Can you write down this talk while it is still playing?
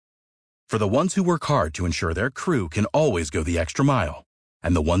For the ones who work hard to ensure their crew can always go the extra mile,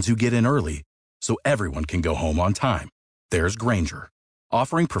 and the ones who get in early so everyone can go home on time, there's Grainger,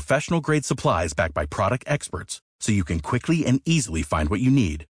 offering professional-grade supplies backed by product experts so you can quickly and easily find what you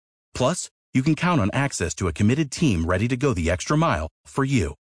need. Plus, you can count on access to a committed team ready to go the extra mile for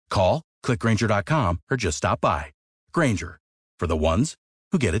you. Call, click Grainger.com, or just stop by. Grainger, for the ones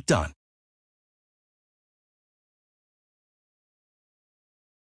who get it done.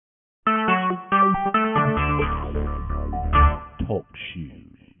 Talk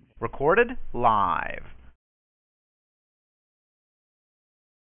shoes. Recorded live.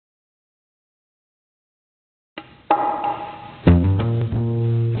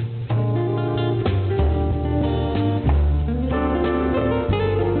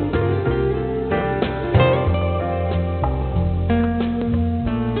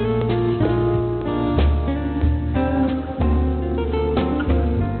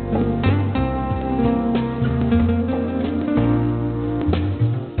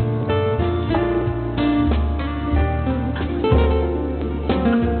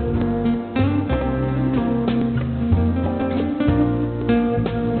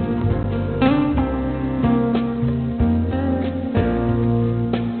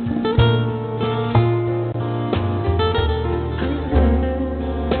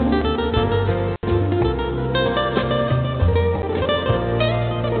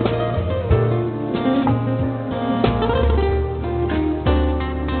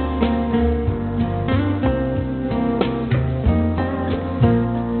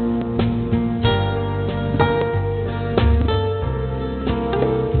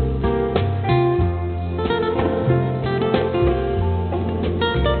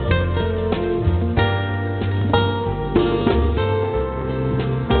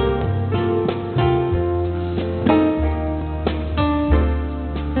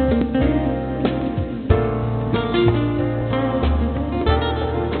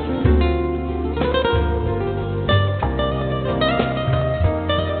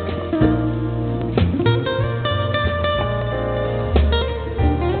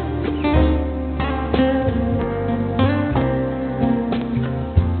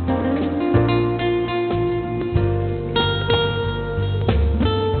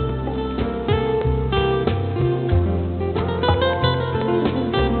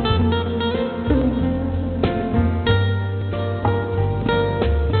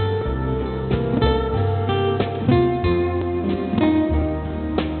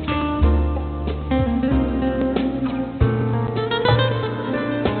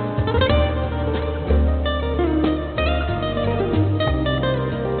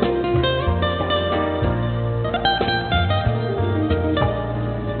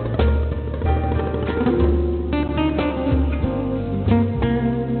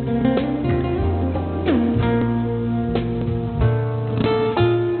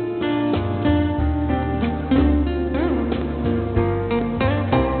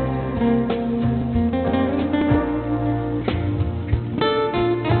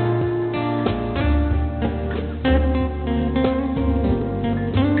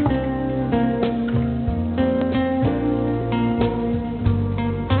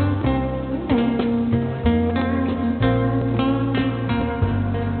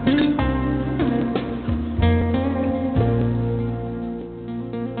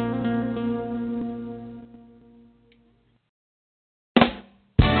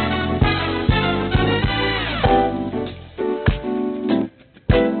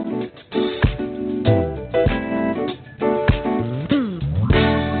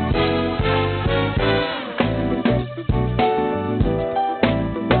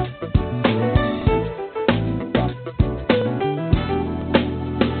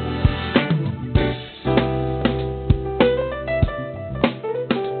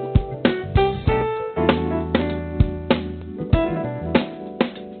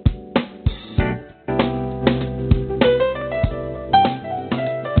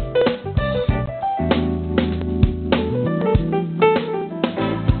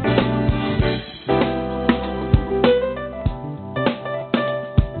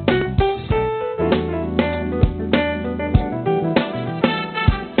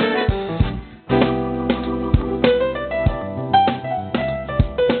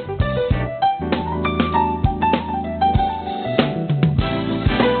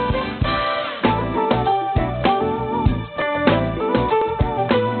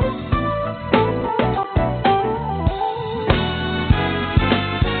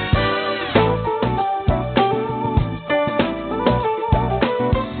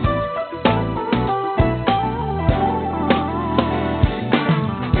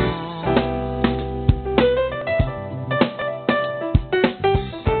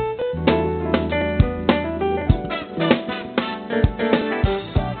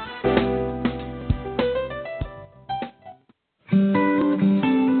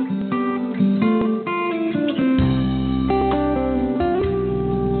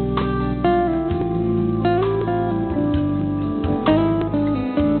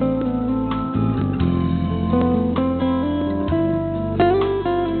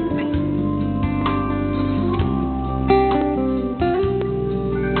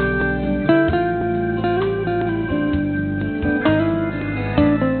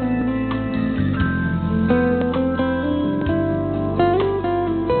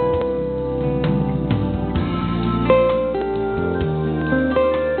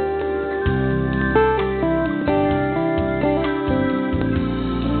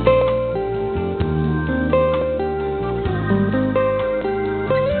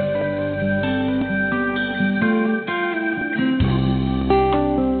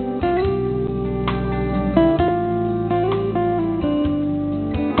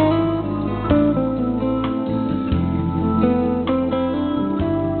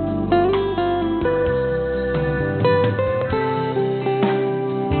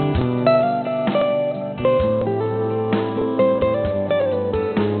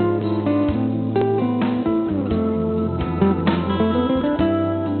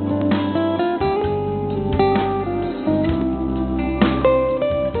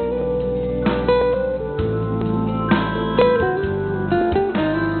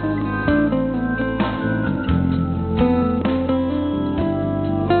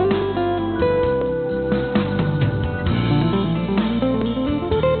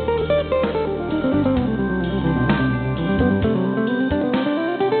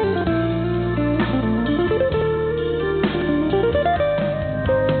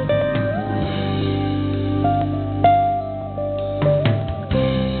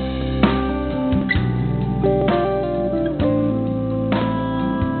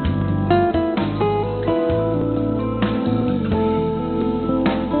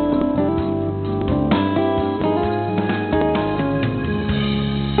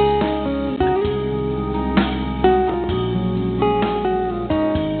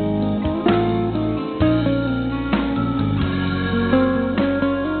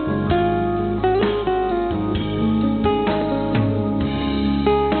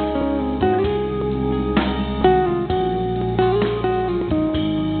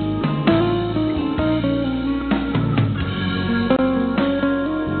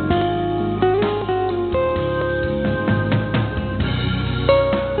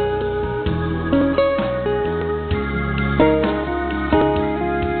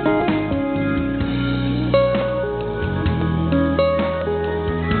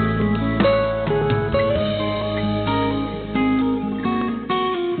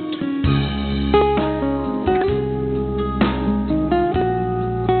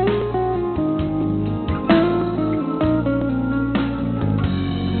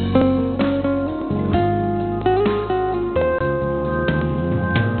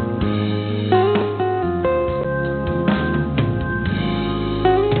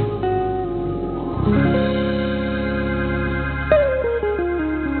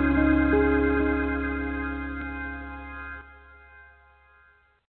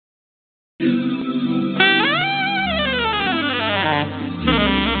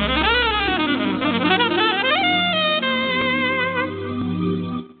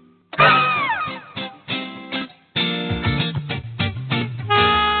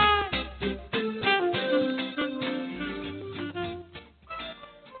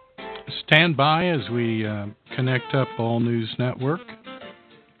 stand by as we connect up All News Network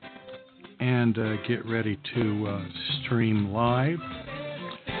and get ready to stream live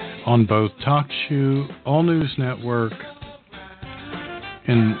on both TalkShoe, All News Network,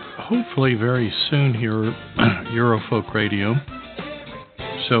 and hopefully very soon here, Eurofolk Radio.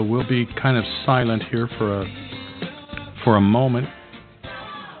 So we'll be kind of silent here for a moment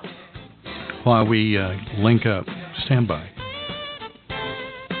while we link up. Stand by.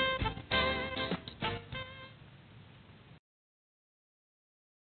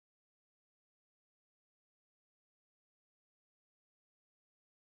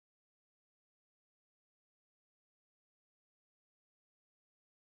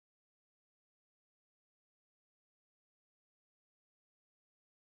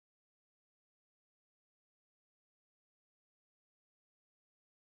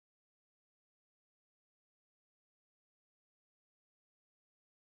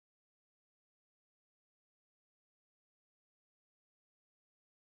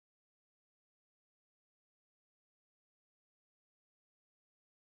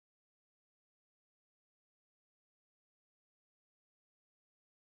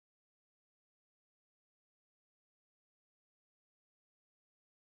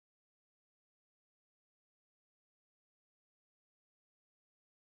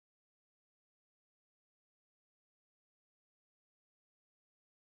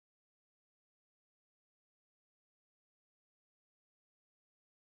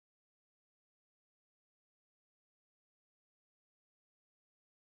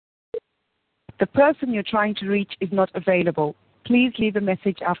 The person you're trying to reach is not available. Please leave a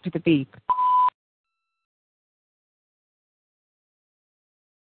message after the beep.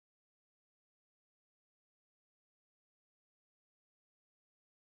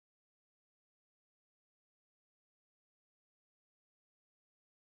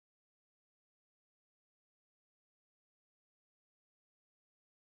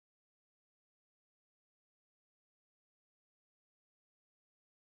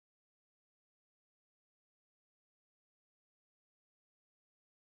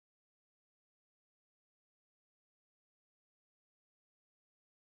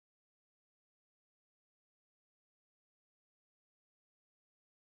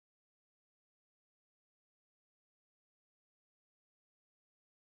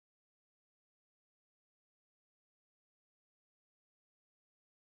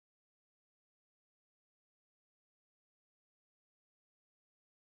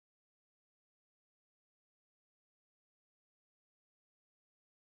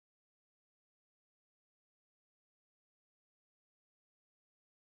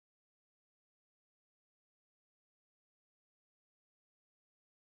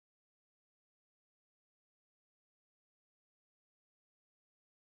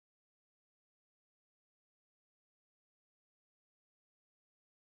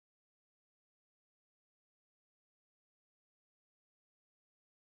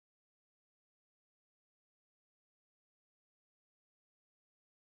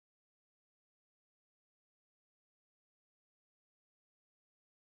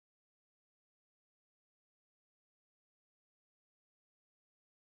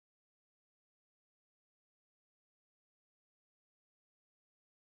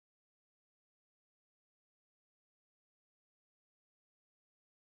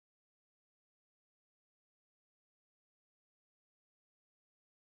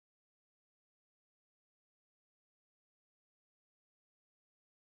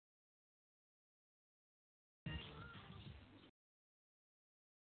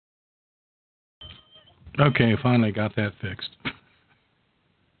 Okay, finally got that fixed.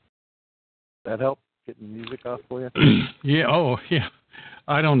 That help getting music off for you? Yeah. Oh, yeah.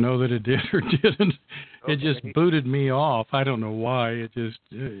 I don't know that it did or didn't. Okay. It just booted me off. I don't know why. It just,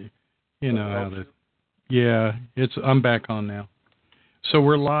 you know how that. Yeah, I'm back on now. So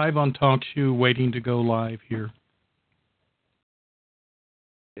we're live on TalkShoe, waiting to go live here.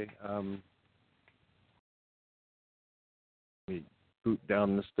 Okay, let me boot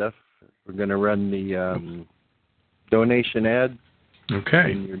down the stuff. We're going to run the donation ad.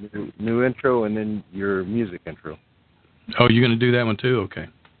 Okay. And your new intro, and then your music intro. Oh, you're going to do that one too? Okay.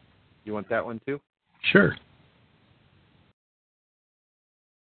 You want that one too? Sure.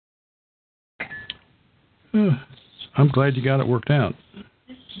 I'm glad you got it worked out.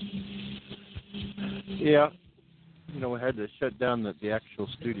 Yeah. You know, we had to shut down the actual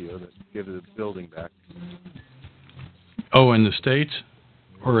studio to give the building back. Oh, in the States?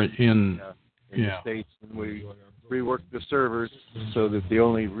 Or in... Yeah, in the States. And we reworked the servers so that the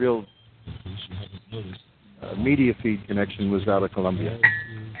only real media feed connection was out of Colombia.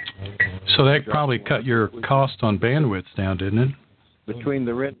 So that probably cut your cost on bandwidth down, didn't it? Between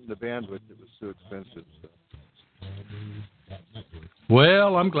the rent and the bandwidth, it was too expensive. So.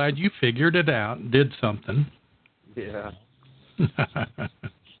 Well, I'm glad you figured it out and did something. Yeah.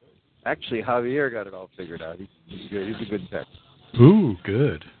 Actually, Javier got it all figured out. He's good. He's a good tech. Ooh,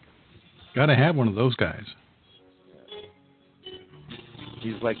 good. Got to have one of those guys.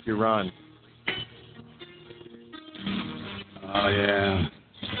 He's like your Ron. Oh, yeah.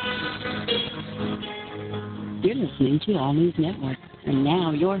 You're listening to All News Network. And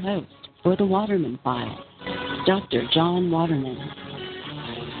now your host for the Waterman File, Dr. John Waterman.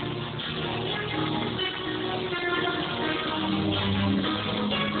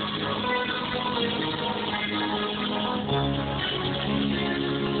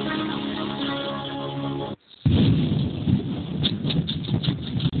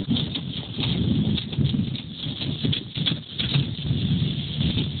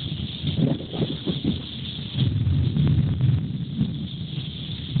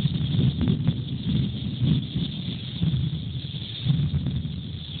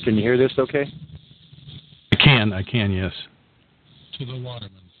 Can you hear this okay? I can, yes. To the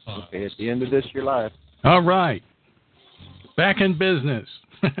Waterman File. Okay, at the end of this, you're live. All right. Back in business.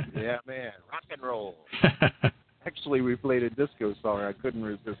 Yeah, man. Rock and roll. Actually, we played a disco song. I couldn't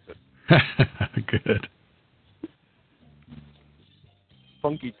resist it. Good.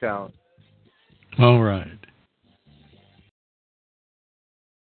 Funky Town. All right.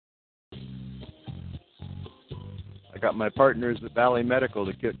 I got my partners at Valley Medical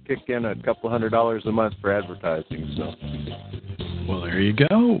to kick in a couple $100 a month for advertising. So. Well, there you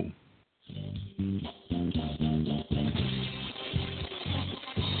go.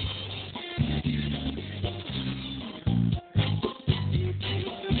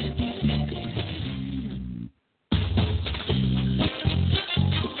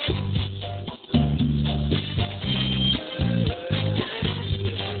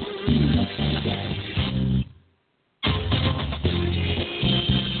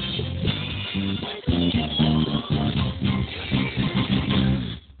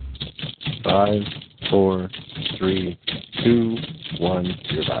 Five, 4, 3, 2, 1,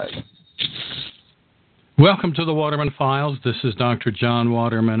 you're live. Welcome to the Waterman Files. This is Dr. John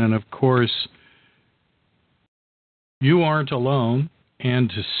Waterman, and of course, you aren't alone. And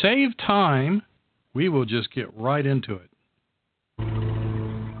to save time, we will just get right into it.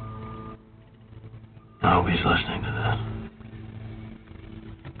 I hope he's listening to this.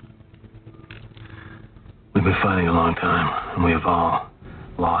 We've been fighting a long time, and we have all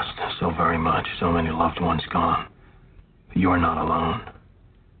lost so very much, so many loved ones gone. But you are not alone.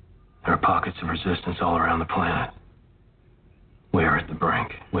 There are pockets of resistance all around the planet. We are at the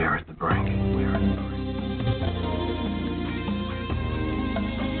brink. We are at the brink. We are at the brink.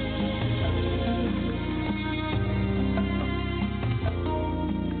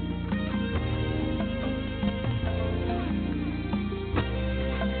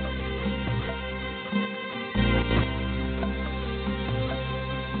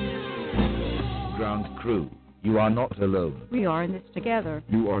 Crew, you are not alone. We are in this together.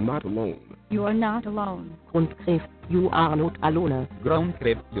 You are not alone. You are not alone. Grundgriff, you are not alone.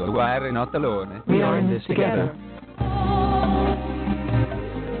 Grundgriff, you are not alone. We are in this together.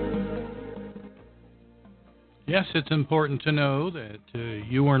 Yes, it's important to know that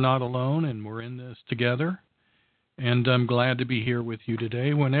you are not alone, and we're in this together. And I'm glad to be here with you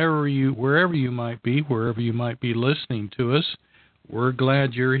today. Wherever you might be listening to us. We're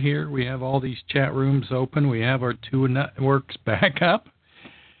glad you're here. We have all these chat rooms open. We have our 2 networks back up.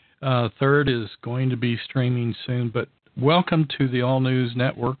 Third is going to be streaming soon. But welcome to the All News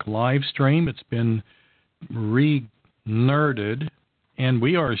Network live stream. It's been re-nerded, and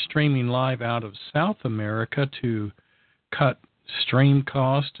we are streaming live out of South America to cut stream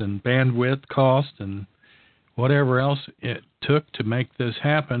cost and bandwidth cost and whatever else it took to make this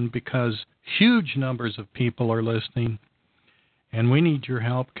happen, because huge numbers of people are listening. And we need your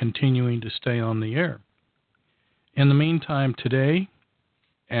help continuing to stay on the air. In the meantime, today,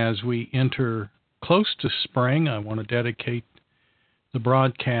 as we enter close to spring, I want to dedicate the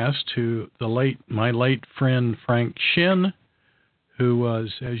broadcast to my late friend Frank Shin, who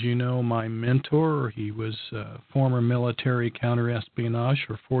was, as you know, my mentor. He was former military counterespionage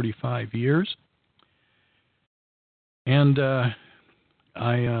for 45 years. And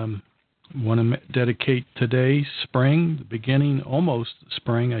I want to dedicate today, spring, the beginning, almost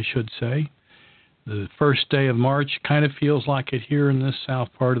spring, I should say. The first day of March kind of feels like it here in this south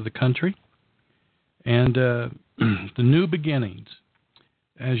part of the country. And the new beginnings.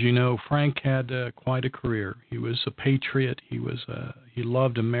 As you know, Frank had quite a career. He was a patriot. He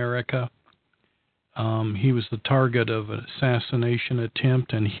loved America. He was the target of an assassination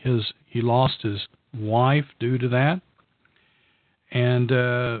attempt, and he lost his wife due to that. And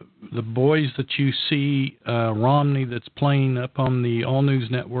the boys that you see, Romney, that's playing up on the All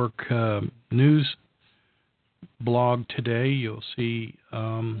News Network news blog today, you'll see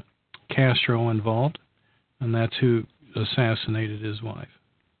Castro involved, and that's who assassinated his wife.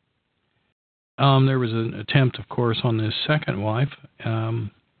 There was an attempt, of course, on his second wife.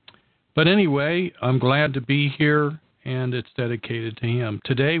 But anyway, I'm glad to be here, and it's dedicated to him.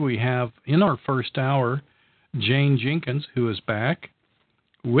 Today we have, in our first hour, Jane Jenkins, who is back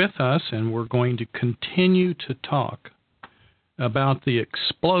with us, and we're going to continue to talk about the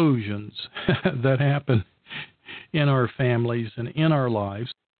explosions that happen in our families and in our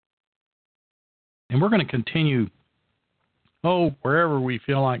lives. And we're going to continue, wherever we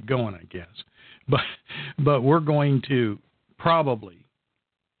feel like going, I guess. But we're going to probably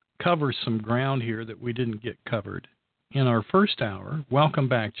cover some ground here that we didn't get covered in our first hour. Welcome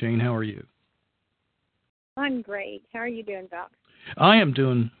back, Jane. How are you? I'm great. How are you doing, Doc? I am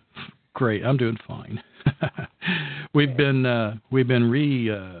doing great. I'm doing fine. We've been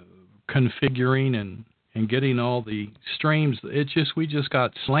reconfiguring and getting all the streams. We just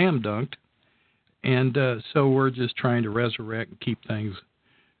got slam dunked, and so we're just trying to resurrect and keep things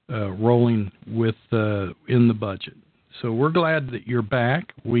rolling with in the budget. So we're glad that you're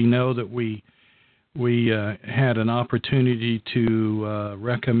back. We know that we had an opportunity to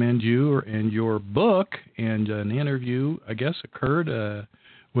recommend you and your book, and an interview, I guess, occurred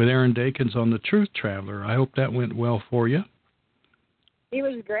with Aaron Dakins on The Truth Traveler. I hope that went well for you. It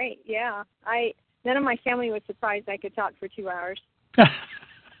was great, yeah. None of my family was surprised I could talk for 2 hours.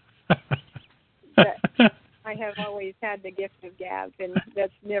 But I have always had the gift of gab, and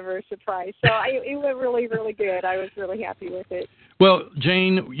that's never a surprise. So it went really, really good. I was really happy with it. Well,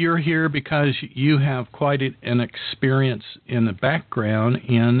 Jane, you're here because you have quite an experience in the background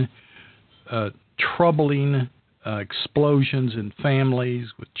in troubling explosions in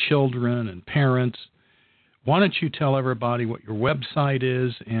families with children and parents. Why don't you tell everybody what your website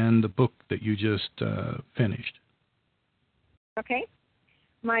is and the book that you just finished? Okay.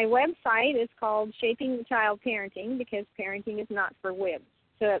 My website is called Shaping the Child Parenting, because parenting is not for wimps.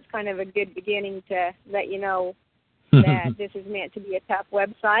 So that's kind of a good beginning to let you know that this is meant to be a tough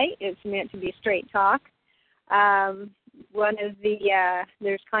website. It's meant to be straight talk. There's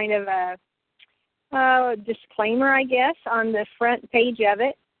kind of a disclaimer, I guess, on the front page of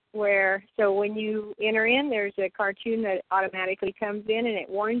it, so when you enter in, there's a cartoon that automatically comes in, and it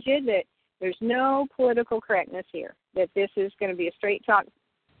warns you that there's no political correctness here, that this is going to be a straight talk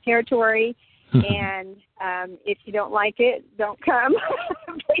territory, and if you don't like it, don't come,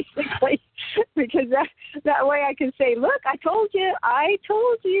 basically, because that way I can say, look, I told you,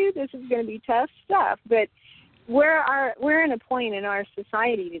 this is going to be tough stuff. But we're in a point in our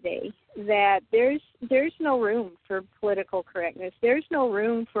society today that there's no room for political correctness. There's no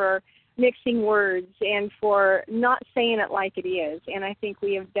room for mixing words and for not saying it like it is. And I think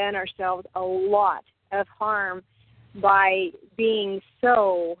we have done ourselves a lot of harm by being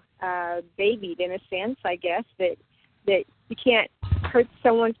so babied, in a sense, I guess, that you can't hurt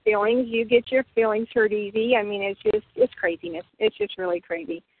someone's feelings. You get your feelings hurt easy. I mean, it's craziness. It's just really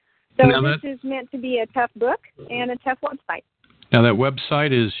crazy. So this is meant to be a tough book and a tough website. Now that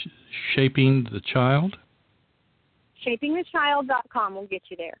website is Shaping the Child? ShapingTheChild.com will get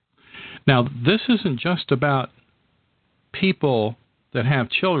you there. Now, this isn't just about people that have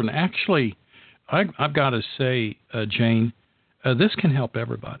children. Actually, I've got to say, Jane, this can help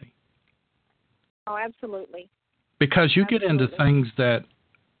everybody. Oh, absolutely. Because you get into things that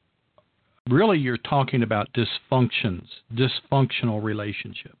really you're talking about dysfunctional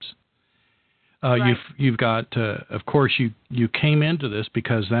relationships. Right. You've got, of course, you came into this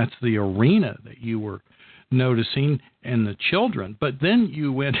because that's the arena that you were noticing and the children. But then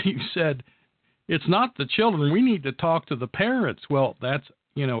you said, it's not the children. We need to talk to the parents. Well, that's,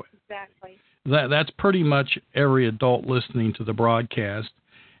 Exactly. That's pretty much every adult listening to the broadcast.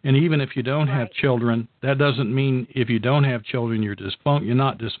 And even if you don't have children, that doesn't mean if you don't have children you're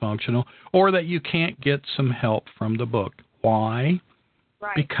not dysfunctional, or that you can't get some help from the book. Why?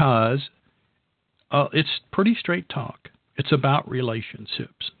 Right. Because it's pretty straight talk. It's about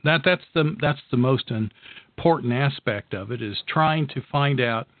relationships. That's the most important aspect of it, is trying to find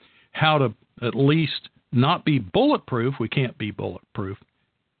out how to at least not be bulletproof. We can't be bulletproof.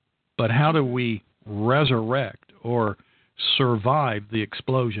 But how do we resurrect or survive the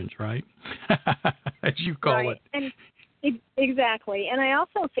explosions, right? As you call it. And exactly. And I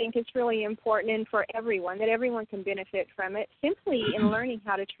also think it's really important, and for everyone, that everyone can benefit from it, simply in learning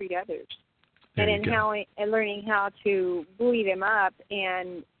how to treat others. learning how to buoy them up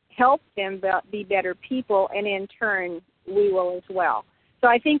and help them be better people, and in turn, we will as well. So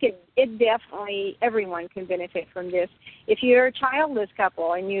I think it definitely, everyone can benefit from this. If you're a childless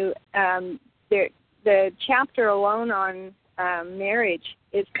couple and you, the chapter alone on marriage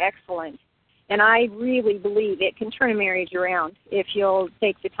is excellent. And I really believe it can turn a marriage around if you'll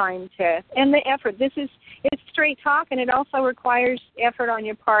take the time to, and the effort. It's straight talk, and it also requires effort on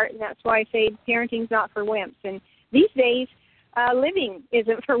your part, and that's why I say parenting's not for wimps. And these days, living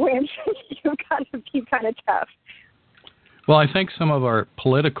isn't for wimps. You've got to be kind of tough. Well, I think some of our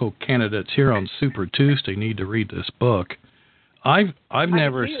political candidates here on Super Tuesday need to read this book. I've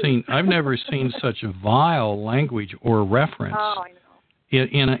never seen such a vile language or reference. Oh, I know.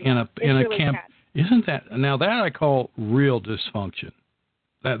 In a really camp. bad. Isn't that now that I call real dysfunction?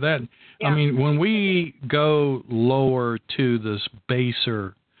 That yeah. I mean, when we go lower to this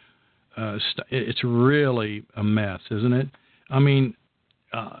baser, it's really a mess, isn't it? I mean,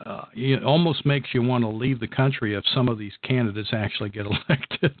 it almost makes you want to leave the country if some of these candidates actually get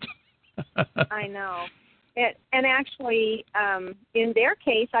elected. I know. And actually, in their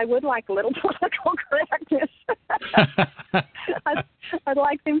case, I would like a little political correctness. I'd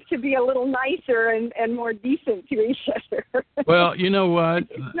like them to be a little nicer and more decent to each other. Well, you know what?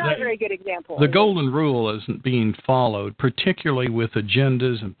 It's not a very good example. The golden rule isn't being followed, particularly with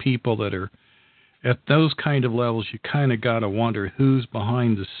agendas and people that are at those kind of levels. You kind of got to wonder who's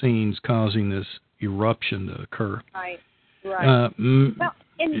behind the scenes causing this eruption to occur. Right.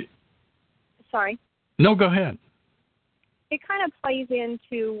 Sorry. No, go ahead. It kind of plays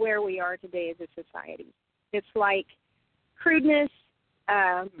into where we are today as a society. It's like crudeness,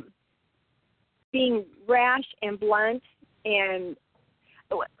 being rash and blunt, and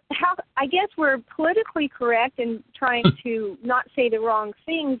I guess we're politically correct and trying to not say the wrong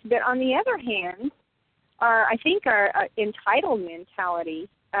things, but on the other hand, I think our entitled mentality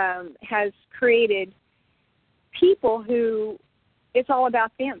has created people who it's all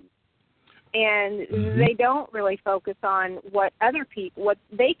about them. And they don't really focus on what other people, what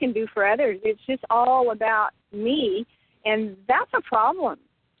they can do for others. It's just all about me, and that's a problem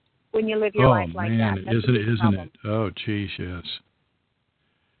when you live your life like that. Oh, man, isn't it? Oh, geez, yes.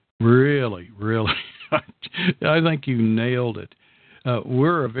 Really, really. I think you nailed it.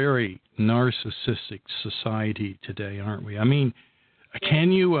 We're a very narcissistic society today, aren't we? I mean,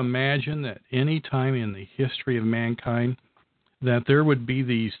 can you imagine that any time in the history of mankind that there would be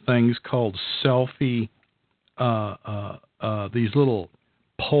these things called selfie, these little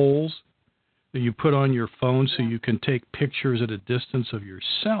poles that you put on your phone so you can take pictures at a distance of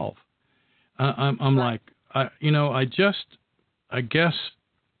yourself? I'm like, I guess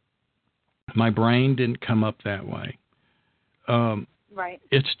my brain didn't come up that way. Right.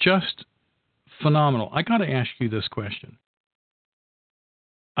 It's just phenomenal. I got to ask you this question.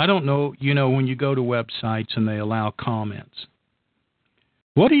 I don't know, when you go to websites and they allow comments,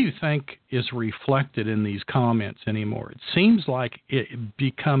 what do you think is reflected in these comments anymore? It seems like it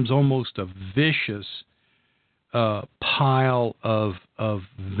becomes almost a vicious pile of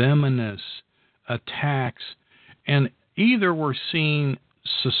venomous attacks, and either we're seeing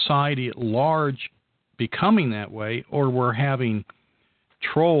society at large becoming that way, or we're having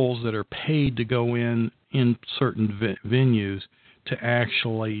trolls that are paid to go in certain venues to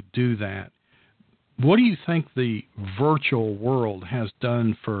actually do that. What do you think the virtual world has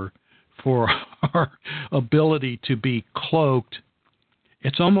done for our ability to be cloaked?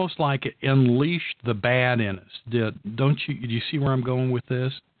 It's almost like it unleashed the bad in us. Do you see where I'm going with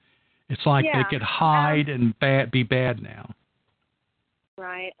this? It's like they could hide and be bad now.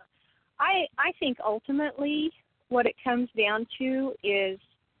 Right. I think ultimately what it comes down to is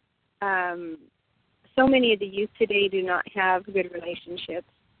so many of the youth today do not have good relationships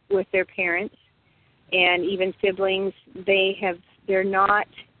with their parents. And even siblings, they're not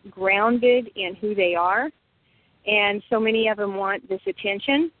grounded in who they are, and so many of them want this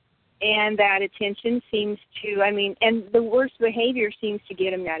attention, and that attention seems to, and the worst behavior seems to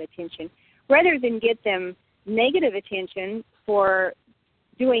get them that attention, rather than get them negative attention for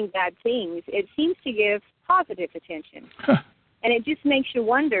doing bad things. It seems to give positive attention, and it just makes you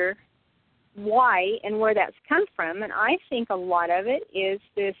wonder why and where that's come from. And I think a lot of it is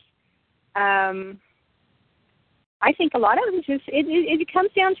this. I think a lot of it is just, it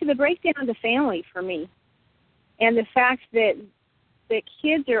comes down to the breakdown of the family for me. And the fact that the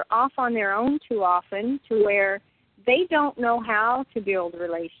kids are off on their own too often to where they don't know how to build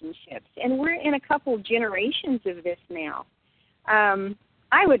relationships. And we're in a couple generations of this now.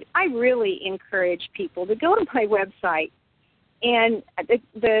 I really encourage people to go to my website And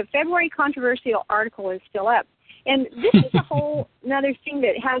the February controversial article is still up. And this is a whole another thing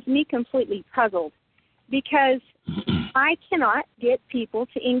that has me completely puzzled, because I cannot get people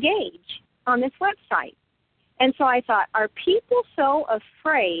to engage on this website. And so I thought, are people so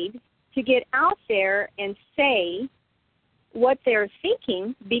afraid to get out there and say what they're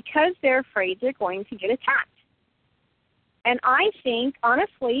thinking because they're afraid they're going to get attacked? And I think,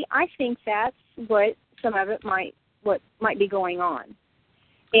 honestly, that's what some of it might be going on.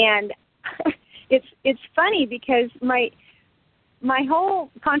 And it's funny because my whole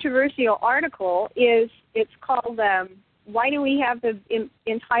controversial article it's called "Why Do We Have the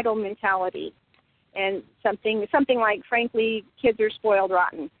Entitled Mentality?" and something like, frankly, kids are spoiled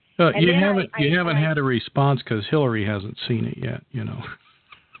rotten. You haven't had a response because Hillary hasn't seen it yet, you know.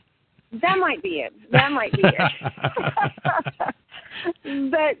 That might be it.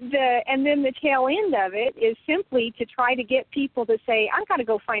 And then the tail end of it is simply to try to get people to say, I've got to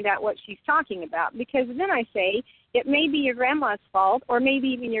go find out what she's talking about, because then I say it may be your grandma's fault or maybe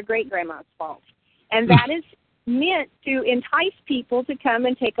even your great-grandma's fault. And that is meant to entice people to come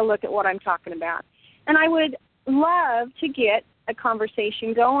and take a look at what I'm talking about. And I would love to get a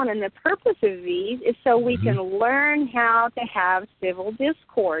conversation going, and the purpose of these is so we can learn how to have civil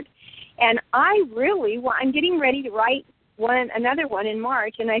discord. And I'm getting ready to write another one in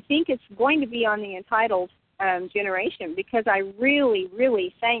March, and I think it's going to be on the entitled generation, because I really,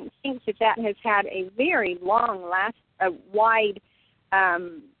 really think that has had a very wide,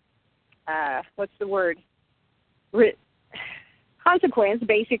 consequence,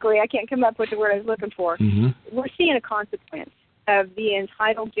 basically. I can't come up with the word I was looking for. We're seeing a consequence of the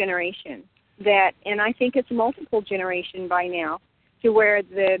entitled generation, and I think it's multiple generation by now, to where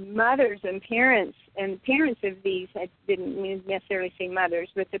the mothers and parents of these, I didn't necessarily say mothers,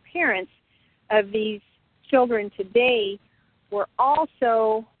 but the parents of these children today were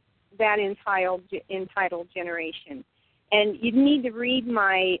also that entitled generation. And you need to read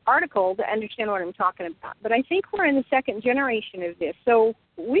my article to understand what I'm talking about. But I think we're in the second generation of this. So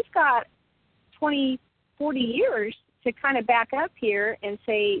we've got 20, 40 years to kind of back up here and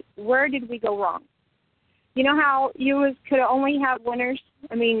say, where did we go wrong? You know how you could only have winners?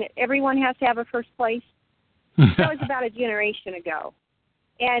 I mean, everyone has to have a first place. That was about a generation ago.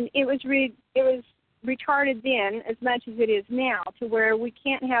 And it was retarded then as much as it is now, to where we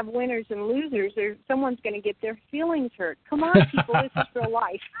can't have winners and losers, or someone's going to get their feelings hurt. Come on, people, this is real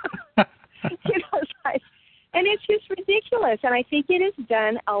life. And it's just ridiculous. And I think it has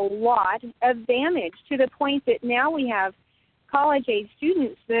done a lot of damage, to the point that now we have college-age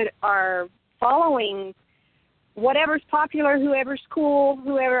students that are following whatever's popular, whoever's cool,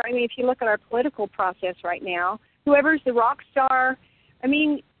 whoever. I mean, if you look at our political process right now, whoever's the rock star, I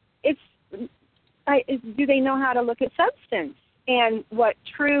mean, do they know how to look at substance and what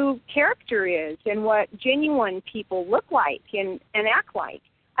true character is and what genuine people look like and act like?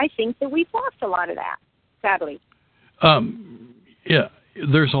 I think that we've lost a lot of that, sadly. Yeah,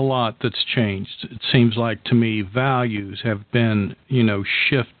 there's a lot that's changed. It seems like to me values have been,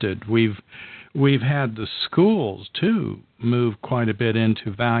 shifted. We've had the schools, too, move quite a bit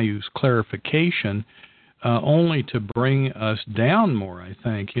into values clarification, only to bring us down more, I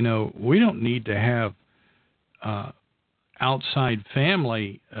think. We don't need to have outside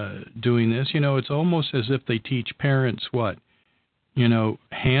family doing this. It's almost as if they teach parents what?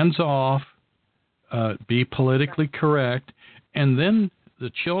 Hands off, be politically correct, and then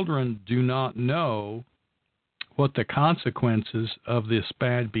the children do not know what the consequences of this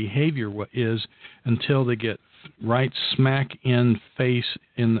bad behavior is until they get right smack in face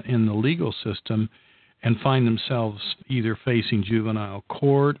in the legal system and find themselves either facing juvenile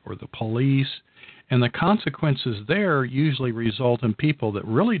court or the police. And the consequences there usually result in people that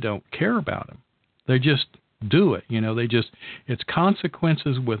really don't care about them. They just do it. It's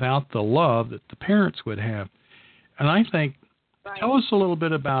consequences without the love that the parents would have. And I think, tell us a little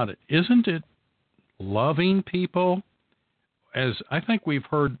bit about it. Isn't it loving people? As I think we've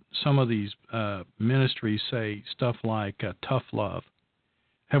heard some of these ministries say stuff like tough love.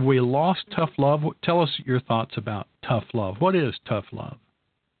 Have we lost tough love? Tell us your thoughts about tough love. What is tough love?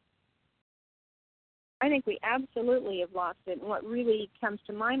 I think we absolutely have lost it. And what really comes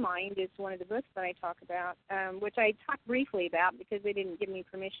to my mind is one of the books that I talk about, which I talked briefly about because they didn't give me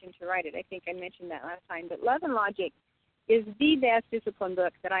permission to write it. I think I mentioned that last time. But Love and Logic is the best discipline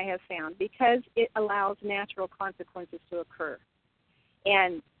book that I have found, because it allows natural consequences to occur.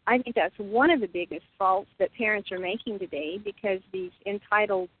 And I think that's one of the biggest faults that parents are making today, because these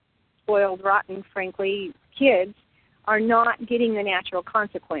entitled, spoiled, rotten, frankly, kids are not getting the natural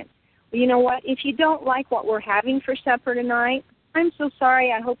consequence. you know what? If you don't like what we're having for supper tonight, I'm so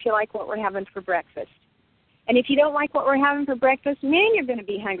sorry. I hope you like what we're having for breakfast. And if you don't like what we're having for breakfast, man, you're going to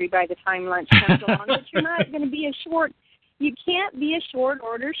be hungry by the time lunch comes along. But you're not going to be you can't be a short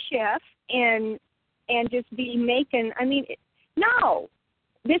order chef and just be making, no.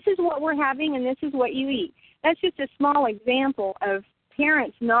 This is what we're having and this is what you eat. That's just a small example of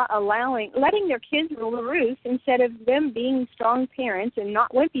parents not letting their kids rule the roost instead of them being strong parents and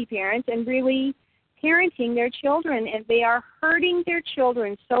not wimpy parents and really parenting their children. And they are hurting their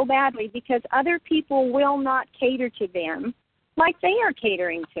children so badly because other people will not cater to them like they are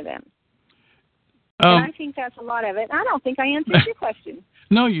catering to them. And I think that's a lot of it. I don't think I answered your question.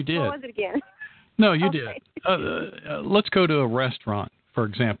 No, you did. What was it again? No, you Okay. did. Let's go to a restaurant, for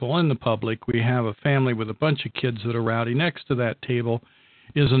example. In the public, we have a family with a bunch of kids that are rowdy. Next to that table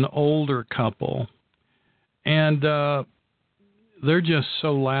is an older couple, and they're just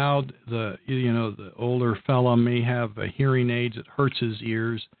so loud. The older fella may have a hearing aids that hurts his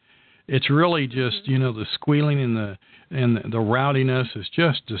ears. It's really just the squealing and the rowdiness is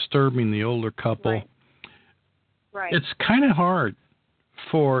just disturbing the older couple. Right. It's kind of hard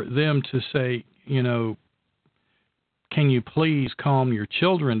for them to say, can you please calm your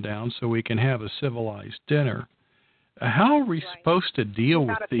children down so we can have a civilized dinner? How are we supposed to deal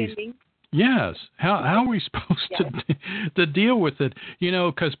with these? Yes. How are we supposed to deal with it?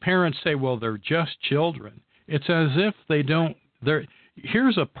 Because parents say, well, they're just children. It's as if they don't.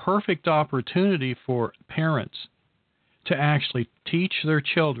 Here's a perfect opportunity for parents to actually teach their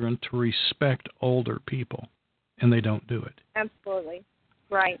children to respect older people, and they don't do it. Absolutely.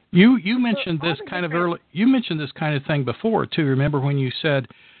 Right. You mentioned this kind of early. You mentioned this kind of thing before too. Remember when you said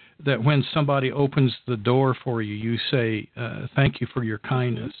that when somebody opens the door for you, you say thank you for your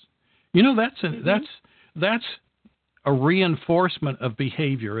kindness. That's a reinforcement of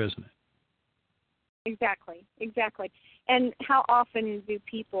behavior, isn't it? Exactly. And how often do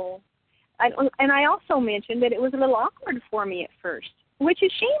people? And I also mentioned that it was a little awkward for me at first, which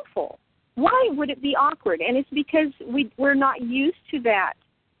is shameful. Why would it be awkward? And it's because we're not used to that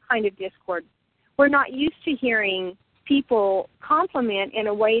kind of discord. We're not used to hearing people compliment in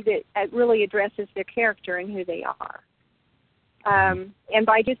a way that really addresses their character and who they are. And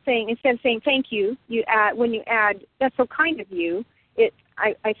by just saying, instead of saying thank you, when you add that's so kind of you,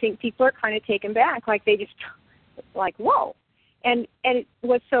 I think people are kind of taken back, like they just like whoa. And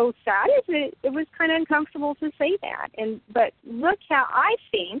what's so sad is that it was kind of uncomfortable to say that. But look how I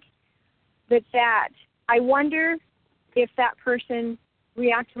think that I wonder if that person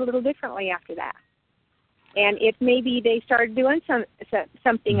reacted a little differently after that. And if maybe they started doing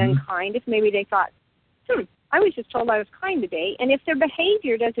something unkind, if maybe they thought, I was just told I was kind today. And if their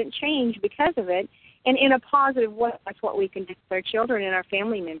behavior doesn't change because of it, and in a positive way, that's what we can do with our children and our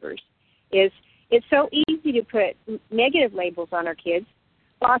family members, is it's so easy to put negative labels on our kids.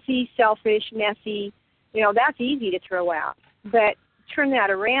 Bossy, selfish, messy, that's easy to throw out. But turn that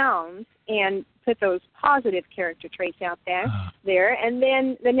around and put those positive character traits out there, and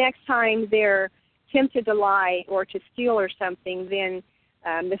then the next time they're tempted to lie or to steal or something, then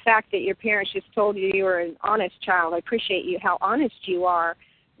the fact that your parents just told you you were an honest child, I appreciate you, how honest you are,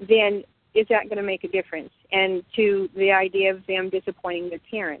 then is that going to make a difference? And to the idea of them disappointing their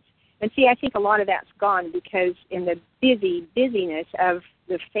parents. And see, I think a lot of that's gone because in the busyness of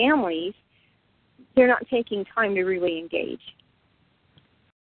the families, they're not taking time to really engage.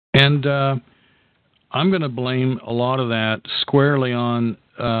 And I'm going to blame a lot of that squarely on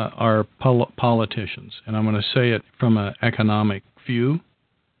our politicians. And I'm going to say it from an economic view,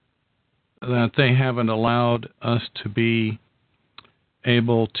 that they haven't allowed us to be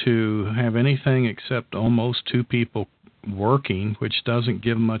able to have anything except almost two people working, which doesn't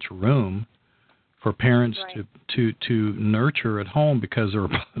give much room for parents to nurture at home because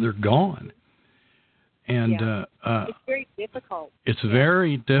they're gone. And it's very difficult. It's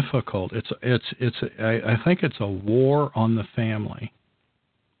very difficult. I think it's a war on the family.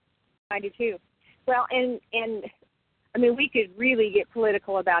 I do too. Well, and I mean, we could really get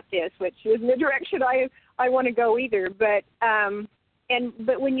political about this, which isn't the direction I want to go either. But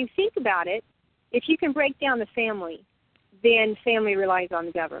when you think about it, if you can break down the family, then family relies on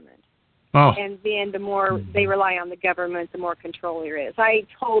the government. Oh. And then the more they rely on the government, the more control there is. I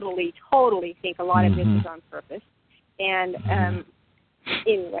totally think a lot of this is on purpose. And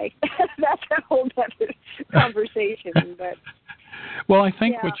anyway, that's a whole other conversation. But well, I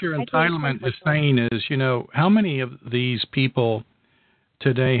think what your entitlement is saying is, how many of these people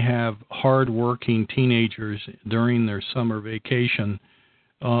today have hard-working teenagers during their summer vacation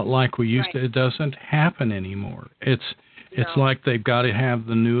like we used to? It doesn't happen anymore. It's like they've got to have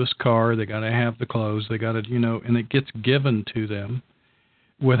the newest car, they got to have the clothes, they got to, and it gets given to them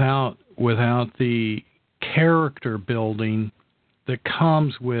without the character building that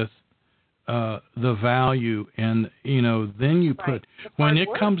comes with the value. And, then you put, when it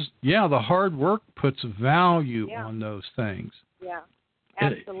comes, the hard work puts value on those things. Yeah,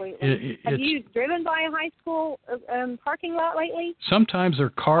 absolutely. Have you driven by a high school parking lot lately? Sometimes their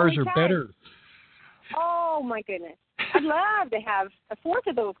cars are better. Oh, my goodness. I'd love to have a fourth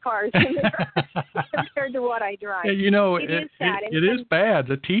of those cars in there compared to what I drive. Yeah, it is sad. It is bad.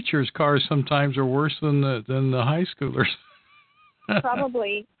 The teachers' cars sometimes are worse than the high schoolers.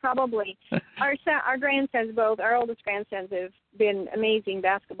 Probably. Our grandsons, both our oldest grandsons, have been amazing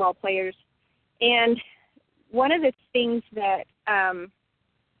basketball players. And one of the things that I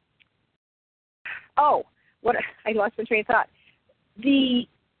lost my train of thought. The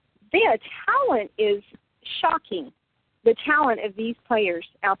talent is shocking. The talent of these players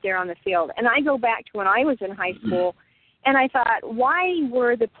out there on the field. And I go back to when I was in high school, and I thought, why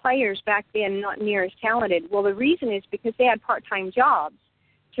were the players back then not near as talented? Well, the reason is because they had part-time jobs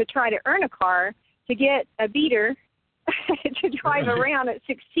to try to earn a car, to get a beater, to drive around at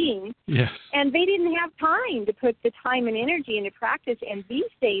 16. Yes. And they didn't have time to put the time and energy into practice. And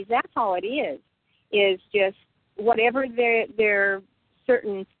these days, that's all it is just whatever their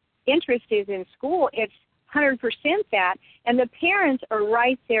certain interest is in school, it's 100% that, and the parents are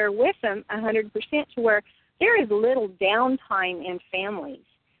right there with them 100% to where there is little downtime in families.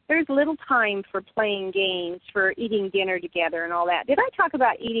 There's little time for playing games, for eating dinner together and all that. Did I talk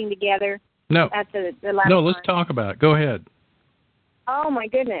about eating together? No. At the last No, let's time? talk about it. Go ahead. Oh, my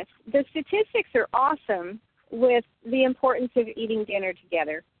goodness. The statistics are awesome with the importance of eating dinner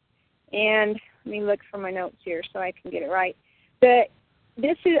together. And let me look for my notes here so I can get it right.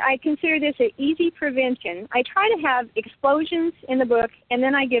 I consider this an easy prevention. I try to have explosions in the book, and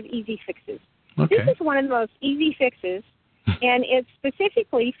then I give easy fixes. Okay. This is one of the most easy fixes, and it's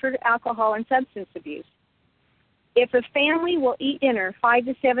specifically for alcohol and substance abuse. If a family will eat dinner 5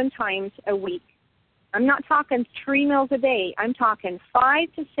 to 7 times a week, I'm not talking 3 meals a day. I'm talking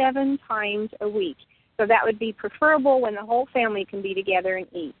 5 to 7 times a week. So that would be preferable when the whole family can be together and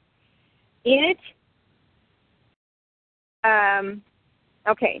eat.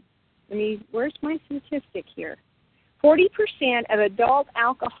 Where's my statistic here? 40% of adult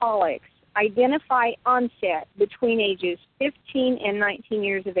alcoholics identify onset between ages 15 and 19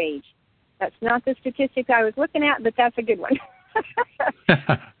 years of age. That's not the statistic I was looking at, but that's a good one.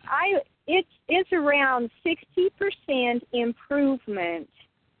 It's around 60% improvement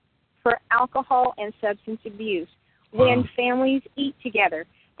for alcohol and substance abuse when families eat together.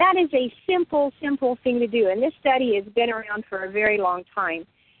 That is a simple thing to do, and this study has been around for a very long time.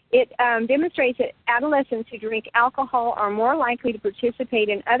 It demonstrates that adolescents who drink alcohol are more likely to participate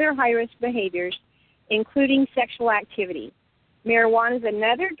in other high-risk behaviors, including sexual activity. Marijuana is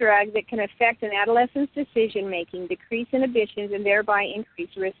another drug that can affect an adolescent's decision-making, decrease inhibitions, and thereby increase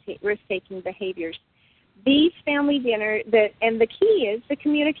risk-taking behaviors. These family dinners, and the key is the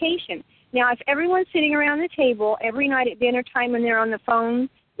communication. Now, if everyone's sitting around the table every night at dinner time and they're on the phone,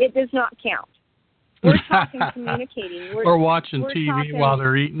 it does not count. We're talking communicating. Or watching TV while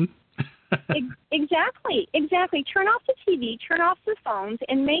they're eating. Exactly. Turn off the TV, turn off the phones,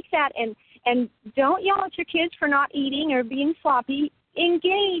 and make that, and don't yell at your kids for not eating or being sloppy.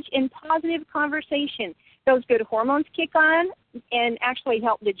 Engage in positive conversation. Those good hormones kick on and actually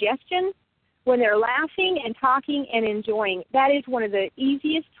help digestion when they're laughing and talking and enjoying. That is one of the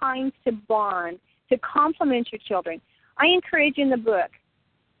easiest times to bond, to compliment your children. I encourage in the book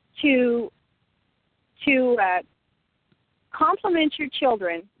to compliment your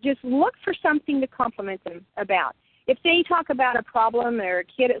children. Just look for something to compliment them about. If they talk about a problem or a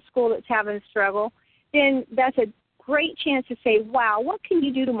kid at school that's having a struggle, then that's a great chance to say, wow, what can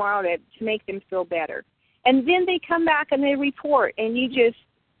you do tomorrow to make them feel better? And then they come back and they report, and you just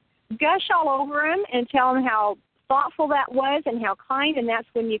gush all over them and tell them how thoughtful that was and how kind, and that's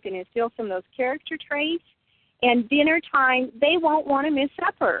when you can instill some of those character traits. And dinner time, they won't want to miss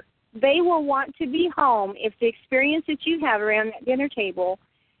supper. They will want to be home if the experience that you have around that dinner table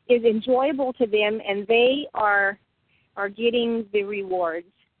is enjoyable to them and they are getting the rewards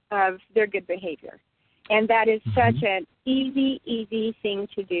of their good behavior. And that is such an easy thing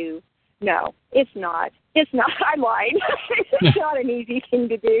to do. No, it's not. I lied. It's not an easy thing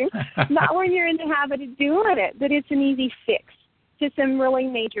to do. Not when you're in the habit of doing it, but it's an easy fix to some really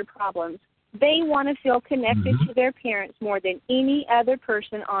major problems. They want to feel connected to their parents more than any other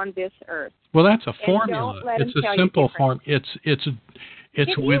person on this earth. Well, that's a formula. It's a simple form.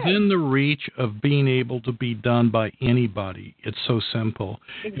 It's within the reach of being able to be done by anybody. It's so simple.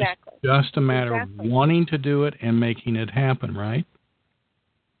 Exactly. It's just a matter of wanting to do it and making it happen, right?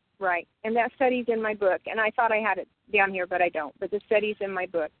 Right. And that study's in my book. And I thought I had it down here, but I don't. But the study's in my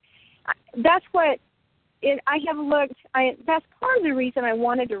book. That's what I have looked. That's part of the reason I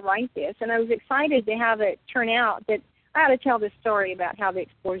wanted to write this. And I was excited to have it turn out that I ought to tell this story about how the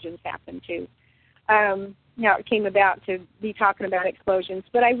explosions happened, too. How it came about to be talking about explosions.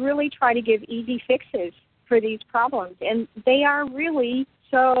 But I really try to give easy fixes for these problems. And they are really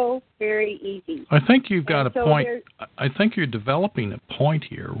so very easy. I think you've got a point. I think you're developing a point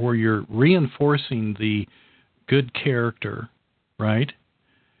here where you're reinforcing the good character, right?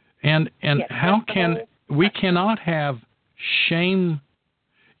 And yes, how can we cannot have shame?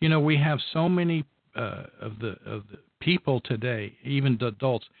 You know, we have so many of the people today, even the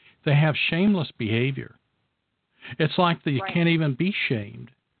adults, they have shameless behavior. It's like that you can't even be shamed.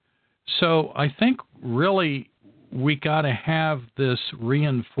 So I think really we got to have this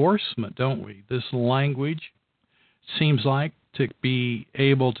reinforcement, don't we? This language seems like to be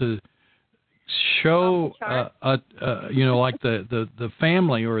able to show, like the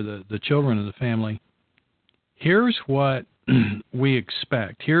family or the children of the family, here's what we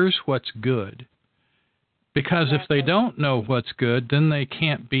expect. Here's what's good. Because if they don't know what's good, then they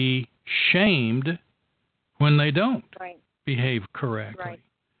can't be shamed when they don't behave correctly. Right.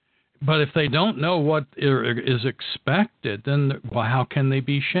 But if they don't know what is expected, then how can they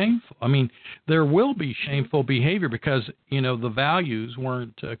be shameful? I mean, there will be shameful behavior because, the values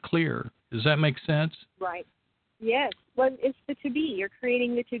weren't clear. Does that make sense? Right. Yes. Well, it's the to be. You're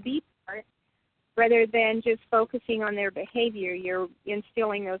creating the to be part rather than just focusing on their behavior. You're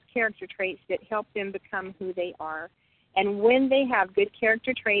instilling those character traits that help them become who they are. And when they have good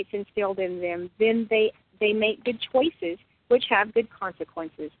character traits instilled in them, then they make good choices, which have good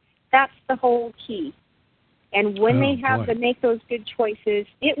consequences. That's the whole key. And when they have to make those good choices,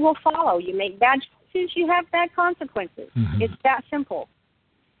 it will follow. You make bad choices, you have bad consequences. Mm-hmm. It's that simple.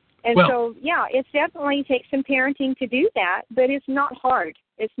 And it definitely takes some parenting to do that, but it's not hard.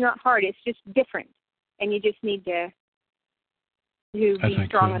 It's not hard. It's just different. And you just need to be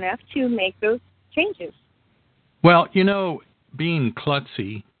strong enough to make those changes. Well, being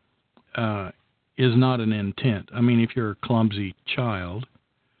klutzy is not an intent. I mean, if you're a clumsy child,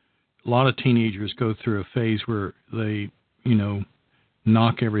 a lot of teenagers go through a phase where they,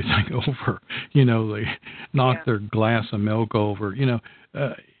 knock everything over. They knock their glass of milk over.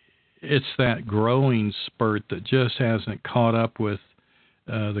 It's that growing spurt that just hasn't caught up with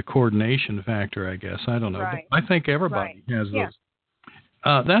the coordination factor, I guess. I don't know. Right. But I think everybody has those.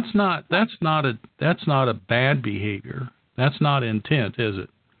 That's not a bad behavior. That's not intent, is it?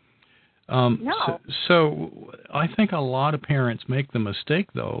 No. So I think a lot of parents make the mistake,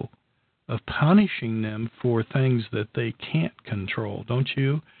 though, of punishing them for things that they can't control, don't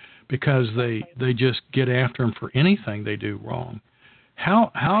you? Because they just get after them for anything they do wrong.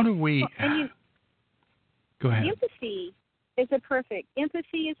 How do we? Go ahead. Empathy is a perfect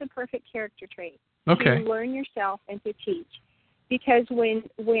character trait. Okay. To learn yourself and to teach, because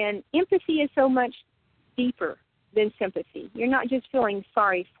when empathy is so much deeper than sympathy, you're not just feeling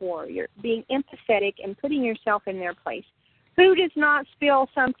sorry for, you're being empathetic and putting yourself in their place. Who does not spill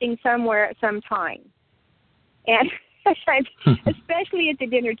something somewhere at some time? And especially at the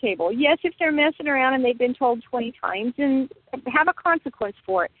dinner table. Yes, if they're messing around and they've been told 20 times, and have a consequence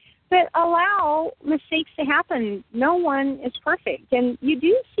for it. But allow mistakes to happen. No one is perfect. And you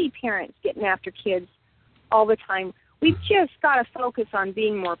do see parents getting after kids all the time. We've just got to focus on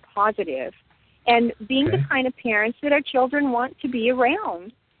being more positive and being the kind of parents that our children want to be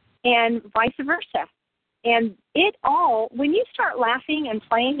around, and vice versa. And when you start laughing and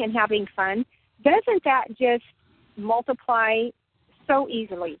playing and having fun, doesn't that just multiply so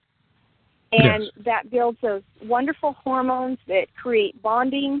easily? And that builds those wonderful hormones that create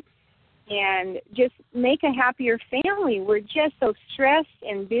bonding and just make a happier family. We're just so stressed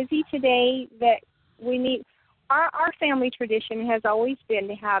and busy today that we need. Our family tradition has always been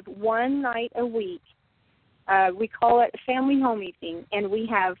to have one night a week. We call it family home evening, and we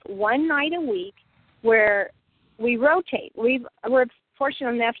have one night a week where we rotate. We're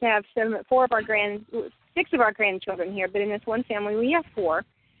fortunate enough to have 6 of our grandchildren here, but in this one family we have 4,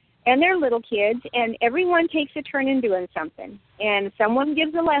 and they're little kids, and everyone takes a turn in doing something. And someone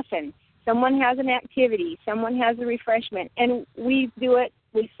gives a lesson, someone has an activity, someone has a refreshment, and we do it.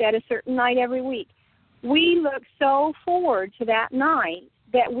 We set a certain night every week. We look so forward to that night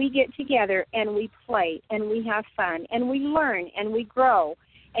that we get together and we play and we have fun and we learn and we grow.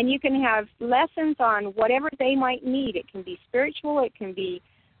 And you can have lessons on whatever they might need. It can be spiritual, it can be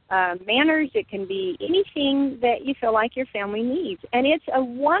manners, it can be anything that you feel like your family needs. And it's a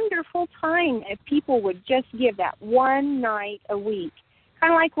wonderful time if people would just give that one night a week.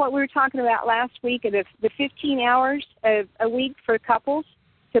 Kind of like what we were talking about last week, of the 15 hours a week for couples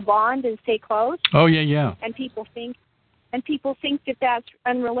to bond and stay close. Oh, yeah. And people think that that's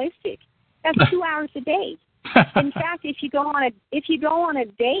unrealistic. That's 2 hours a day. In fact, if you go on a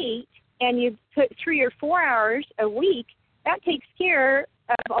date and you put 3 or 4 hours a week, that takes care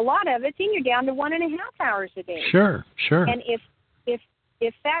of a lot of it. Then you're down to 1.5 hours a day. Sure. And if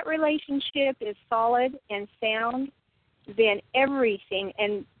that relationship is solid and sound, then everything,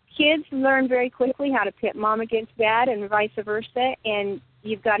 and kids learn very quickly how to pit mom against dad and vice versa. And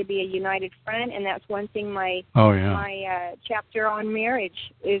you've got to be a united front, and that's one thing my chapter on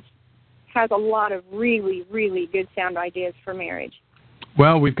marriage has a lot of really, really good sound ideas for marriage.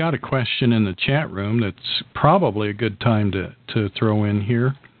 Well, we've got a question in the chat room that's probably a good time to throw in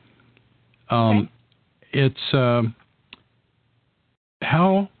here. Okay. It's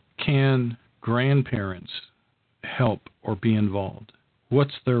how can grandparents help or be involved?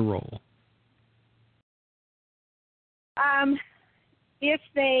 What's their role? If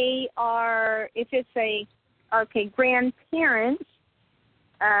grandparents.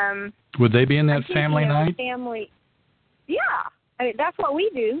 Would they be in that family night? Yeah, I mean, that's what we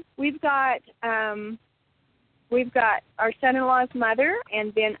do. We've got our son-in-law's mother,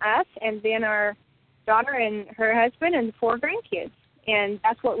 and then us, and then our daughter and her husband, and 4 grandkids, and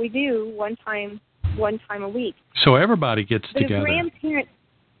that's what we do one time a week. So everybody gets but together.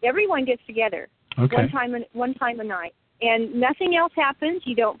 Everyone gets together. Okay. One time a night, and nothing else happens.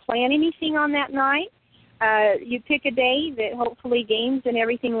 You don't plan anything on that night. You pick a day that hopefully games and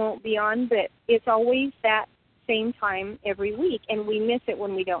everything won't be on, but it's always that same time every week, and we miss it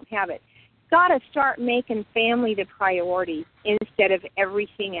when we don't have it. Got to start making family the priority instead of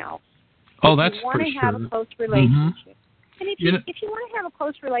everything else. Oh, that's for sure. If you want to have a close relationship. Mm-hmm. And if you want to have a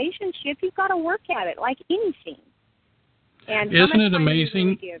close relationship, you've got to work at it like anything. And isn't it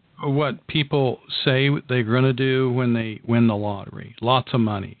amazing what people say they're going to do when they win the lottery? Lots of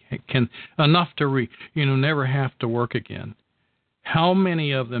money, enough to never have to work again. How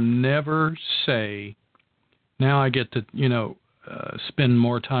many of them never say, "Now I get to spend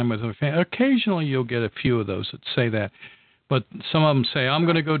more time with my family"? Occasionally, you'll get a few of those that say that, but some of them say, "I'm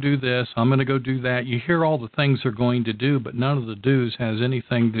going to go do this. I'm going to go do that." You hear all the things they're going to do, but none of the do's has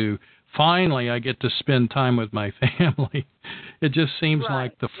anything to. Finally, I get to spend time with my family. It just seems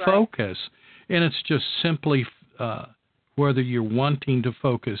like the focus, and it's just simply whether you're wanting to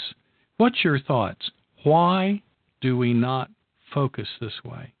focus. What's your thoughts? Why do we not focus this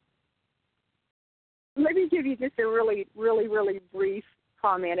way? Let me give you just a really, really, really brief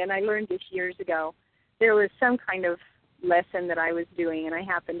comment, and I learned this years ago. There was some kind of lesson that I was doing, and I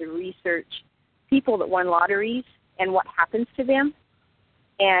happened to research people that won lotteries and what happens to them.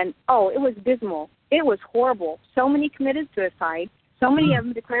 And, it was dismal. It was horrible. So many committed suicide. So many of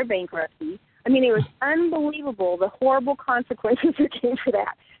them declared bankruptcy. I mean, it was unbelievable, the horrible consequences that came for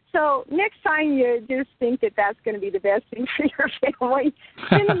that. So next time you just think that that's going to be the best thing for your family,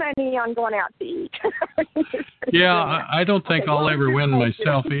 spend the money on going out to eat. Yeah, I don't think I'll ever win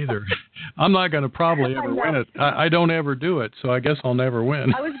myself either. I'm not going to probably ever win it. I don't ever do it, so I guess I'll never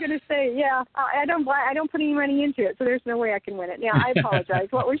win. I was going to say, I don't put any money into it, so there's no way I can win it. Now, I apologize.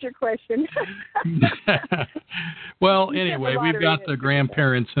 What was your question? Well, anyway, we've got the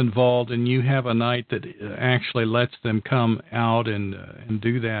grandparents involved, and you have a night that actually lets them come out and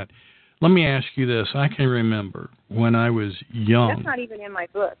do that. Let me ask you this. I can remember when I was young. That's not even in my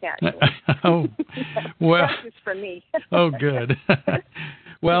book, actually. Oh, well. That's just for me. Oh, good.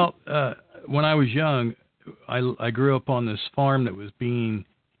 Well, when I was young, I grew up on this farm that was being,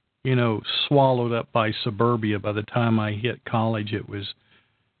 swallowed up by suburbia. By the time I hit college,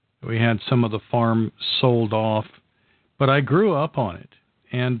 we had some of the farm sold off, but I grew up on it.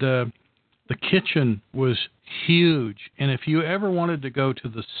 And the kitchen was huge, and if you ever wanted to go to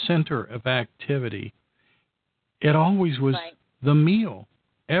the center of activity, it always was the meal.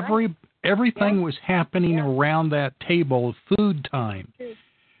 Everything was happening around that table, food time,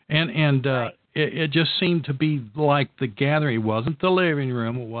 and it just seemed to be like the gathering. It wasn't the living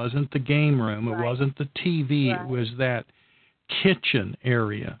room, it wasn't the game room, it wasn't the TV. It was that kitchen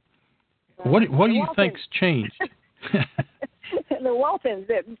area. What do you think's changed? The Waltons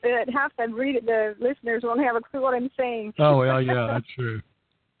that half the listeners won't have a clue what I'm saying. Oh, well, yeah, that's true.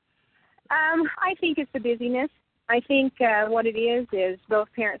 I think it's the busyness. I think what it is both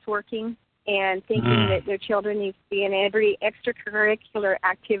parents working and thinking that their children need to be in every extracurricular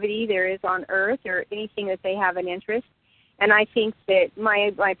activity there is on earth or anything that they have an interest. And I think that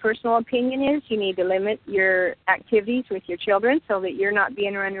my personal opinion is you need to limit your activities with your children so that you're not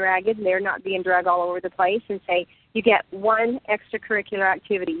being run ragged and they're not being dragged all over the place, and say you get one extracurricular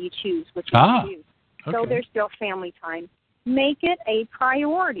activity you choose, which you choose. Okay. So there's still family time. Make it a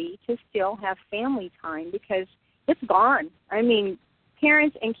priority to still have family time because it's gone. I mean,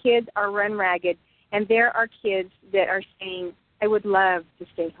 parents and kids are run ragged, and there are kids that are saying, I would love to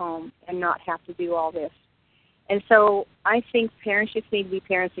stay home and not have to do all this. And so I think parents just need to be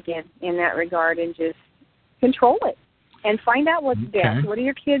parents again in that regard and just control it and find out what's best. What are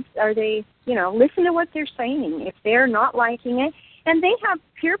your kids, are they, listen to what they're saying. If they're not liking it, and they have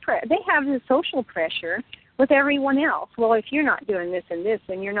they have the social pressure with everyone else. Well, if you're not doing this and this,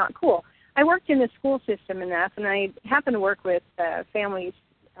 then you're not cool. I worked in the school system enough, and I happened to work with families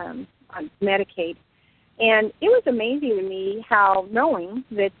on Medicaid. And it was amazing to me how, knowing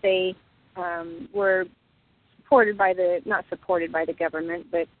that they were not supported by the government,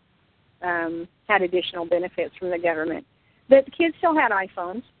 but had additional benefits from the government. But the kids still had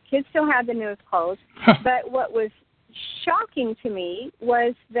iPhones. Kids still had the newest clothes. But what was shocking to me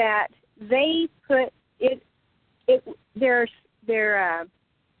was that they put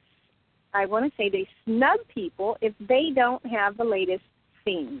I want to say they snub people if they don't have the latest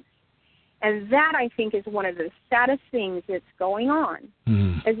things. And that, I think, is one of the saddest things that's going on,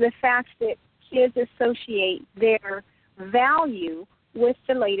 is the fact that kids associate their value with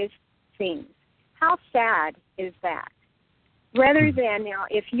the latest things. How sad is that? Rather than, now,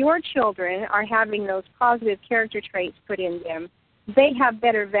 if your children are having those positive character traits put in them, they have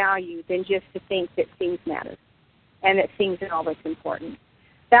better value than just to think that things matter and that things are all that's important.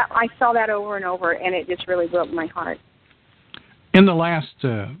 That I saw that over and over, and it just really broke my heart. In the last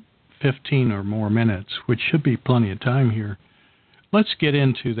 15 or more minutes, which should be plenty of time here, let's get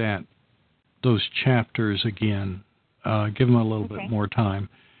into those chapters again. Give them a little bit more time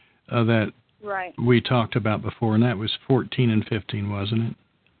that we talked about before, and that was 14 and 15, wasn't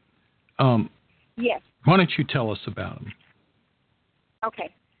it? Yes. Why don't you tell us about them? Okay.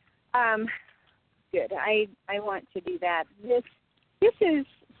 Good. I want to do that. This is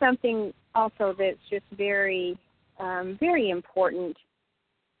something also that's just very, very important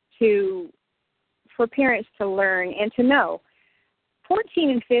for parents to learn and to know. 14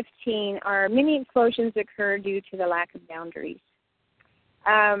 and 15 are many explosions occur due to the lack of boundaries.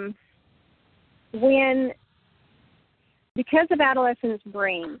 Because of adolescents'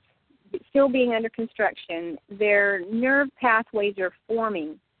 brains still being under construction, their nerve pathways are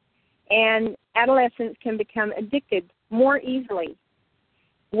forming, and adolescents can become addicted more easily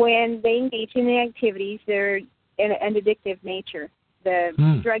when they engage in the activities that are in an addictive nature.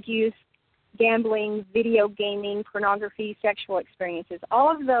 The drug use, gambling, video gaming, pornography, sexual experiences, all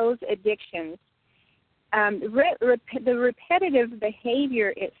of those addictions, the repetitive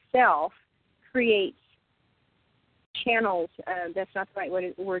behavior itself creates channels, that's not the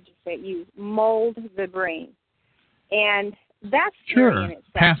right word to say, you mold the brain. And that's sure. In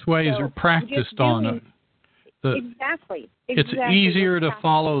itself. Pathways are practiced on. Exactly. It's easier to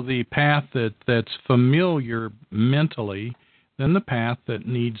follow the path that's familiar mentally than the path that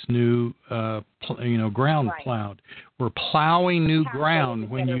needs new, ground plowed. We're plowing new ground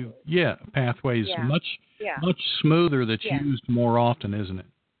when pathways much smoother. That's used more often, isn't it?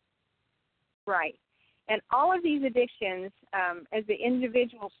 Right. And all of these addictions, as the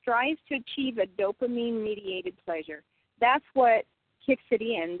individual strives to achieve a dopamine-mediated pleasure, that's what kicks it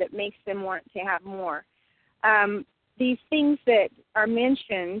in that makes them want to have more. These things that are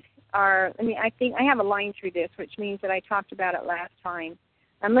mentioned are, I think I have a line through this, which means that I talked about it last time.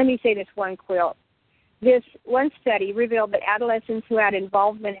 Let me say this one quilt. This one study revealed that adolescents who had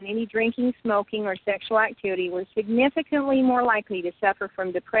involvement in any drinking, smoking, or sexual activity were significantly more likely to suffer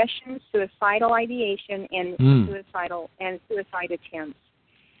from depression, suicidal ideation, and suicide attempts.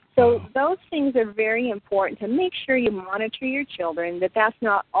 So those things are very important to make sure you monitor your children, that's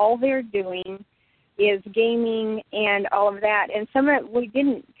not all they're doing is gaming and all of that. And we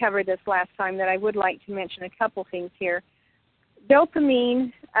didn't cover this last time that I would like to mention a couple things here.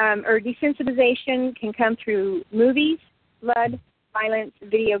 Dopamine or desensitization can come through movies, blood, violence,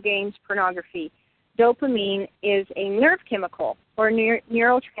 video games, pornography. Dopamine is a nerve chemical or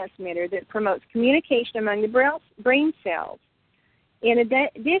neurotransmitter that promotes communication among the brain cells. In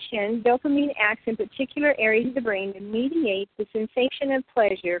addition, dopamine acts in particular areas of the brain to mediate the sensation of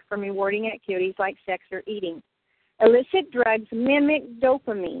pleasure from rewarding activities like sex or eating. Illicit drugs mimic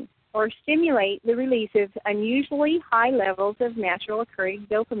dopamine, or stimulate the release of unusually high levels of natural occurring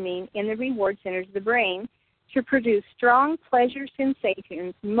dopamine in the reward centers of the brain to produce strong pleasure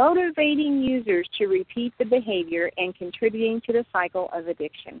sensations, motivating users to repeat the behavior and contributing to the cycle of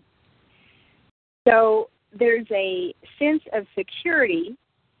addiction. So there's a sense of security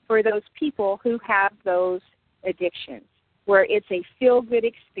for those people who have those addictions, where it's a feel-good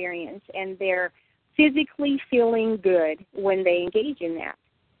experience and they're physically feeling good when they engage in that.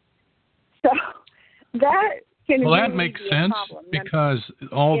 So that can well, really that makes be sense a problem. because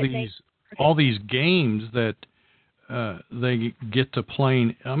all these games that they get to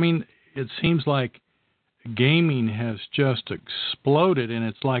play. I mean, it seems like gaming has just exploded, and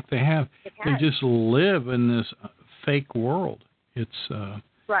it's like they just live in this fake world. It's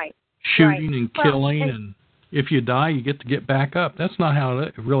right. shooting and Well, killing, and if you die, you get to get back up. That's not how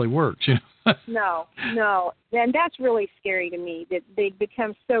it really works, you know? No. And that's really scary to me, that they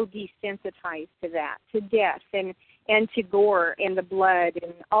become so desensitized to that, to death and to gore and the blood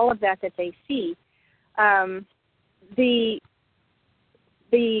and all of that they see. The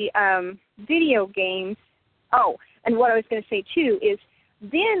video games, and what I was going to say, too, is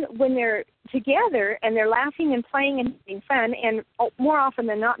then when they're together and they're laughing and playing and having fun, and more often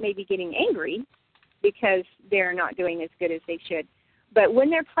than not maybe getting angry because they're not doing as good as they should, but when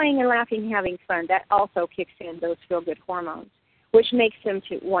they're playing and laughing and having fun, that also kicks in those feel-good hormones, which makes them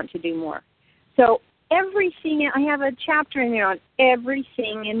to want to do more. So everything, I have a chapter in there on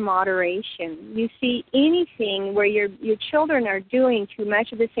everything in moderation. You see anything where your children are doing too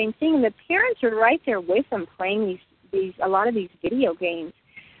much of the same thing, and the parents are right there with them playing a lot of these video games.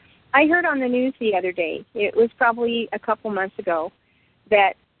 I heard on the news the other day, it was probably a couple months ago,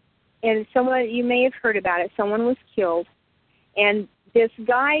 that, and someone, you may have heard about it, someone was killed, and this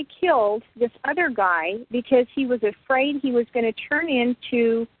guy killed this other guy because he was afraid he was going to turn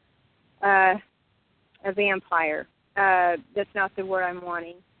into a vampire. That's not the word I'm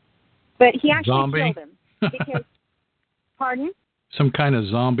wanting. But he actually zombie? killed him. Because, pardon? Some kind of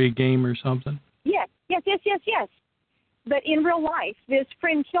zombie game or something? Yes. But in real life, this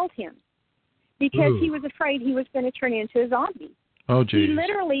friend killed him because he was afraid he was going to turn into a zombie. Oh, geez. He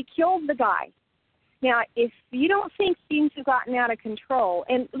literally killed the guy. Now, if you don't think things have gotten out of control,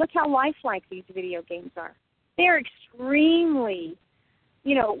 and look how lifelike these video games are. They're extremely,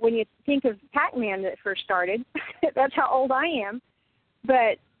 when you think of Pac-Man that first started, that's how old I am.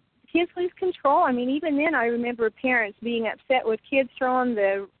 But kids lose control. I mean, even then I remember parents being upset with kids throwing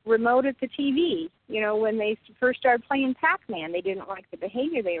the remote at the TV. When they first started playing Pac-Man, they didn't like the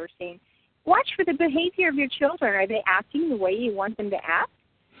behavior they were seeing. Watch for the behavior of your children. Are they acting the way you want them to act?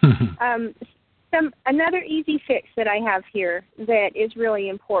 Another easy fix that I have here that is really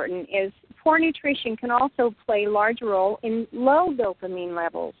important is poor nutrition can also play a large role in low dopamine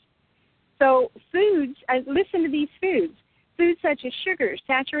levels. So foods, listen to these foods. Foods such as sugars,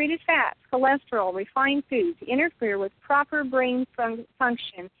 saturated fats, cholesterol, refined foods interfere with proper brain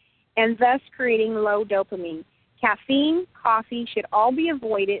function and thus creating low dopamine. Caffeine, coffee should all be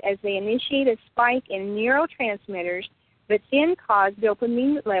avoided as they initiate a spike in neurotransmitters but then cause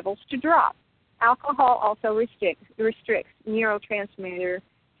dopamine levels to drop. Alcohol also restricts neurotransmitter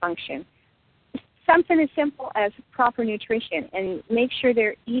function. Something as simple as proper nutrition and make sure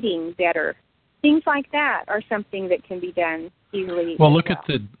they're eating better. Things like that are something that can be done easily. Well, look at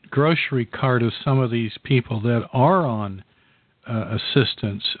the grocery cart of some of these people that are on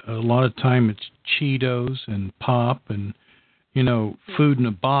assistance. A lot of time it's Cheetos and pop and, food in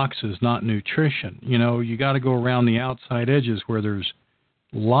a box is not nutrition. You got to go around the outside edges where there's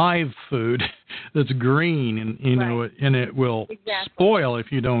live food that's green and and it will spoil if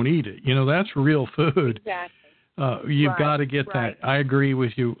you don't eat it. That's real food. Exactly. You've got to get that. I agree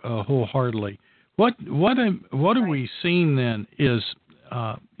with you wholeheartedly. What are we seeing then is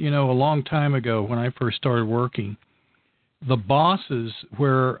a long time ago when I first started working, the bosses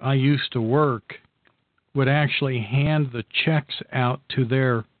where I used to work would actually hand the checks out to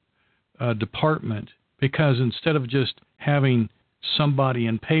their department, because instead of just having somebody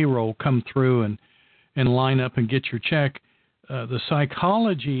in payroll come through and line up and get your check, the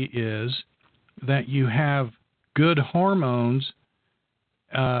psychology is that you have good hormones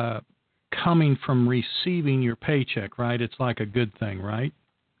coming from receiving your paycheck, right? It's like a good thing, right?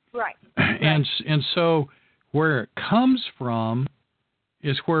 Right. And so where it comes from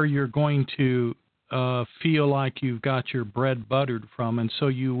is where you're going to feel like you've got your bread buttered from, and so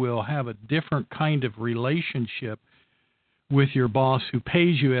you will have a different kind of relationship with your boss who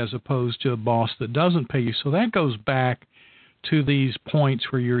pays you as opposed to a boss that doesn't pay you. So that goes back to these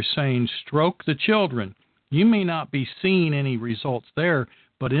points where you're saying stroke the children. You may not be seeing any results there,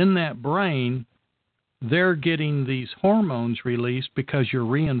 but in that brain, they're getting these hormones released because you're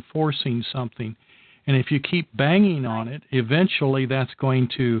reinforcing something. And if you keep banging on it, eventually that's going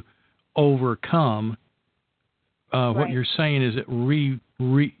to overcome. What you're saying is it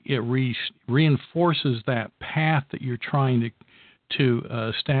reinforces that path that you're trying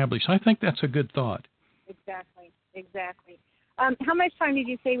to establish. I think that's a good thought. Exactly. How much time did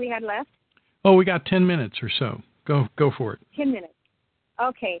you say we had left? Oh, we got 10 minutes or so. Go for it. 10 minutes.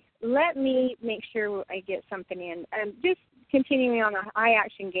 Okay, let me make sure I get something in. Just continuing on the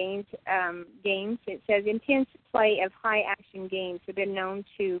high-action games, it says intense play of high-action games have been known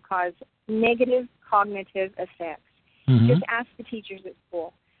to cause negative cognitive effects. Mm-hmm. Just ask the teachers at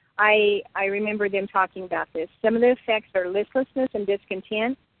school. I remember them talking about this. Some of the effects are listlessness and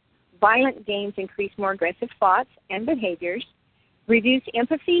discontent. Violent games increase more aggressive thoughts and behaviors. Reduce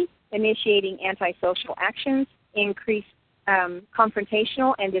empathy, initiating antisocial actions. Increase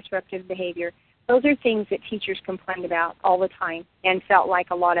confrontational and disruptive behavior. Those are things that teachers complained about all the time and felt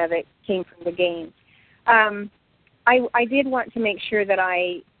like a lot of it came from the games. I did want to make sure that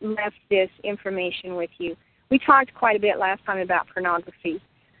I left this information with you. We talked quite a bit last time about pornography.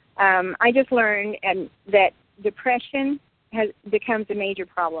 I just learned that depression becomes a major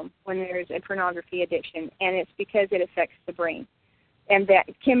problem when there's a pornography addiction, and it's because it affects the brain. And that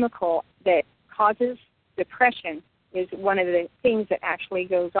chemical that causes depression is one of the things that actually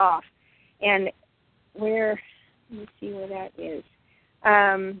goes off. And let me see where that is.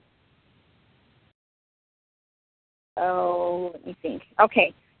 Let me think.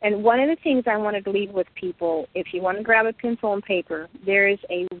 Okay, and one of the things I wanted to leave with people, if you want to grab a pencil and paper, there is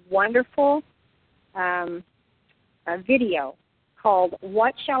a wonderful a video called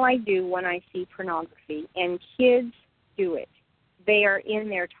What Shall I Do When I See Pornography? And kids do it. They are in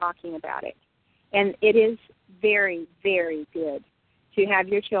there talking about it. And it is very, very good to have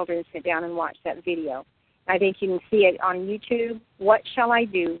your children sit down and watch that video. I think you can see it on YouTube. What shall I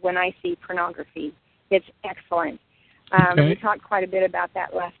do when I see pornography? It's excellent. Okay. We talked quite a bit about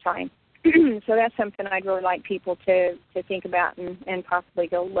that last time. So that's something I'd really like people to think about and possibly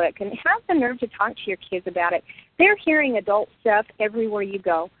go look. And have the nerve to talk to your kids about it. They're hearing adult stuff everywhere you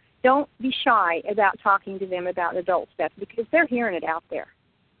go. Don't be shy about talking to them about adult stuff because they're hearing it out there.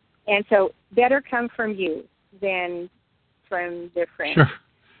 And so better come from you than from their friends.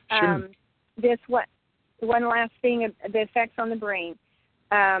 Sure. One last thing, the effects on the brain.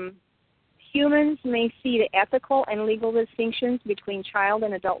 Humans may see the ethical and legal distinctions between child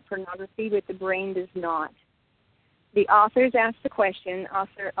and adult pornography, but the brain does not. The authors asked the question,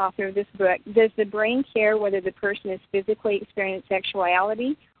 author of this book, does the brain care whether the person is physically experiencing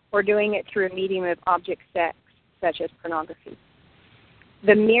sexuality or doing it through a medium of object sex, such as pornography?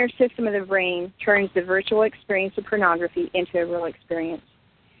 The mere system of the brain turns the virtual experience of pornography into a real experience,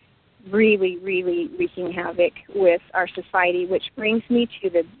 really, really wreaking havoc with our society, which brings me to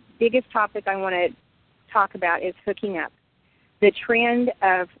the biggest topic I want to talk about is hooking up. The trend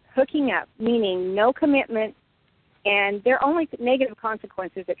of hooking up, meaning no commitment, and there are only negative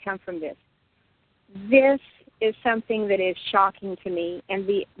consequences that come from this. This is something that is shocking to me, and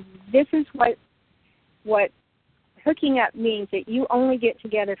this is what hooking up means, that you only get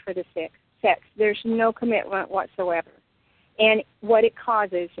together for the sex. There's no commitment whatsoever. And what it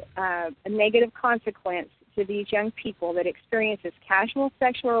causes, a negative consequence to these young people that experience this casual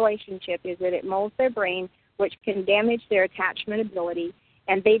sexual relationship, is that it molds their brain, which can damage their attachment ability,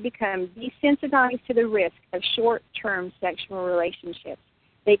 and they become desensitized to the risk of short-term sexual relationships.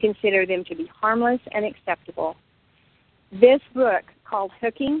 They consider them to be harmless and acceptable. This book called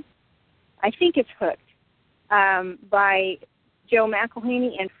Hooking, I think it's Hooked, by Joe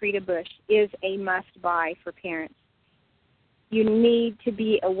McElhaney and Frida Bush, is a must-buy for parents. You need to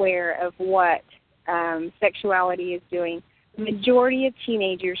be aware of what sexuality is doing. The majority of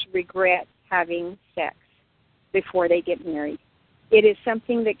teenagers regret having sex before they get married. It is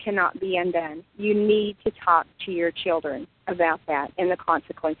something that cannot be undone. You need to talk to your children about that and the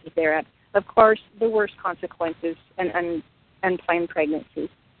consequences thereof. Of course, the worst consequences, an unplanned pregnancy.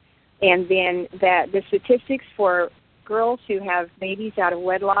 And then the statistics for girls who have babies out of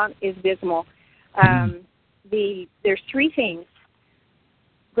wedlock is dismal. There's three things.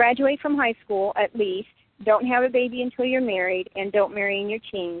 Graduate from high school at least, don't have a baby until you're married, and don't marry in your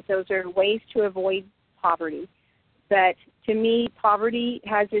teens. Those are ways to avoid poverty. But to me, poverty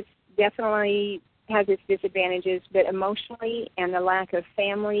definitely has its disadvantages, but emotionally and the lack of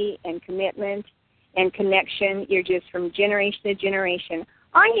family and commitment and connection, you're just from generation to generation.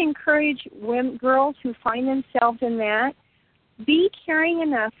 I encourage girls who find themselves in that, be caring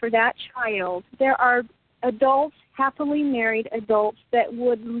enough for that child. There are adults, happily married adults that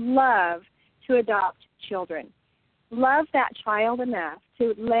would love to adopt children. Love that child enough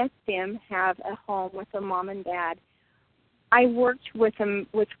to let them have a home with a mom and dad. I worked with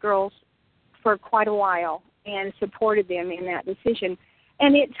girls for quite a while and supported them in that decision.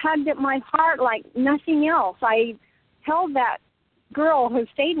 And it tugged at my heart like nothing else. I held that girl who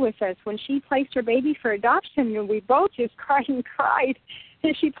stayed with us when she placed her baby for adoption, and we both just cried and cried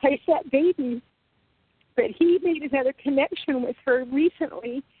as she placed that baby. But he made another connection with her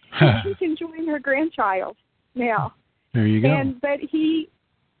recently, and she's enjoying her grandchild now. There you go. And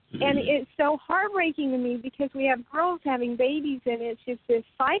it's so heartbreaking to me because we have girls having babies, and it's just this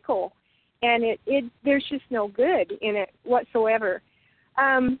cycle, and there's just no good in it whatsoever.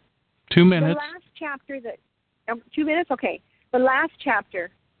 2 minutes. The last chapter 2 minutes? Okay. The last chapter,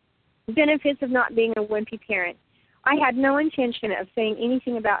 benefits of not being a wimpy parent. I had no intention of saying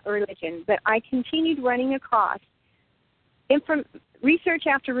anything about religion, but I continued running across research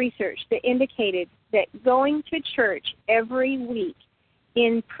after research that indicated that going to church every week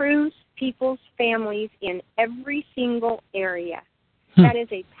improves people's families in every single area. That is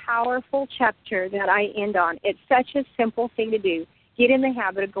a powerful chapter that I end on. It's such a simple thing to do. Get in the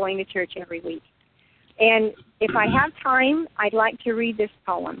habit of going to church every week. And if I have time, I'd like to read this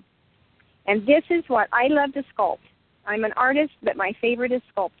poem. And this is what I love to sculpt. I'm an artist, but my favorite is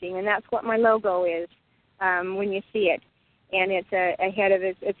sculpting, and that's what my logo is when you see it. And it's a head of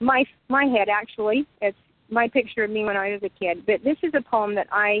it. It's my head, actually. It's my picture of me when I was a kid. But this is a poem that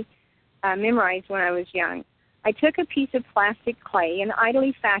I memorized when I was young. I took a piece of plastic clay and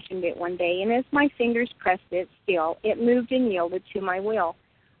idly fashioned it one day, and as my fingers pressed it still, it moved and yielded to my will.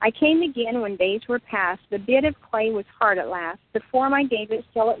 I came again when days were past. The bit of clay was hard at last. The form I gave it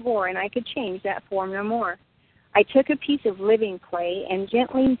still it bore, and I could change that form no more. I took a piece of living clay and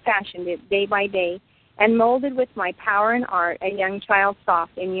gently fashioned it day by day, and molded with my power and art a young child's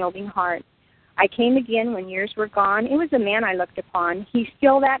soft and yielding heart. I came again when years were gone. It was a man I looked upon. He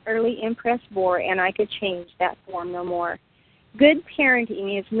still that early impress bore, and I could change that form no more. Good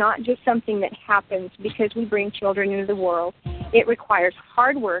parenting is not just something that happens because we bring children into the world. It requires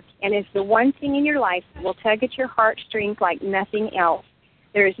hard work and is the one thing in your life that will tug at your heartstrings like nothing else.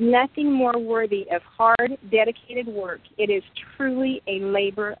 There is nothing more worthy of hard, dedicated work. It is truly a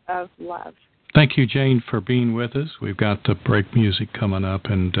labor of love. Thank you, Jane, for being with us. We've got the break music coming up,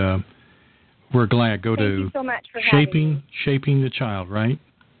 and we're glad. Go Thank to you so much for having me. Shaping the Child, right?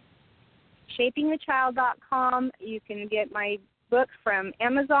 ShapingTheChild.com. You can get my book from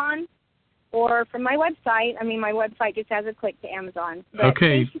Amazon or from my website. I mean, my website just has a click to Amazon. But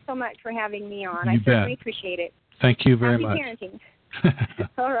okay. Thank you so much for having me on. You I bet. certainly appreciate it. Thank you very much. Happy parenting.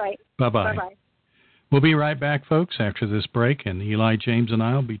 All right. Bye-bye. Bye-bye. We'll be right back, folks, after this break, and Eli, James, and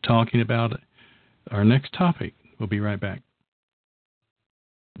I will be talking about our next topic. We'll be right back.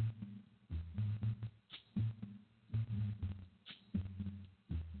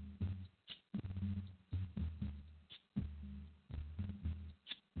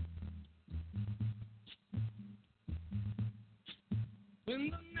 When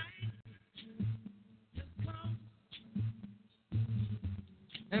the night has come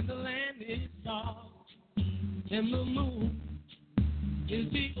and the land is dark and the moon is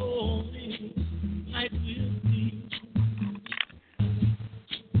the only light we'll see.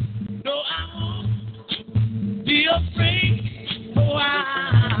 No, I won't be afraid. No,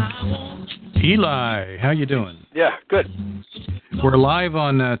 I won't. Eli, how you doing? Yeah, good. We're live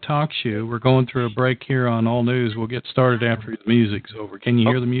on TalkShoe. We're going through a break here on All News. We'll get started after the music's over. Can you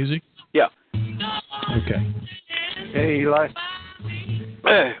hear the music? Yeah. Okay. Hey, Eli.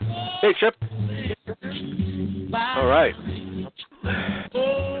 Hey, Chip. All right.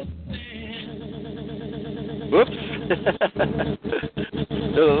 Whoops.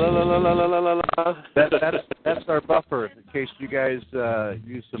 That's our buffer in case you guys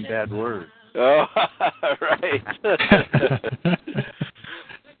use some bad words. Oh, right.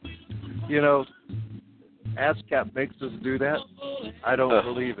 You know, ASCAP makes us do that. I don't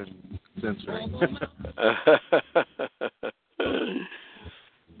believe in censoring.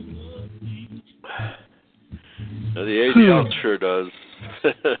 The ADL sure does.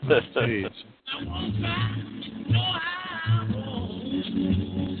 Jeez.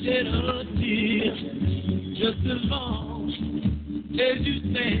 Just as long as you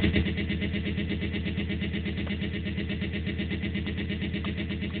stand.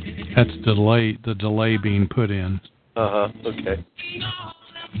 That's the delay being put in. Okay.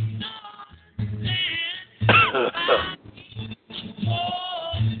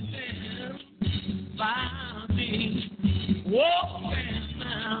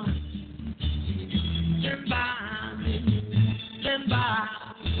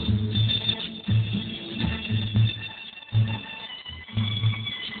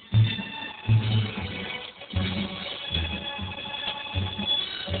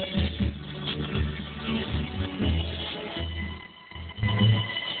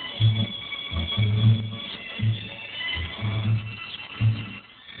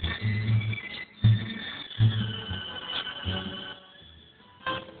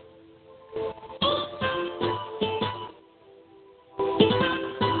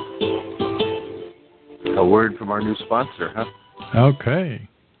 A word from our new sponsor, huh? Okay.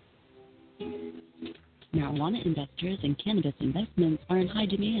 Marijuana investors and cannabis investments are in high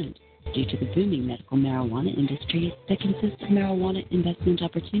demand due to the booming medical marijuana industry that consists of marijuana investment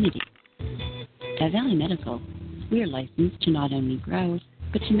opportunities. At Valley Medical, we are licensed to not only grow,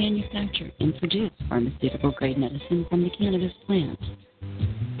 but to manufacture and produce pharmaceutical-grade medicine from the cannabis plant.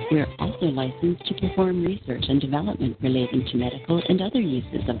 We are also licensed to perform research and development relating to medical and other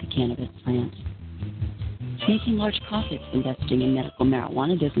uses of the cannabis plant. Making large profits investing in medical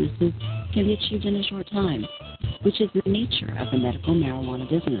marijuana businesses can be achieved in a short time, which is the nature of the medical marijuana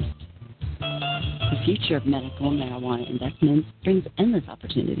business. The future of medical marijuana investments brings endless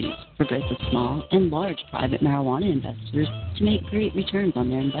opportunities for both the small and large private marijuana investors to make great returns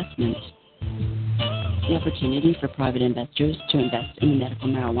on their investments. The opportunity for private investors to invest in the medical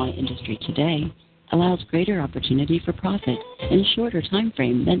marijuana industry today allows greater opportunity for profit in a shorter time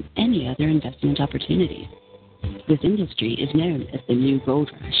frame than any other investment opportunity. This industry is known as the new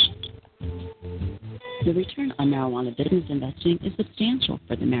gold rush. The return on marijuana business investing is substantial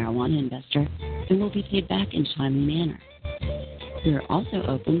for the marijuana investor and will be paid back in a timely manner. We are also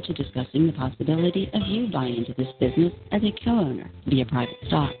open to discussing the possibility of you buying into this business as a co-owner via private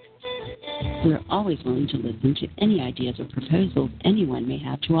stock. We are always willing to listen to any ideas or proposals anyone may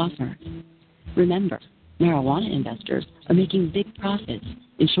have to offer. Remember, marijuana investors are making big profits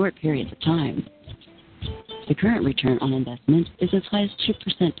in short periods of time. The current return on investment is as high as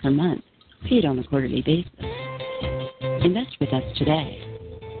 2% per month, paid on a quarterly basis. Invest with us today.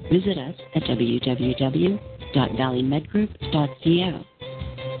 Visit us at www.valleymedgroup.co.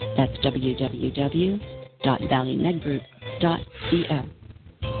 That's www.valleymedgroup.co.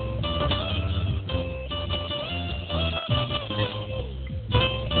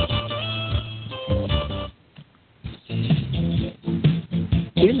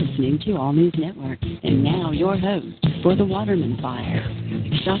 You're listening to All News Network, and now your host for the Waterman Fire,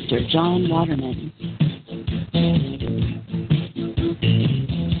 Dr. John Waterman.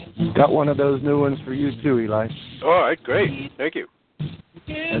 Got one of those new ones for you too, Eli. All right, great. Thank you.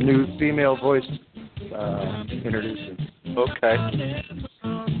 A new female voice introducing. Okay.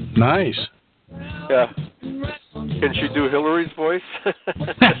 Nice. Yeah. Can she do Hillary's voice?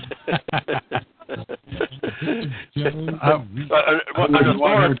 An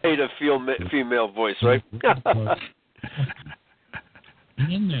authoritative female voice, right?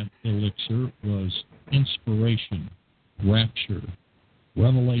 In that elixir was inspiration, rapture,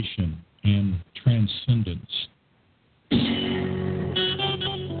 revelation, and transcendence.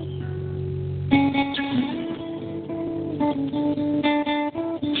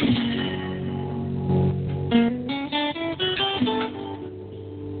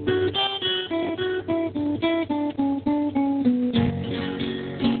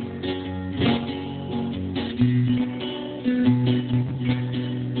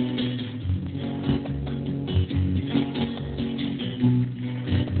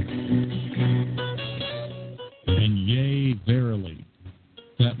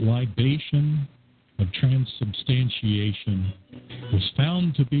 Libation of transubstantiation was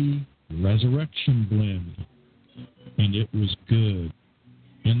found to be resurrection blend, and it was good.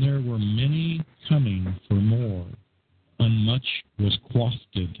 And there were many coming for more, and much was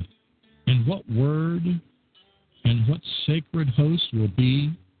quaffed. And what word and what sacred host will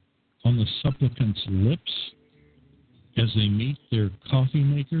be on the supplicants' lips as they meet their coffee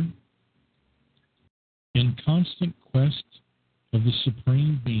maker? In constant quest of the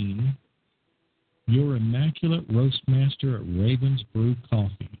supreme being, your immaculate roastmaster at Raven's Brew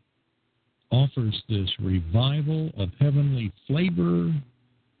Coffee offers this revival of heavenly flavor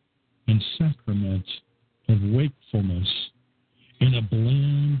and sacrament of wakefulness in a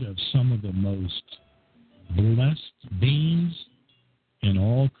blend of some of the most blessed beings in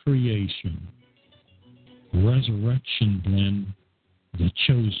all creation. Resurrection Blend, the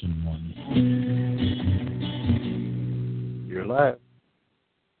chosen one. You're live.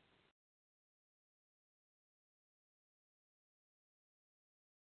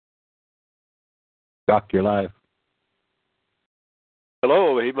 Doc, you're live.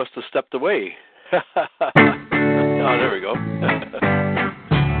 Hello, he must have stepped away. Oh, there we go.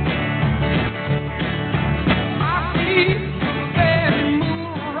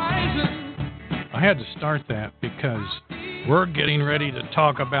 I had to start that because we're getting ready to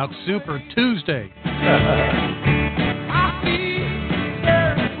talk about Super Tuesday.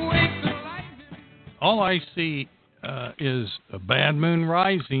 All I see is a bad moon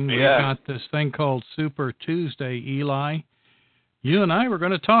rising. We've got this thing called Super Tuesday, Eli. You and I were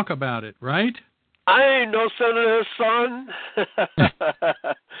going to talk about it, right? I ain't no senator's son.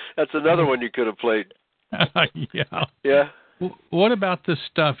 That's another one you could have played. Yeah. Yeah. What about this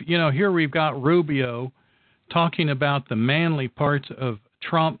stuff? You know, here we've got Rubio talking about the manly parts of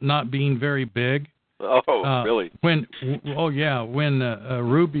Trump not being very big. Oh, really? When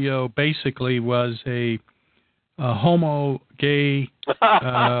Rubio basically was a homo, gay,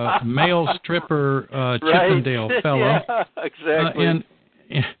 male stripper, Chippendale fellow. Yeah, exactly.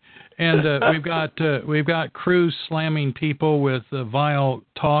 And we've got Cruz slamming people with vile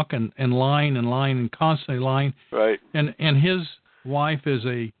talk and lying and constantly lying. Right. And his wife is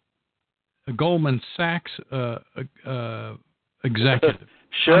a Goldman Sachs executive.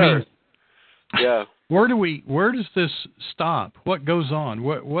 Sure. I mean, yeah. Where does this stop? What goes on?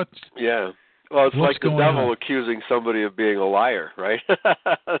 What's Yeah. Well, it's like the devil on? accusing somebody of being a liar, right?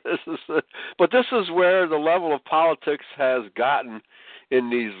 But this is where the level of politics has gotten in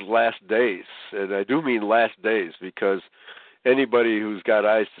these last days. And I do mean last days because anybody who's got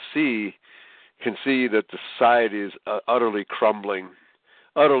eyes to see can see that the society is utterly crumbling.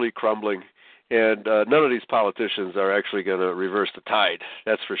 And none of these politicians are actually going to reverse the tide,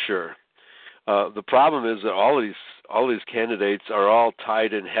 that's for sure. The problem is that all these candidates are all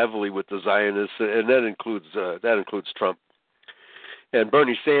tied in heavily with the Zionists, and that includes Trump. And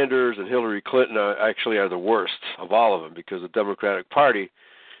Bernie Sanders and Hillary Clinton are the worst of all of them because the Democratic Party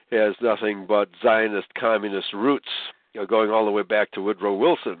has nothing but Zionist communist roots, going all the way back to Woodrow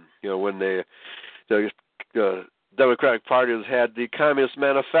Wilson. When the Democratic Party has had the Communist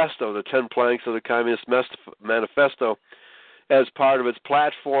Manifesto, the 10 planks of the Communist Manifesto, as part of its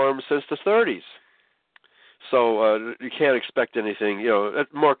platform since the 30s. So you can't expect anything,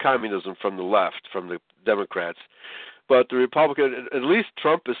 more communism from the left, from the Democrats. But the Republican, at least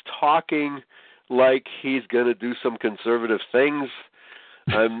Trump is talking like he's going to do some conservative things.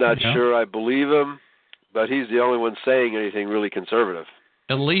 I'm not sure I believe him, but he's the only one saying anything really conservative.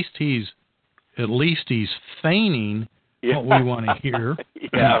 At least he's feigning what we want to hear.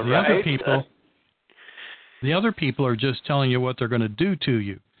 The other people are just telling you what they're going to do to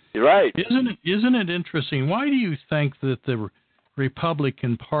you. You're right. Isn't it interesting? Why do you think that the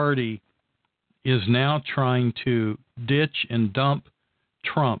Republican Party is now trying to ditch and dump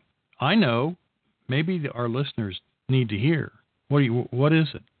Trump? I know. Maybe our listeners need to hear. What is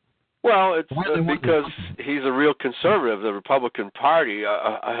it? Well, it's because he's a real conservative, the Republican Party.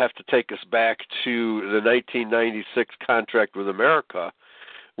 I have to take us back to the 1996 contract with America,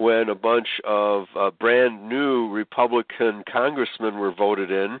 when a bunch of brand new Republican congressmen were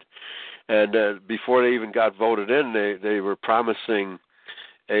voted in, and before they even got voted in, they were promising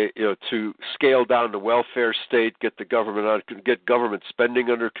to scale down the welfare state, get government spending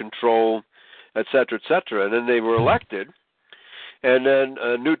under control, et cetera, and then they were elected. And then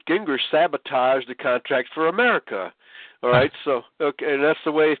Newt Gingrich sabotaged the contract for America. All right, so and that's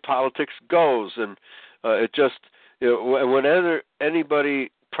the way politics goes. And it just, whenever anybody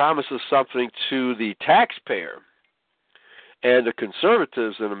promises something to the taxpayer and the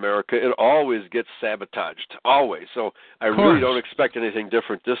conservatives in America, it always gets sabotaged, always. So I really don't expect anything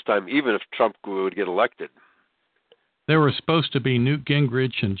different this time, even if Trump would get elected. There were supposed to be Newt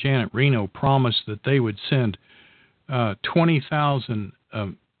Gingrich and Janet Reno promised that they would send 20,000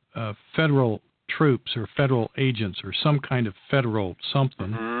 federal troops or federal agents or some kind of federal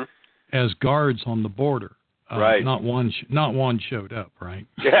something as guards on the border. Right. Not one showed up, right?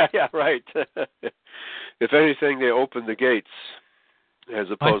 Yeah, right. If anything, they opened the gates as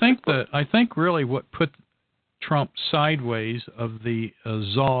opposed I think really what put Trump sideways of the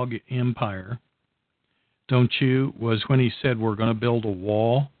Zog empire, don't you, was when he said we're going to build a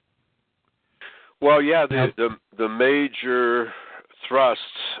wall. Well, yeah, the major thrust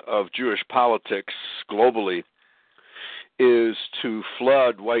of Jewish politics globally is to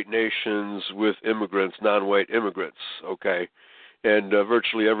flood white nations with immigrants, non-white immigrants, okay? And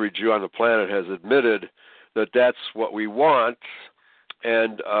virtually every Jew on the planet has admitted that that's what we want,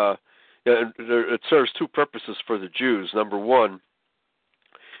 and it serves two purposes for the Jews. Number one,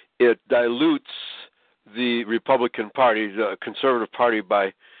 it dilutes the Republican Party, the conservative party,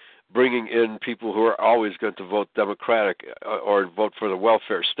 by bringing in people who are always going to vote Democratic or vote for the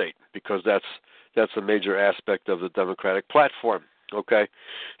welfare state, because that's a major aspect of the Democratic platform. Okay,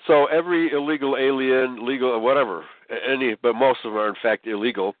 so every illegal alien, legal whatever, but most of them are in fact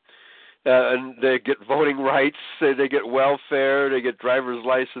illegal, and they get voting rights, they get welfare, they get driver's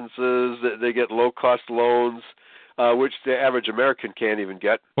licenses, they get low-cost loans, which the average American can't even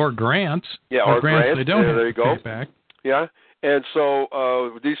get. Or grants. Yeah, or grants. They don't have there you to go. pay back. Yeah, and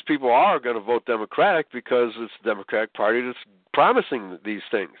so these people are going to vote Democratic because it's the Democratic Party that's promising these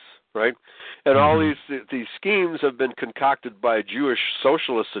things, right? And all these schemes have been concocted by Jewish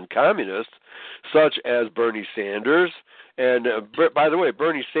socialists and communists, such as Bernie Sanders. And by the way,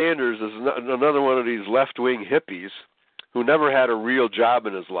 Bernie Sanders is another one of these left-wing hippies who never had a real job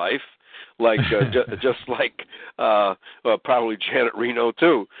in his life, like just like probably Janet Reno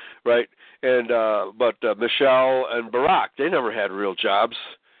too, right? And but Michelle and Barack, they never had real jobs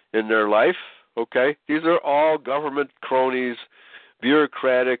in their life. Okay, these are all government cronies,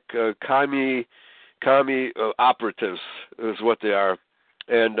 bureaucratic commie operatives is what they are,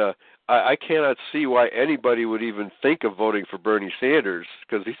 and I cannot see why anybody would even think of voting for Bernie Sanders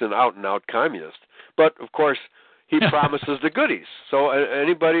because he's an out-and-out communist. But of course, he promises the goodies. So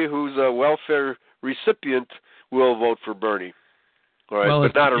anybody who's a welfare recipient will vote for Bernie. All right, well,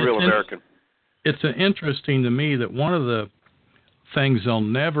 but not a real American. It's interesting to me that one of the things you're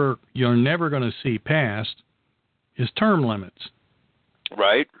never going to see passed is term limits.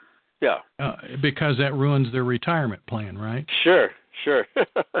 Right. Yeah. Because that ruins their retirement plan, right? Sure.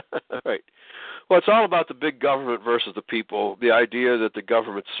 Right. Well, it's all about the big government versus the people. The idea that the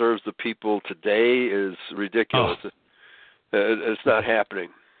government serves the people today is ridiculous. It's not happening.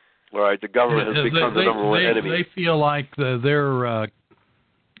 All right, the government has become the number one enemy. They feel like they're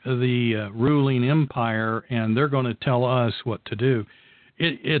the ruling empire, and they're going to tell us what to do.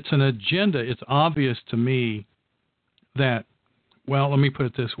 It's an agenda. It's obvious to me that, well, let me put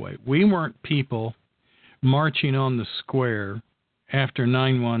it this way. We weren't people marching on the square after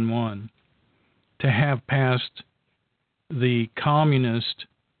 9/11 to have passed the communist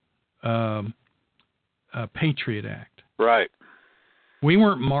Patriot Act. Right. We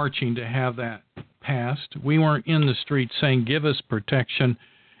weren't marching to have that passed. We weren't in the streets saying, give us protection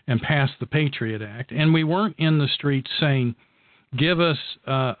and pass the Patriot Act. And we weren't in the streets saying, give us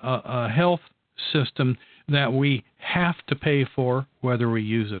a health system that we have to pay for whether we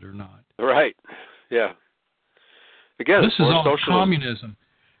use it or not. Right. Yeah. Again, this is all socialism. Communism.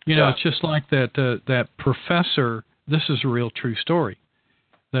 You know, it's just like that professor, this is a real true story,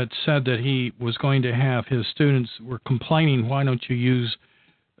 that said that he was going to have his students were complaining, why don't you use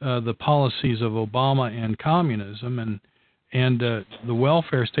the policies of Obama and communism? And the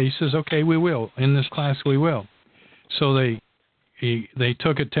welfare state says, okay, we will. In this class, we will. So they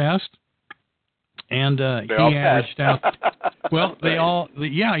took a test, and he averaged out. Well,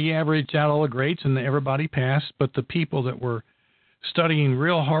 he averaged out all the grades, and everybody passed. But the people that were studying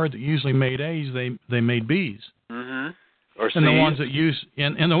real hard that usually made A's, they made B's. Mm-hmm. Or C's. And the ones that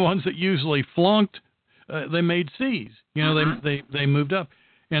the ones that usually flunked, they made C's. You know, they moved up,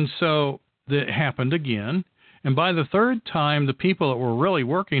 and so that happened again. And by the third time, the people that were really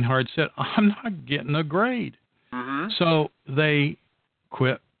working hard said, "I'm not getting a grade." Mm-hmm. So they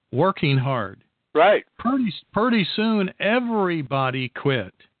quit working hard. Right. Pretty soon, everybody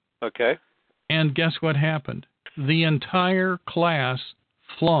quit. Okay. And guess what happened? The entire class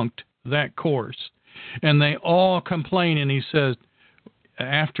flunked that course. And they all complain, and he says,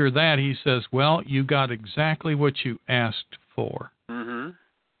 after that, he says, well, you got exactly what you asked for. Mm-hmm.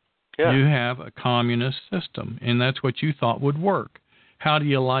 Yeah. You have a communist system, and that's what you thought would work. How do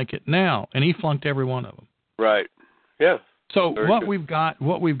you like it now? And he flunked every one of them. Right. Yeah. So what we've got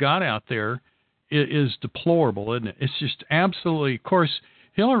out there is deplorable, isn't it? It's just absolutely. Of course,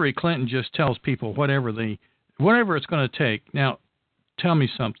 Hillary Clinton just tells people whatever it's going to take. Now, tell me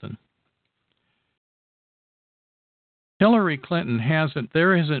something. Hillary Clinton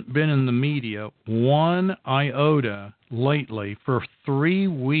there hasn't been in the media one iota lately for 3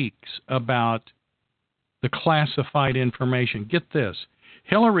 weeks about the classified information. Get this.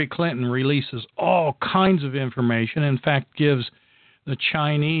 Hillary Clinton releases all kinds of information, in fact, gives the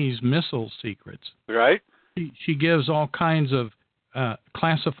Chinese missile secrets. Right. She gives all kinds of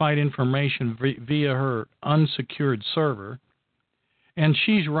classified information via her unsecured server, and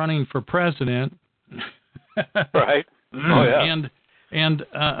she's running for president. Right. Oh yeah. And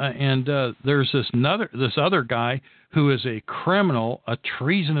there's this other guy who is a criminal, a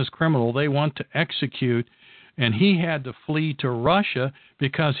treasonous criminal. They want to execute, and he had to flee to Russia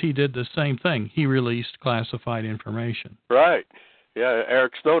because he did the same thing. He released classified information. Right. Yeah,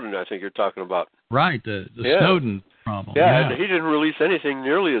 Eric Snowden, I think you're talking about. Right, the Snowden problem. Yeah, and he didn't release anything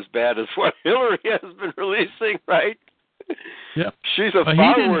nearly as bad as what Hillary has been releasing, right? Yep. She's a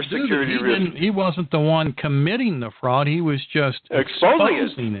far worse security risk. He wasn't the one committing the fraud. He was just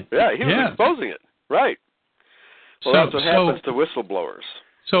exposing it. Yeah, he was exposing it. Right. Well, that's what happens to whistleblowers.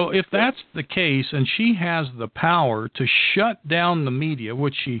 So if that's the case, and she has the power to shut down the media,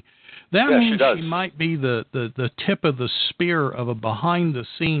 which means she might be the tip of the spear of a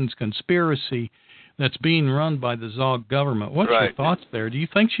behind-the-scenes conspiracy that's being run by the Zog government. What's your thoughts there? Do you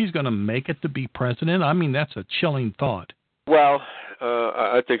think she's going to make it to be president? I mean, that's a chilling thought. Well,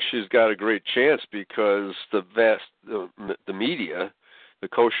 I think she's got a great chance because the media, the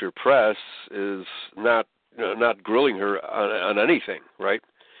kosher press, is not grilling her on anything, right?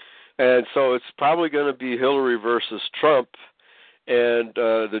 And so it's probably going to be Hillary versus Trump, and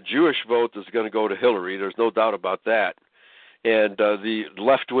the Jewish vote is going to go to Hillary. There's no doubt about that. And the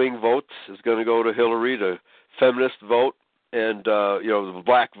left-wing vote is going to go to Hillary. The feminist vote and the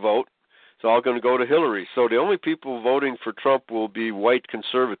black vote, it's all going to go to Hillary. So the only people voting for Trump will be white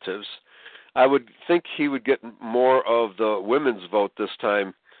conservatives. I would think he would get more of the women's vote this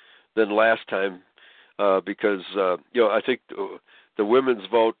time than last time because I think the women's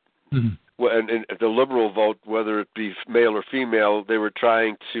vote and the liberal vote, whether it be male or female, they were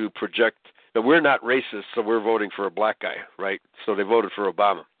trying to project that we're not racist, so we're voting for a black guy, right? So they voted for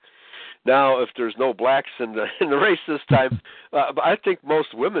Obama. Now, if there's no blacks in the race this time, I think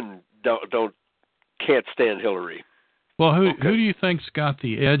most women can't stand Hillary. Well, who do you think's got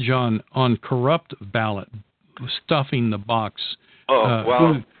the edge on corrupt ballot, stuffing the box?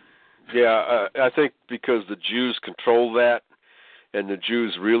 I think because the Jews control that, and the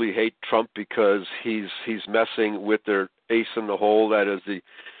Jews really hate Trump because he's messing with their ace in the hole, that is the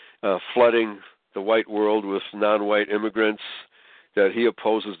flooding the white world with non-white immigrants, that he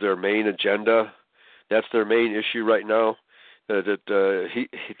opposes their main agenda. That's their main issue right now,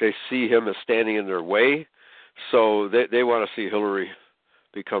 they see him as standing in their way, so they want to see Hillary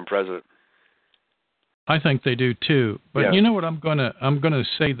become president. I think they do too. But you know what, I'm gonna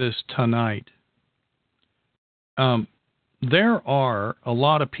say this tonight. There are a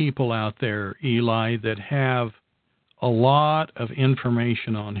lot of people out there, Eli, that have a lot of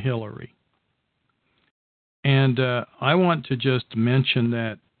information on Hillary. And I want to just mention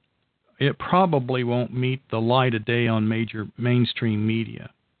that it probably won't meet the light of day on major mainstream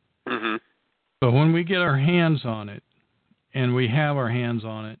media. Mm-hmm. But when we get our hands on it, and we have our hands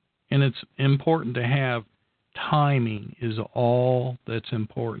on it, and it's important to have timing is all that's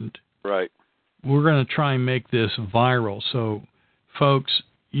important. Right. We're going to try and make this viral. So, folks,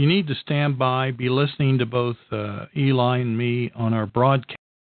 you need to stand by, be listening to both Eli and me on our broadcast.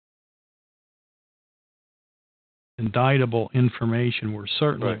 Indictable information, we're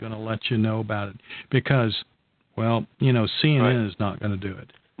certainly going to let you know about it because, CNN is not going to do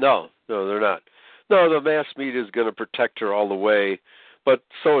it. No, they're not. No, the mass media is going to protect her all the way, but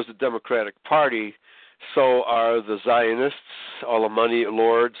so is the Democratic Party. So are the Zionists, all the money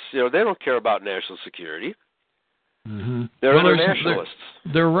lords. They don't care about national security. Mm-hmm. They're nationalists.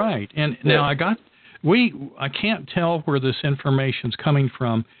 They're right. And now I can't tell where this information's coming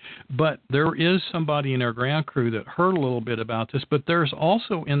from, but there is somebody in our ground crew that heard a little bit about this. But there's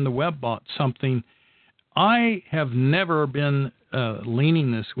also in the WebBot something. I have never been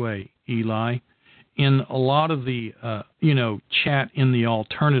leaning this way, Eli. In a lot of the chat in the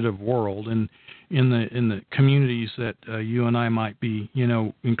alternative world and in the communities that you and I might be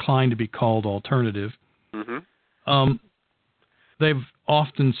inclined to be called alternative, they've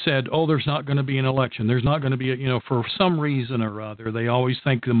often said, there's not going to be an election. There's not going to be for some reason or other, they always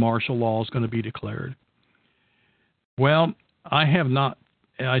think the martial law is going to be declared. Well, I have not.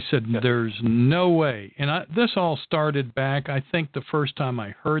 I said, there's no way. And this all started back, I think the first time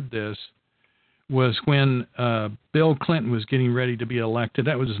I heard this was when Bill Clinton was getting ready to be elected.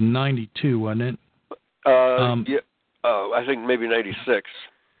 That was 92, wasn't it? I think maybe 96.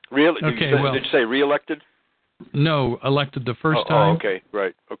 Really? Did you say re-elected? No, elected the first time. Oh, okay,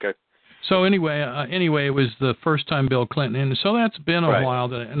 right, okay. So anyway, it was the first time Bill Clinton, and so that's been a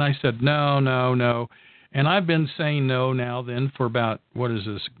while. And I said no, and I've been saying no now then for about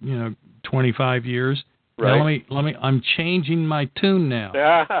 25 years. Right. Now let me. I'm changing my tune now.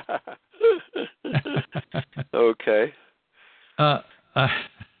 Okay. Well,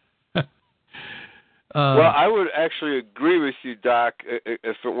 I would actually agree with you, Doc,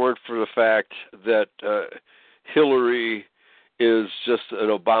 if it weren't for the fact that Hillary is just an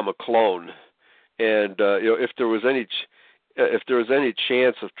Obama clone, and if there was any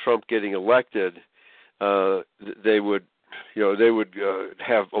chance of Trump getting elected, they would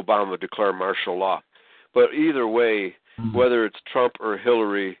have Obama declare martial law. But either way, whether it's Trump or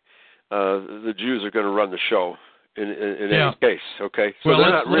Hillary, the Jews are going to run the show, in any case. Okay, so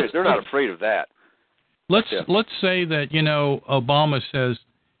they're not afraid of that. Let's say that Obama says,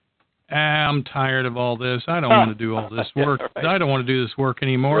 I'm tired of all this. I don't want to do all this work. Right. I don't want to do this work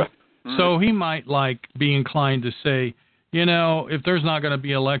anymore. Right. Mm-hmm. So he might be inclined to say, if there's not going to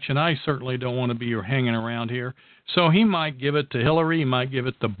be election, I certainly don't want to be hanging around here. So he might give it to Hillary. He might give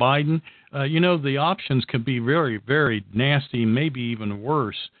it to Biden. The options could be very, very nasty, maybe even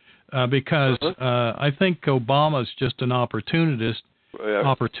worse, because I think Obama's just an opportunist,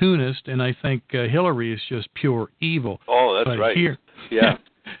 and I think Hillary is just pure evil. Oh, that's right. Yeah.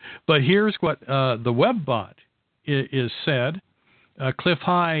 But here's what the WebBot is said. Cliff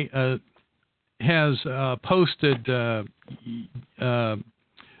High has posted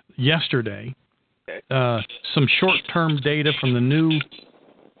yesterday some short-term data from the new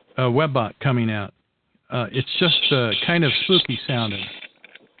WebBot coming out. It's just kind of spooky sounding.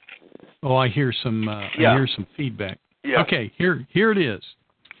 Oh, I hear some. I hear some feedback. Yeah. Okay, here it is.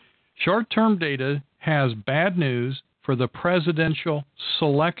 Short-term data has bad news for the presidential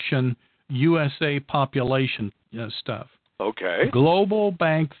selection USA population stuff. Okay. Global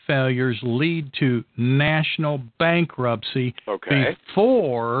bank failures lead to national bankruptcy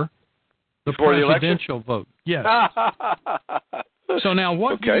before the presidential vote. Yes. So now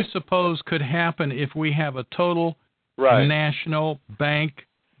what do you suppose could happen if we have a total national bank,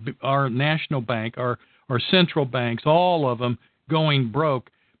 our central banks, all of them going broke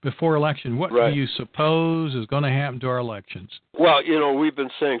before election? What do you suppose is going to happen to our elections? Well, we've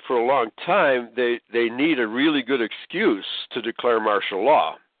been saying for a long time they need a really good excuse to declare martial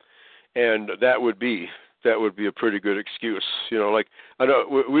law, and that would be a pretty good excuse. Like I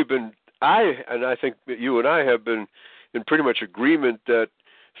know I think that you and I have been in pretty much agreement that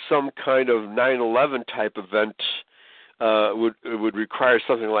some kind of 9/11 type event would require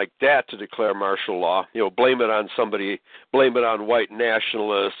something like that to declare martial law. Blame it on somebody, blame it on white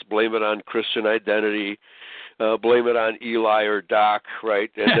nationalists, blame it on Christian identity, blame it on Eli or Doc,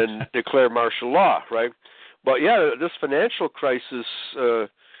 right? And then declare martial law, right? But this financial crisis,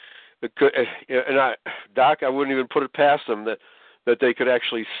 Doc, I wouldn't even put it past them that they could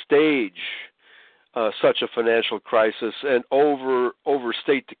actually stage such a financial crisis and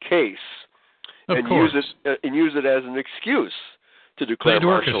overstate the case. And use it as an excuse to declare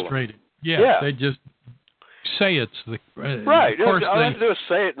martial law. They'd orchestrate it. Yeah, they just say it's the right. All they have to do is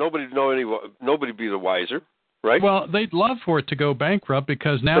say it. Nobody be the wiser, right? Well, they'd love for it to go bankrupt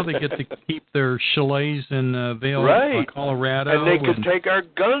because now they get to keep their chalets in Vail, Colorado, and they can take our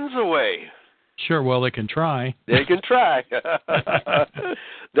guns away. Sure. Well, they can try. They can try.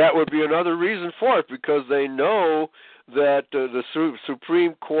 That would be another reason for it, because they know that the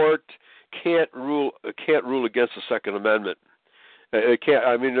Supreme Court can't rule against the Second Amendment. It can't.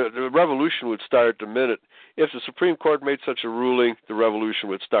 I mean, the revolution would start the minute if the Supreme Court made such a ruling. The revolution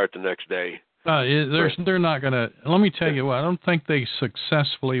would start the next day. They're not going to. Let me tell you what. I don't think they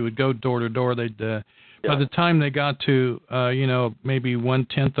successfully would go door to door. They'd by the time they got to maybe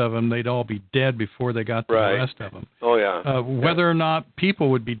 1/10 of them, they'd all be dead before they got to the rest of them. Oh yeah. Whether or not people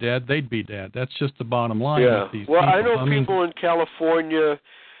would be dead, they'd be dead. That's just the bottom line. Yeah. With these well, people. I know people in California.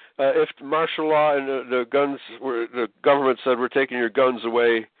 If martial law and the government said we're taking your guns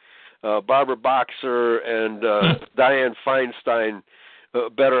away, Barbara Boxer and Dianne Feinstein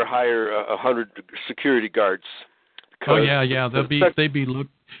better hire 100 security guards. Oh yeah, there'd be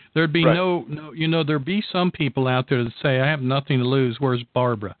no, there'd be some people out there that say I have nothing to lose. Where's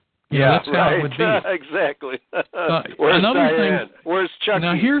Barbara? That's how it would be. Exactly. Where's Diane? Thing, where's Chucky?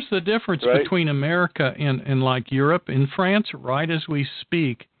 Now here's the difference between America and like Europe. In France, right as we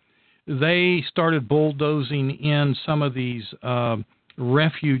speak, they started bulldozing in some of these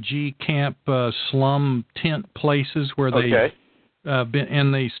refugee camp slum tent places where they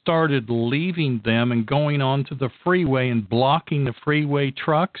and they started leaving them and going onto the freeway and blocking the freeway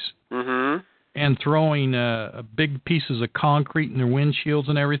trucks and throwing big pieces of concrete in their windshields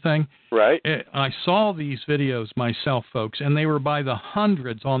and everything. Right. I saw these videos myself, folks, and they were by the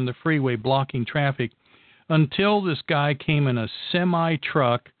hundreds on the freeway blocking traffic until this guy came in a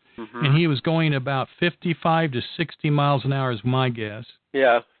semi-truck. And he was going about 55 to 60 miles an hour is my guess.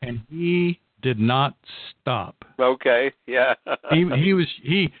 Yeah. And he did not stop. Okay. Yeah.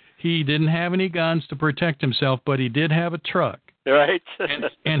 he didn't have any guns to protect himself, but he did have a truck. Right.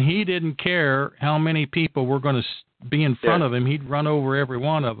 and he didn't care how many people were going to be in front of him. He'd run over every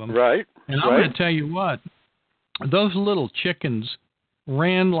one of them. Right. And I'm going to tell you what, those little chickens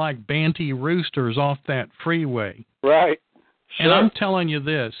ran like banty roosters off that freeway. Right. Sure. And I'm telling you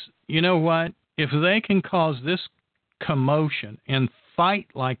this, you know what? If they can cause this commotion and fight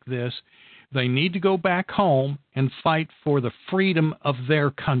like this They need to go back home and fight for the freedom of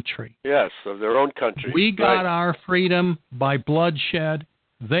their country. Yes, of their own country. We got our freedom by bloodshed.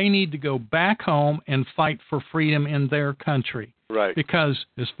 They need to go back home and fight for freedom in their country. Right. Because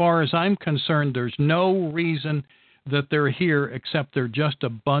as far as I'm concerned, there's no reason that they're here except they're just a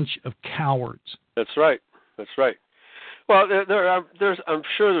bunch of cowards. That's right. That's right. Well, I'm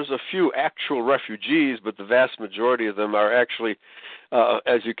sure there's a few actual refugees, but the vast majority of them are actually,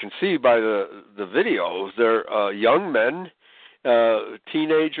 as you can see by the videos, they're young men,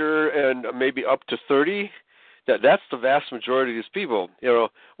 teenager, and maybe up to 30. That's the vast majority of these people.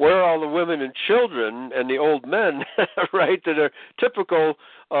 Where are all the women and children and the old men, right, that are typical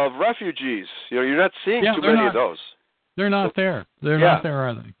of refugees? You're not seeing too many of those. They're not there. They're not there,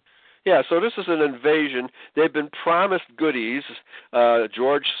 are they? Yeah, so this is an invasion. They've been promised goodies.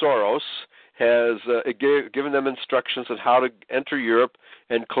 George Soros has given them instructions on how to enter Europe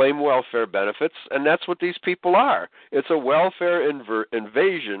and claim welfare benefits, and that's what these people are. It's a welfare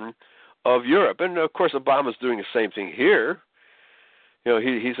invasion of Europe. And, of course, Obama's doing the same thing here.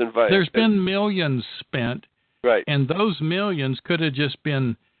 He's invited. There's been millions spent, right? And those millions could have just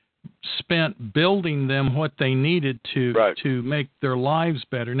been spent building them what they needed to make their lives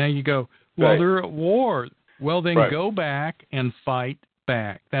better. Now you go, well, they're at war. Well, then go back and fight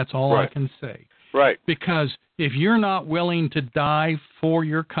back. That's all I can say. Right. Because if you're not willing to die for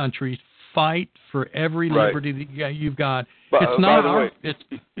your country, fight for every liberty that you've got. It's not our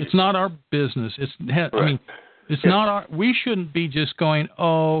it's not our business. I mean, it's not our. We shouldn't be just going,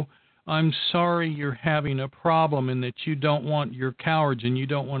 oh, I'm sorry you're having a problem and that you don't want, you're cowards and you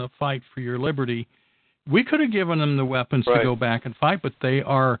don't want to fight for your liberty. We could have given them the weapons to go back and fight, but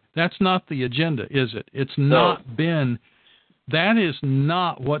that's not the agenda, is it? It's not been, that is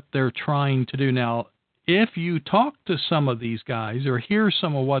not what they're trying to do. Now, if you talk to some of these guys or hear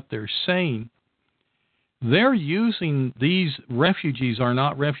some of what they're saying, they're using these refugees are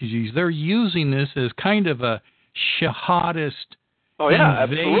not refugees. They're using this as kind of a jihadist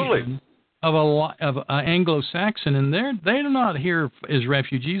invasion of Anglo-Saxon, and they're not here as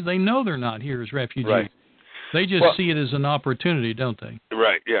refugees. They know they're not here as refugees. Right. They just see it as an opportunity, don't they?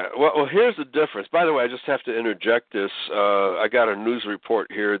 Right. Yeah. Well, here's the difference. By the way, I just have to interject this. I got a news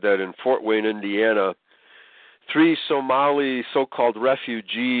report here that in Fort Wayne, Indiana, 3 Somali so-called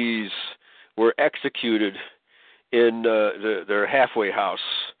refugees were executed in their halfway house.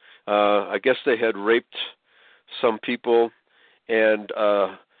 I guess they had raped some people, and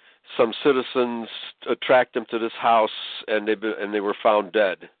some citizens tracked them to this house, and they were found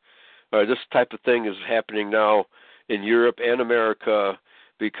dead. This type of thing is happening now in Europe and America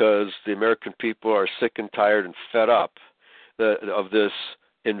because the American people are sick and tired and fed up of this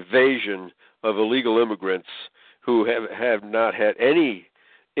invasion of illegal immigrants who have not had any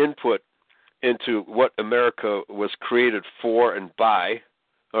input into what America was created for and by.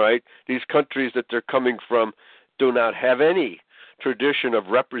 All right, these countries that they're coming from do not have any tradition of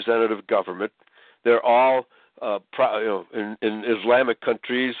representative government. They're all, in Islamic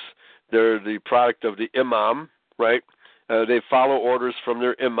countries, they're the product of the imam, right? They follow orders from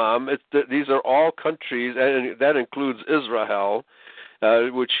their imam. These are all countries, and that includes Israel,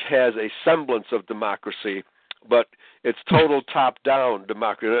 which has a semblance of democracy, but it's total top-down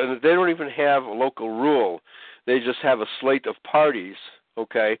democracy. And they don't even have local rule. They just have a slate of parties,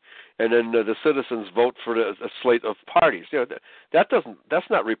 okay? And then the citizens vote for a slate of parties. That's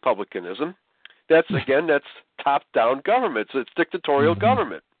not republicanism. That's top-down government. It's dictatorial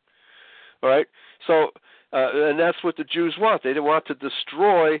government. All right? So, and that's what the Jews want. They want to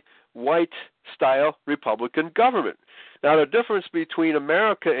destroy white-style Republican government. Now, the difference between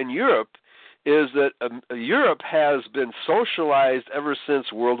America and Europe is that Europe has been socialized ever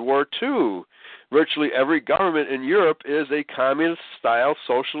since World War II. Virtually every government in Europe is a communist-style,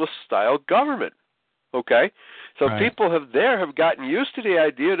 socialist-style government. Okay? So people have gotten used to the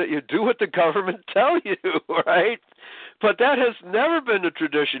idea that you do what the government tell you, right? But that has never been the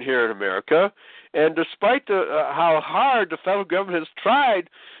tradition here in America. And despite how hard the federal government has tried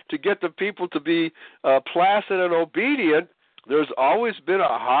to get the people to be placid and obedient, there's always been a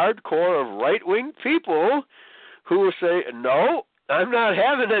hardcore of right-wing people who will say, no, I'm not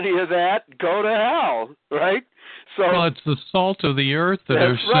having any of that. Go to hell, right? So, well, it's the salt of the earth that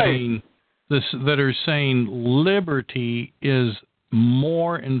are saying that are saying liberty is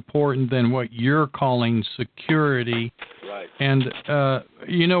more important than what you're calling security. Right. And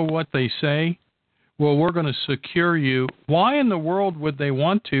you know what they say? Well, we're going to secure you. Why in the world would they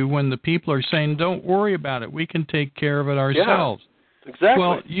want to when the people are saying, don't worry about it, we can take care of it ourselves? Yeah, exactly.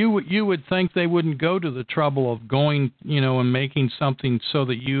 Well, you would think they wouldn't go to the trouble of going, and making something so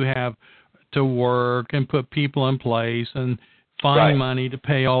that you have to work and put people in place and find money to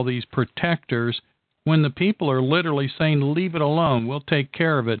pay all these protectors when the people are literally saying, leave it alone, we'll take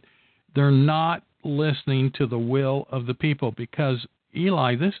care of it. They're not listening to the will of the people because,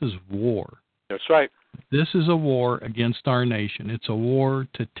 Eli, this is war. That's right. This is a war against our nation. It's a war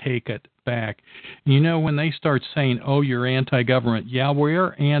to take it back. You know, when they start saying, oh, you're anti-government, yeah,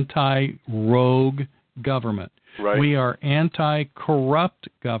 we're anti-rogue government. Right. We are anti-corrupt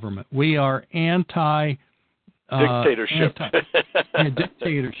government. We are dictatorship.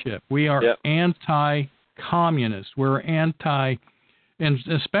 Dictatorship. We are anti-communist. We're anti, and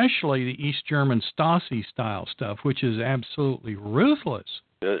especially the East German Stasi-style stuff, which is absolutely ruthless.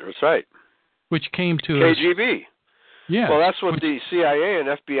 That's right. Which came to KGB. Yeah. Well, that's what the CIA and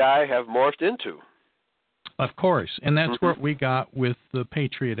FBI have morphed into. Of course, and that's what we got with the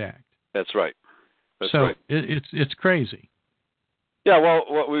Patriot Act. That's right. That's so right. It's crazy. Yeah. Well,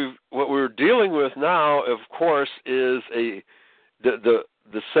 what we're dealing with now, of course, is the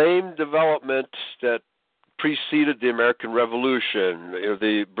same development that preceded the American Revolution.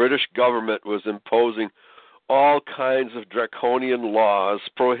 The British government was imposing all kinds of draconian laws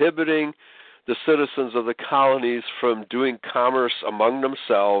prohibiting the citizens of the colonies from doing commerce among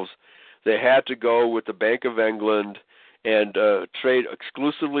themselves. They had to go with the Bank of England and trade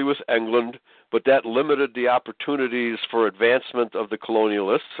exclusively with England, but that limited the opportunities for advancement of the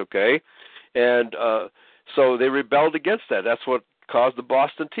colonialists, okay? And so they rebelled against that. That's what caused the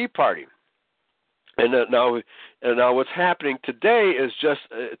Boston Tea Party. And now what's happening today is just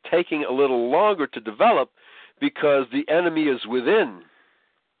taking a little longer to develop because the enemy is within.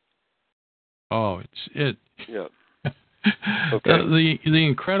 Oh, yeah. Okay. The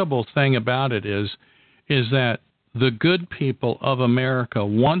incredible thing about it is that the good people of America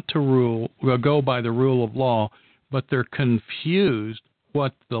want to go by the rule of law, but they're confused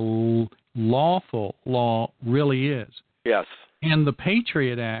what the lawful law really is. Yes. And the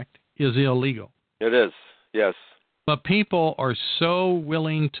Patriot Act is illegal. It is, yes. But people are so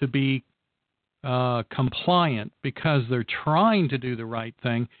willing to be compliant because they're trying to do the right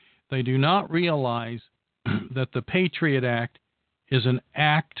thing. They do not realize that the Patriot Act is an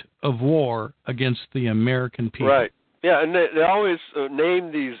act of war against the American people. Right. Yeah, and they always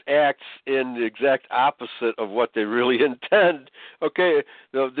name these acts in the exact opposite of what they really intend. Okay,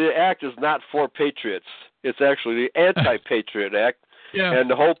 the act is not for patriots. It's actually the Anti-Patriot Act, and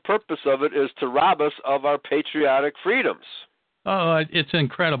the whole purpose of it is to rob us of our patriotic freedoms. Oh, it's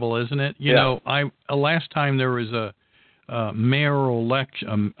incredible, isn't it? You know, last time there was a mayoral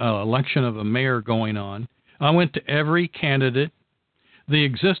election of a mayor going on, I went to every candidate. The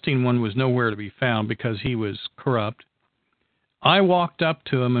existing one was nowhere to be found because he was corrupt. I walked up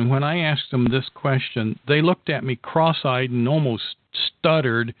to him, and when I asked them this question, they looked at me cross-eyed and almost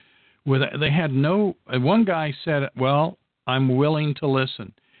stuttered. They had no. One guy said, "Well, I'm willing to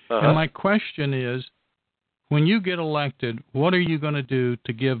listen." And my question is, when you get elected, what are you going to do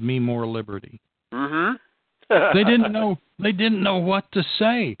to give me more liberty? Mm-hmm. They didn't know. They didn't know what to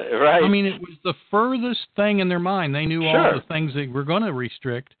say. Right. I mean, it was the furthest thing in their mind. They knew all the things they were going to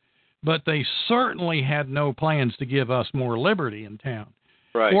restrict, but they certainly had no plans to give us more liberty in town.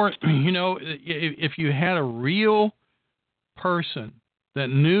 Right. Or, you know, if you had a real person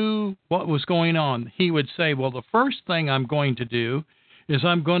that knew what was going on, he would say, well, the first thing I'm going to do is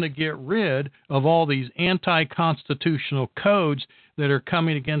I'm going to get rid of all these anti-constitutional codes that are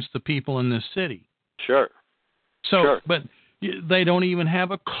coming against the people in this city. Sure. So, but they don't even have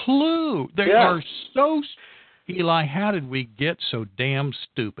a clue. They are so... Eli, how did we get so damn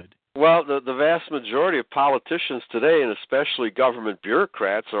stupid? Well, the vast majority of politicians today, and especially government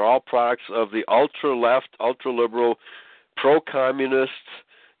bureaucrats, are all products of the ultra-left, ultra-liberal, pro-communist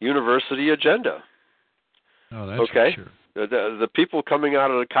university agenda. Oh, that's for sure. The people coming out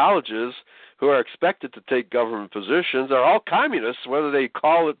of the colleges who are expected to take government positions are all communists, whether they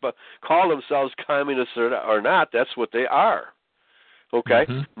call themselves communists or not. That's what they are. Okay?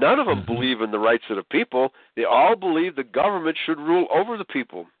 Mm-hmm. None of them believe in the rights of the people. They all believe the government should rule over the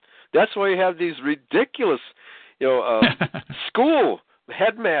people. That's why you have these ridiculous, school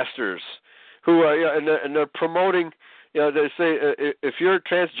headmasters who are, and they're promoting. They say if you're a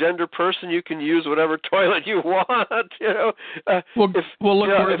transgender person, you can use whatever toilet you want. Look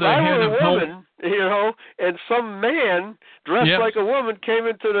where if I were a woman, and some man dressed like a woman came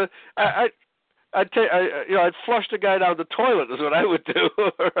into the, I'd flush the guy down the toilet is what I would do.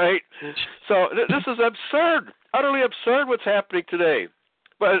 Right? So this is absurd, utterly absurd. What's happening today?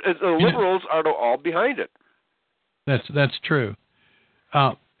 But the liberals are all behind it. That's true.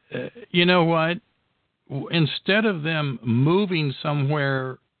 You know what? Instead of them moving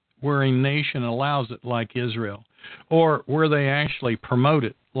somewhere where a nation allows it, like Israel, or where they actually promote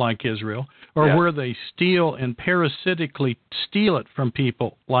it, like Israel, or where they steal and parasitically steal it from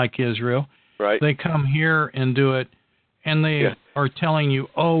people, like Israel. Right. They come here and do it, and they are telling you,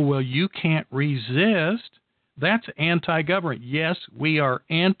 oh, well, you can't resist. That's anti-government. Yes, we are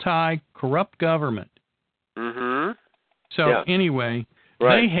anti-corrupt government. Mm-hmm. So anyway,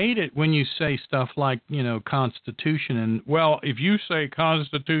 they hate it when you say stuff like, Constitution. And, well, if you say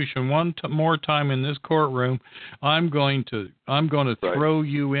Constitution one more time in this courtroom, I'm going to throw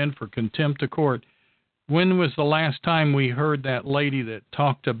you in for contempt of court. When was the last time we heard that lady that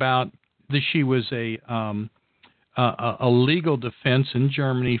talked about that she was a legal defense in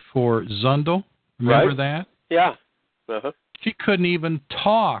Germany for Zundel? Remember that? Yeah. Uh-huh. She couldn't even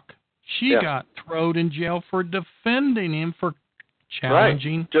talk. She got thrown in jail for defending him for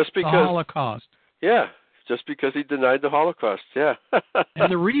challenging the Holocaust. Yeah, just because he denied the Holocaust. Yeah.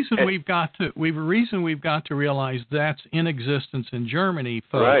 And the reason we've got to realize that's in existence in Germany,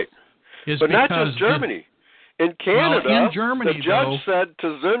 folks, is but because not just Germany. In Canada, in Germany, the judge said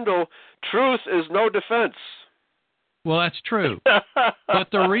to Zundel, "Truth is no defense." Well, that's true. But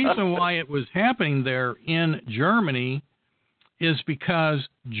the reason why it was happening there in Germany is because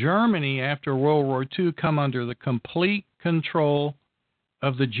Germany, after World War II, come under the complete control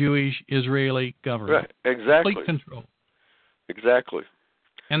of the Jewish-Israeli government. Right, exactly. Complete control. Exactly.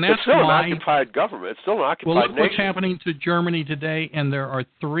 And that's it's still why, an occupied government. It's still an occupied look nation. What's happening to Germany today, and there are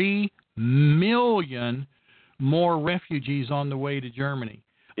 3 million more refugees on the way to Germany.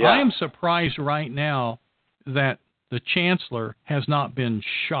 Yeah. I am surprised right now that the chancellor has not been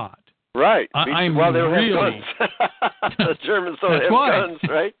shot. Right. I'm well, they don't really... have guns. The Germans don't have guns,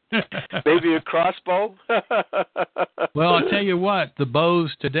 right? Maybe a crossbow? Well, I'll tell you what, the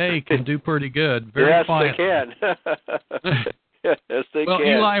bows today can do pretty good. Very quiet. They can. Yes, they can. Well,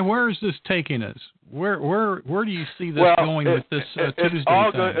 Eli, where is this taking us? Where do you see this going with this Tuesday thing?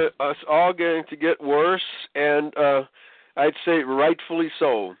 It's all going to get worse, and I'd say rightfully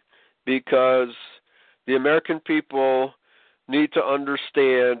so, because the American people need to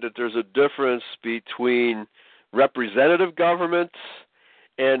understand that there's a difference between representative government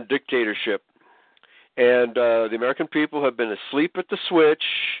and dictatorship. And the American people have been asleep at the switch,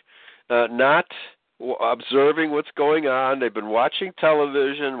 not observing what's going on. They've been watching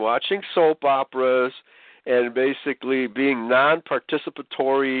television, watching soap operas, and basically being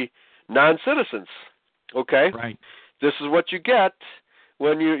non-participatory non-citizens. Okay? Right. This is what you get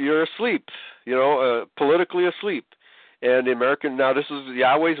when you're asleep, politically asleep. And now this is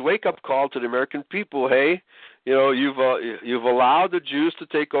Yahweh's wake-up call to the American people. Hey, you've allowed the Jews to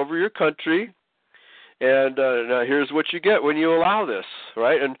take over your country, and now here's what you get when you allow this,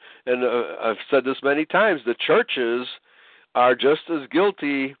 right? And I've said this many times: the churches are just as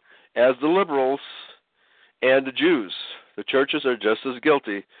guilty as the liberals and the Jews. The churches are just as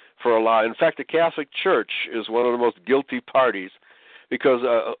guilty for allowing. In fact, the Catholic Church is one of the most guilty parties, because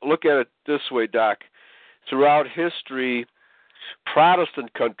look at it this way, Doc. Throughout history,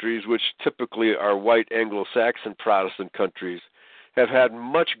 Protestant countries, which typically are white Anglo-Saxon Protestant countries, have had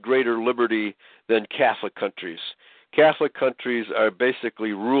much greater liberty than Catholic countries. Catholic countries are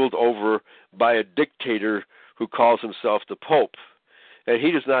basically ruled over by a dictator who calls himself the Pope, and he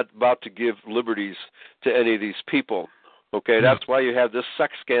is not about to give liberties to any of these people. Okay, that's why you have this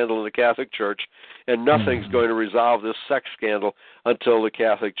sex scandal in the Catholic Church, and nothing's going to resolve this sex scandal until the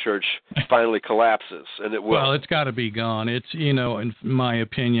Catholic Church finally collapses, and it will. Well, it's got to be gone. It's, in my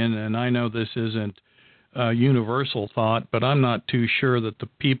opinion, and I know this isn't universal thought, but I'm not too sure that the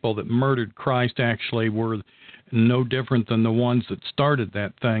people that murdered Christ actually were no different than the ones that started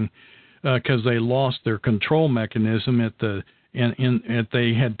that thing, because they lost their control mechanism at the and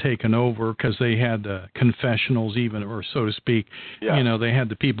they had taken over because they had confessionals even, or so to speak. Yeah. They had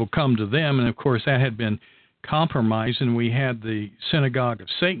the people come to them, and of course that had been compromised, and we had the synagogue of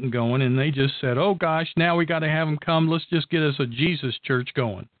Satan going, and they just said, oh gosh, now we got to have them come, let's just get us a Jesus church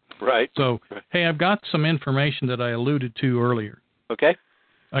going. Right. So, hey, I've got some information that I alluded to earlier. Okay.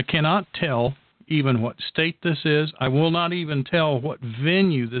 I cannot tell even what state this is. I will not even tell what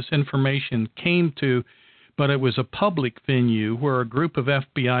venue this information came to, but it was a public venue where a group of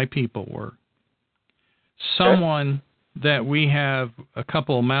FBI people were. Someone that we have a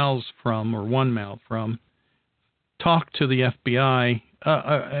couple of mouths from, or one mouth from, talked to the FBI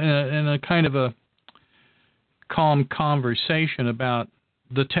in a kind of a calm conversation about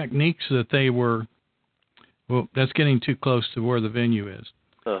the techniques that they were. Well, that's getting too close to where the venue is.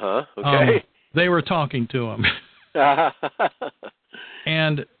 Okay. They were talking to him.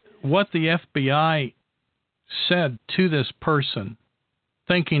 And what the FBI said to this person,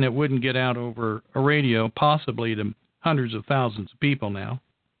 thinking it wouldn't get out over a radio, possibly to hundreds of thousands of people now,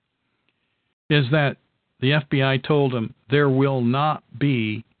 is that the FBI told him there will not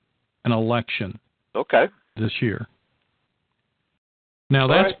be an election this year. Now,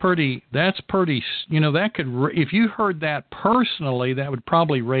 that's pretty, that could, if you heard that personally, that would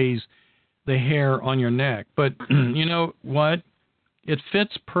probably raise the hair on your neck. But you know what? It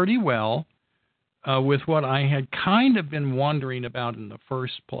fits pretty well with what I had kind of been wondering about in the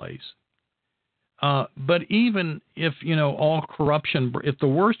first place. But even if, all corruption, if the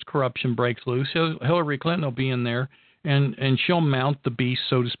worst corruption breaks loose, Hillary Clinton will be in there and she'll mount the beast,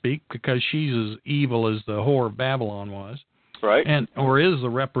 so to speak, because she's as evil as the whore of Babylon was. Right. Or is the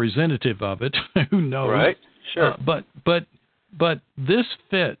representative of it. Who knows? Right. Sure. But this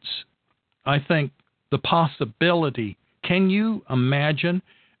fits, I think, the possibility. Can you imagine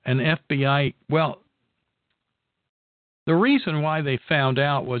an FBI? Well, the reason why they found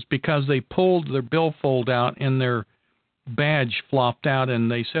out was because they pulled their billfold out and their badge flopped out,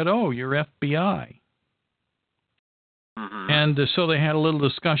 and they said, "Oh, you're FBI." Mm-hmm. And so they had a little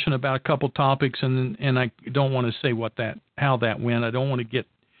discussion about a couple topics, and I don't want to say how that went. I don't want to get,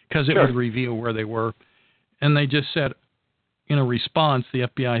 because it would reveal where they were. And they just said, in a response, the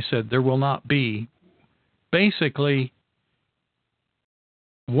FBI said there will not be. Basically,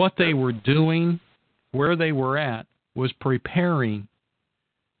 what they were doing, where they were at, was preparing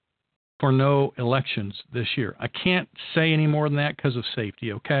for no elections this year. I can't say any more than that because of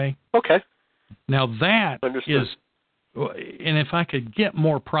safety, okay? Okay. Now that Understood. is, and if I could get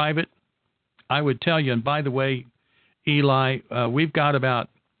more private, I would tell you, and by the way, Eli, we've got about,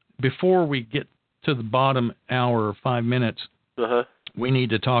 before we get to the bottom hour or 5 minutes, we need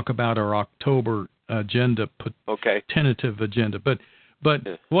to talk about our October agenda, tentative agenda. But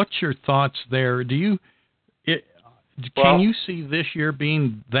what's your thoughts there? Can you see this year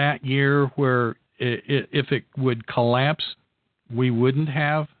being that year where if it would collapse, we wouldn't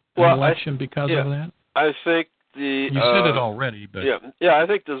have an election because of that? I think you said it already, but I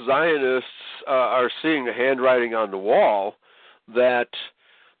think the Zionists are seeing the handwriting on the wall that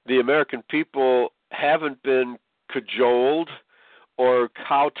the American people haven't been cajoled or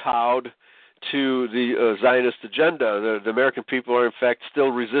kowtowed to the Zionist agenda. The American people are, in fact, still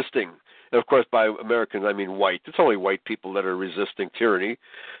resisting. And, of course, by Americans, I mean white. It's only white people that are resisting tyranny.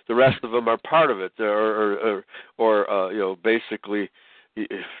 The rest of them are part of it, or basically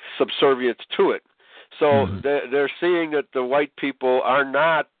subservient to it. So they're seeing that the white people are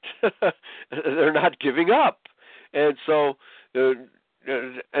not, they're not giving up. And so,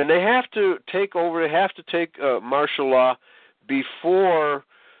 and they have to take over, they have to take martial law before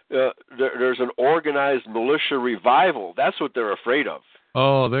there's an organized militia revival. That's what they're afraid of.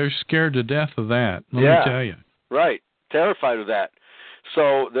 Oh, they're scared to death of that. Let me tell you. Right, terrified of that.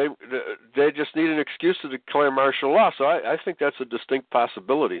 So they just need an excuse to declare martial law. So I think that's a distinct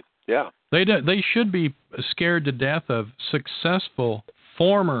possibility. Yeah. They should be scared to death of successful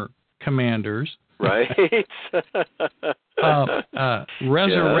former commanders. Right.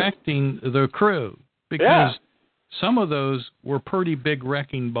 Resurrecting the crew, because some of those were pretty big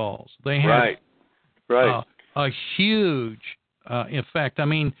wrecking balls. They had a huge effect. I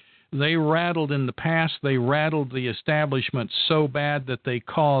mean, they rattled in the past. They rattled the establishment so bad that they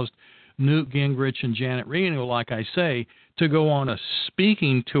caused Newt Gingrich and Janet Reno, like I say, to go on a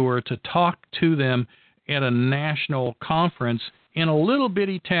speaking tour to talk to them at a national conference in a little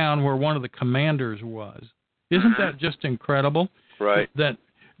bitty town where one of the commanders was. Isn't that just incredible? Right.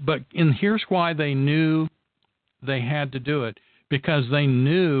 And here's why they knew they had to do it, because they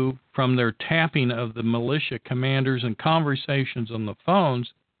knew from their tapping of the militia commanders and conversations on the phones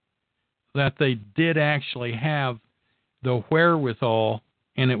that they did actually have the wherewithal,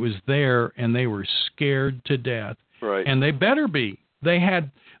 and it was there, and they were scared to death. Right. And they better be.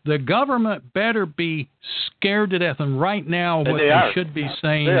 The government better be scared to death. And right now what they should be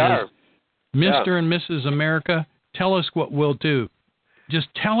saying is, Mr. and Mrs. America, tell us what we'll do. Just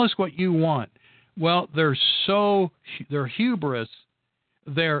tell us what you want. Well, their hubris,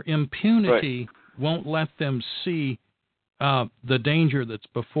 their impunity won't let them see the danger that's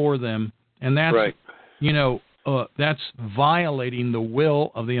before them. And that's, that's violating the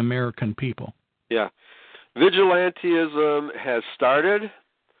will of the American people. Yeah. Vigilantism has started.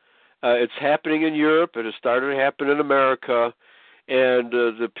 It's happening in Europe. It has started to happen in America. And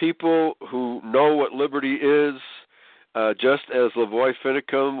the people who know what liberty is, just as Lavoy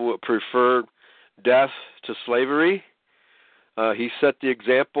Finicum would prefer death to slavery, he set the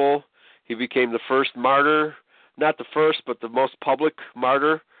example. He became the first martyr, not the first, but the most public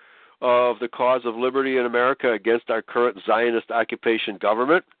martyr of the cause of liberty in America against our current Zionist occupation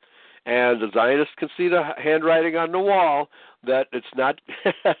government. And the Zionists can see the handwriting on the wall that it's not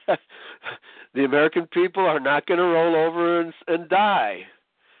the American people are not going to roll over and die.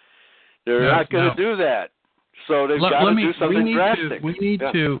 They're not going to do that. So they've got to do something drastic.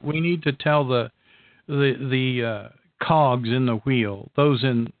 We need to tell the cogs in the wheel, those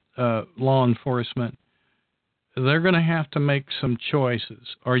in law enforcement, they're going to have to make some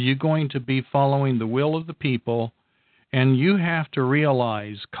choices. Are you going to be following the will of the people? And you have to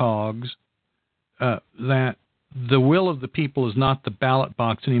realize, cogs, that the will of the people is not the ballot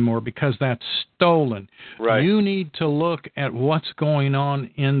box anymore, because that's stolen. Right. You need to look at what's going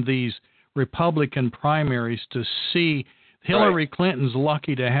on in these Republican primaries to see. Hillary Clinton's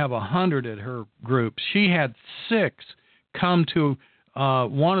lucky to have 100 at her group. She had 6 come to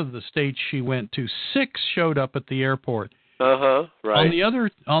one of the states she went to. 6 showed up at the airport. Right.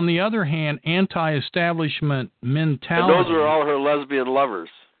 On the other hand, anti-establishment mentality. And those are all her lesbian lovers.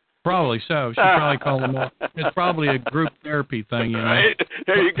 Probably so. She probably called them all. It's probably a group therapy thing, you know. Right.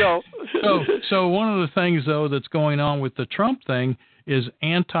 There you go. So one of the things, though, that's going on with the Trump thing is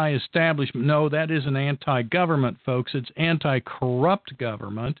anti-establishment. No, that isn't anti-government, folks. It's anti-corrupt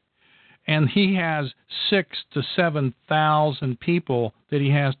government. And he has 6,000 to 7,000 people that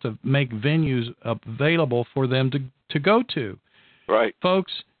he has to make venues available for them to go to. Right.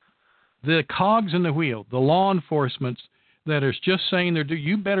 Folks, the cogs in the wheel, the law enforcement that is just saying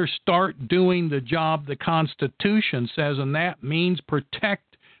you better start doing the job the Constitution says, and that means protect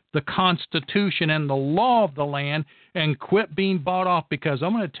the Constitution and the law of the land and quit being bought off. Because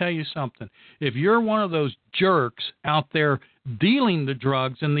I'm going to tell you something. If you're one of those jerks out there dealing the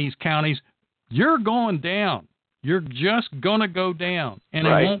drugs in these counties, you're going down. You're just going to go down. And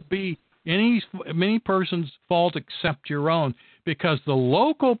It won't be many person's fault except your own, because the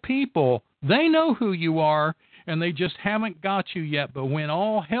local people, they know who you are, and they just haven't got you yet. But when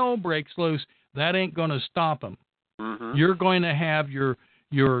all hell breaks loose, that ain't going to stop them. Mm-hmm. You're going to have your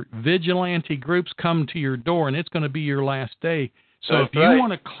vigilante groups come to your door, and it's going to be your last day. So if you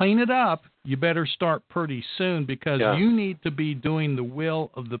want to clean it up, you better start pretty soon, because you need to be doing the will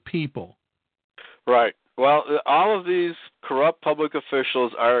of the people. Right. Well, all of these corrupt public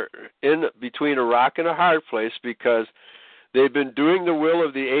officials are in between a rock and a hard place, because they've been doing the will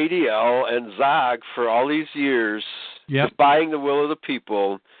of the ADL and ZOG for all these years, defying the will of the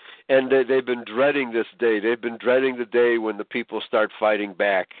people, and they've been dreading this day. They've been dreading the day when the people start fighting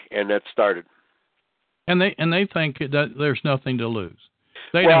back, and that started. And they think that there's nothing to lose.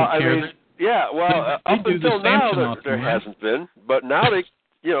 They don't care. I mean, up until now there hasn't been, but now they,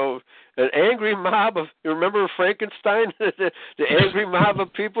 an angry mob of, you remember Frankenstein? the angry mob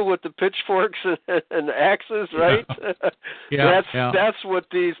of people with the pitchforks and the axes, right? That's what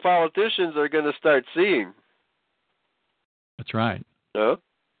these politicians are going to start seeing. That's right. No?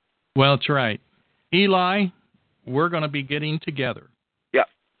 Well, that's right. Eli, we're going to be getting together. Yeah.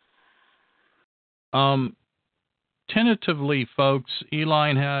 Tentatively, folks, Eli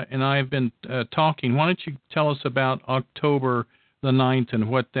and I have been talking. Why don't you tell us about October the 9th and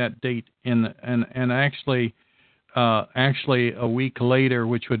what that date and actually a week later,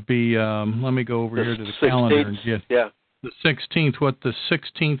 which would be let me go over here to the 16th, calendar and get the 16th. What the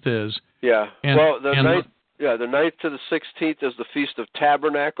 16th is? Yeah. The 9th to the 16th is the Feast of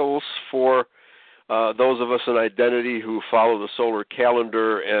Tabernacles for those of us in Identity who follow the solar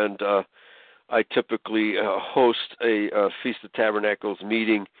calendar, and I typically host a Feast of Tabernacles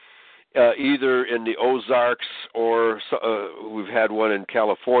meeting either in the Ozarks, or we've had one in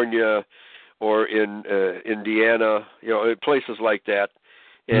California, or in Indiana, in places like that.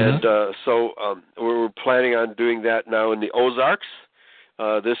 And so we're planning on doing that now in the Ozarks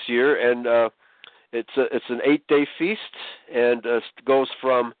this year, and it's an 8-day feast, and goes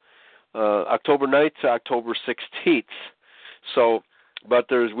from October 9th to October 16th. So, but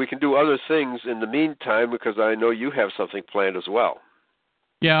we can do other things in the meantime, because I know you have something planned as well.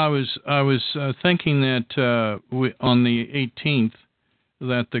 Yeah, I was thinking that on the 18th,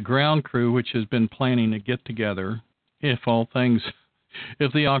 that the ground crew, which has been planning to get together, if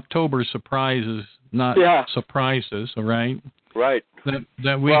the October surprise is not surprises, all right? Right.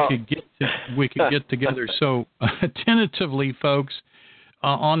 That we could get together. So tentatively, folks,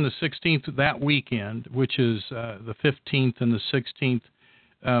 on the 16th, that weekend, which is the 15th and the 16th,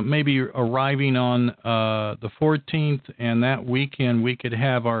 maybe arriving on the 14th, and that weekend we could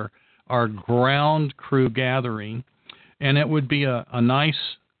have our ground crew gathering, and it would be a nice,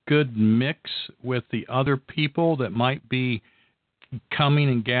 good mix with the other people that might be coming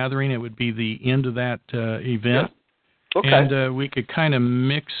and gathering. It would be the end of that event. Okay. And we could kind of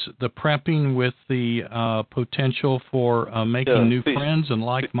mix the prepping with the potential for making new friends and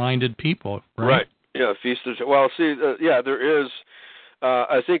like-minded people, right? Right. Yeah, feast of... Well, see, there is...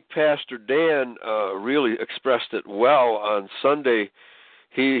 I think Pastor Dan really expressed it well on Sunday.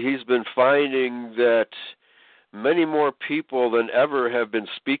 He's been finding that many more people than ever have been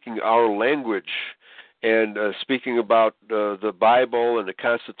speaking our language and speaking about the Bible and the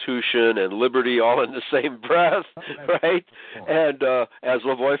Constitution and liberty all in the same breath, right? And as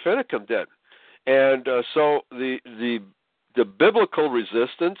Lavoy Finicum did. And so the biblical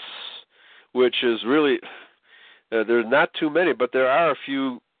resistance, which is really, there's not too many, but there are a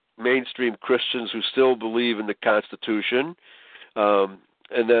few mainstream Christians who still believe in the Constitution.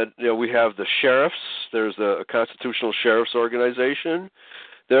 And then we have the sheriffs. There's a constitutional sheriffs organization.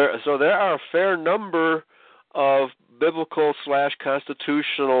 So there are a fair number of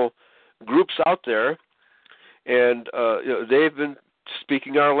biblical/constitutional groups out there, and they've been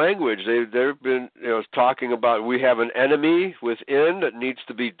speaking our language. They've been talking about we have an enemy within that needs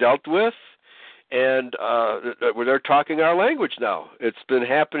to be dealt with, and they're talking our language now. It's been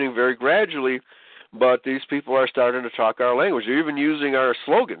happening very gradually, but these people are starting to talk our language. They're even using our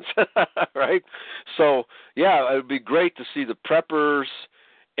slogans, right? So, yeah, it would be great to see the preppers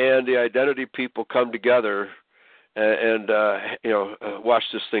and the identity people come together and watch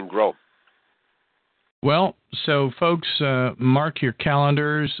this thing grow. Well, so folks, mark your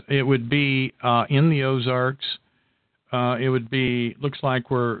calendars. It would be in the Ozarks. It would be, looks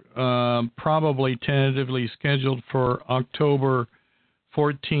like we're probably tentatively scheduled for October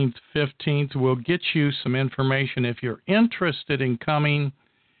 14th, 15th. We'll get you some information. If you're interested in coming,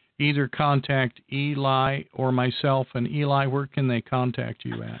 either contact Eli or myself. And Eli, where can they contact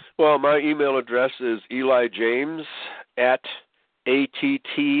you at? Well, my email address is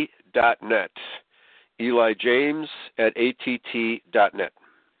elijjames@att.net. elijjames@att.net.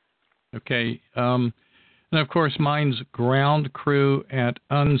 Okay. And, of course, mine's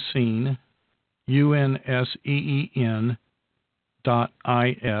groundcrew@unseen, UNSEEN.is.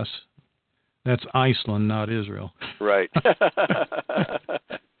 That's Iceland, not Israel. Right.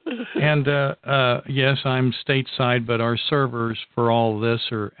 And, yes, I'm stateside, but our servers for all of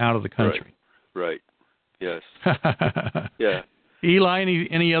this are out of the country. Right. Yes. Yeah. Eli,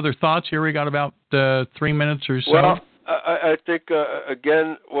 any other thoughts here? We got about 3 minutes or so. Well, I think,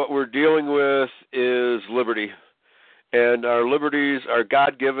 again, what we're dealing with is liberty. And our liberties are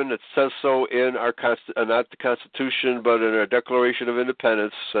God-given. It says so in our not the Constitution, but in our Declaration of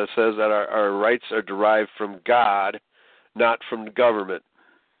Independence. It says that our rights are derived from God, not from the government.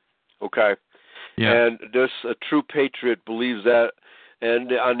 Okay? Yeah. And a true patriot believes that.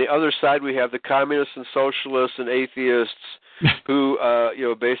 And on the other side, we have the communists and socialists and atheists who,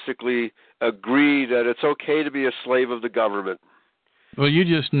 basically agree that it's okay to be a slave of the government. Well, you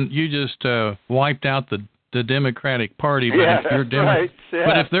just wiped out the Democratic Party, but yeah, if you're right. Yeah.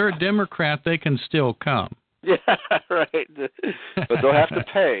 But if they're a Democrat, they can still come. Yeah, right. But they'll have to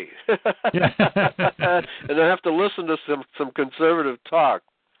pay, and they'll have to listen to some conservative talk.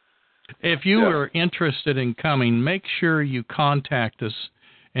 If you are interested in coming, make sure you contact us.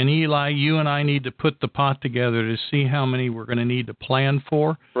 And Eli, you and I need to put the pot together to see how many we're going to need to plan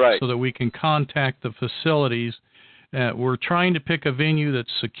for, right, so that we can contact the facilities. We're trying to pick a venue that's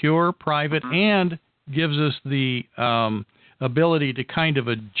secure, private, and gives us the ability to kind of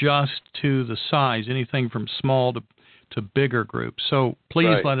adjust to the size, anything from small to bigger groups. So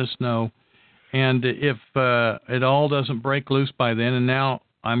please let us know. And if it all doesn't break loose by then, and now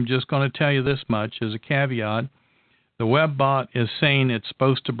I'm just going to tell you this much as a caveat, the WebBot is saying it's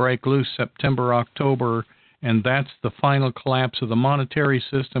supposed to break loose September, October, and that's the final collapse of the monetary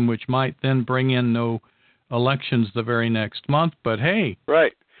system, which might then bring in no elections the very next month. But hey,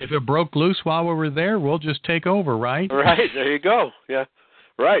 right. If it broke loose while we were there, we'll just take over, right? Right, there you go. Yeah,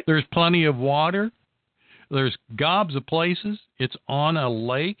 right. There's plenty of water. There's gobs of places. It's on a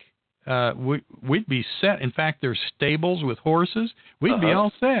lake. We'd be set. In fact, there's stables with horses. We'd be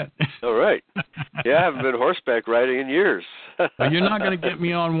all set. All right. Yeah, I haven't been horseback riding in years. Well, you're not going to get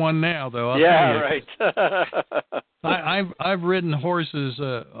me on one now, though. I'll right. I've ridden horses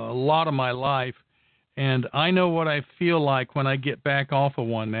a lot of my life, and I know what I feel like when I get back off of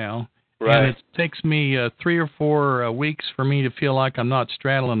one now. Right. And it takes me 3 or 4 weeks for me to feel like I'm not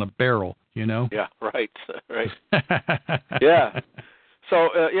straddling a barrel, you know? Yeah, right. Yeah. So,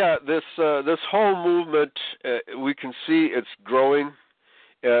 this whole movement, we can see it's growing.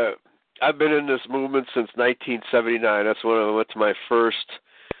 I've been in this movement since 1979. That's when I went to my first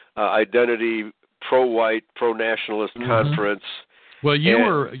identity pro-white, pro-nationalist conference. Well, you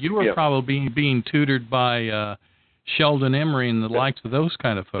were probably being tutored by Sheldon Emery and the likes of those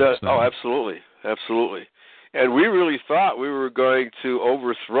kind of folks. Oh, absolutely. Absolutely. And we really thought we were going to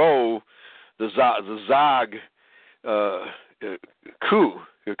overthrow the Zog coup,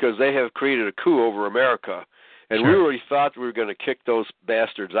 because they have created a coup over America. And we really thought we were going to kick those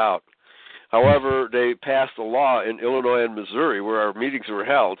bastards out. However, they passed a law in Illinois and Missouri, where our meetings were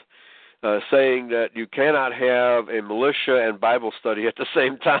held, saying that you cannot have a militia and Bible study at the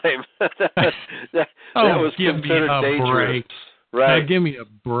same time. that was considered dangerous. Break. Right. Now, give me a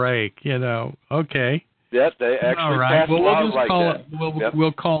break, Okay. Yes, they actually passed laws like that.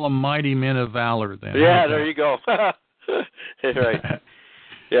 We'll call them mighty men of valor then. Yeah, there you go. Right.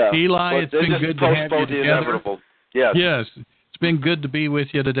 Yeah. Eli, it's been good to have you together. Inevitable. Yes. Yes. It's been good to be with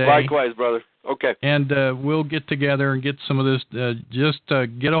you today. Likewise, brother. Okay. And we'll get together and get some of this. Just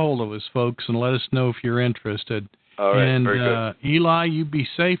get a hold of us, folks, and let us know if you're interested. All right. And very good. Eli, you be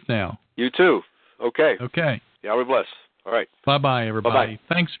safe now. You too. Okay. Okay. Yahweh bless. All right. Bye-bye, everybody.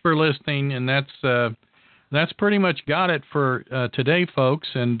 Bye-bye. Thanks for listening, and that's pretty much got it for today, folks.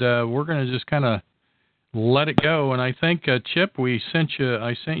 And we're going to just kind of let it go. And I think, Chip, I sent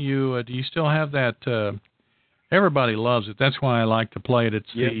you, do you still have that? Everybody loves it. That's why I like to play it. It's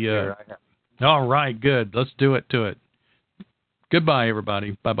sir, all right, good. Let's do it to it. Goodbye,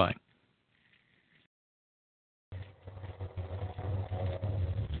 everybody. Bye-bye.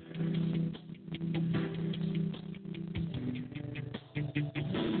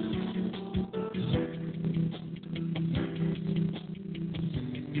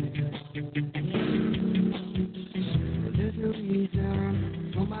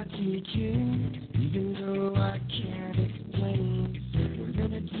 Teaching, even though I can't explain,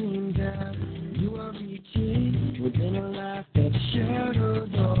 within a dream that you are reaching, within a life that shadows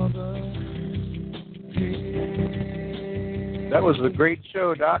all the pain. That was a great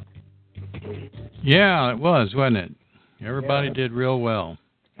show, Doc. Yeah, it was, wasn't it? Everybody did real well.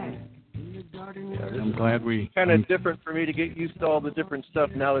 I'm glad we... Kind of different for me to get used to all the different stuff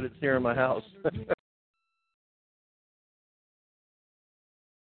now that it's here in my house.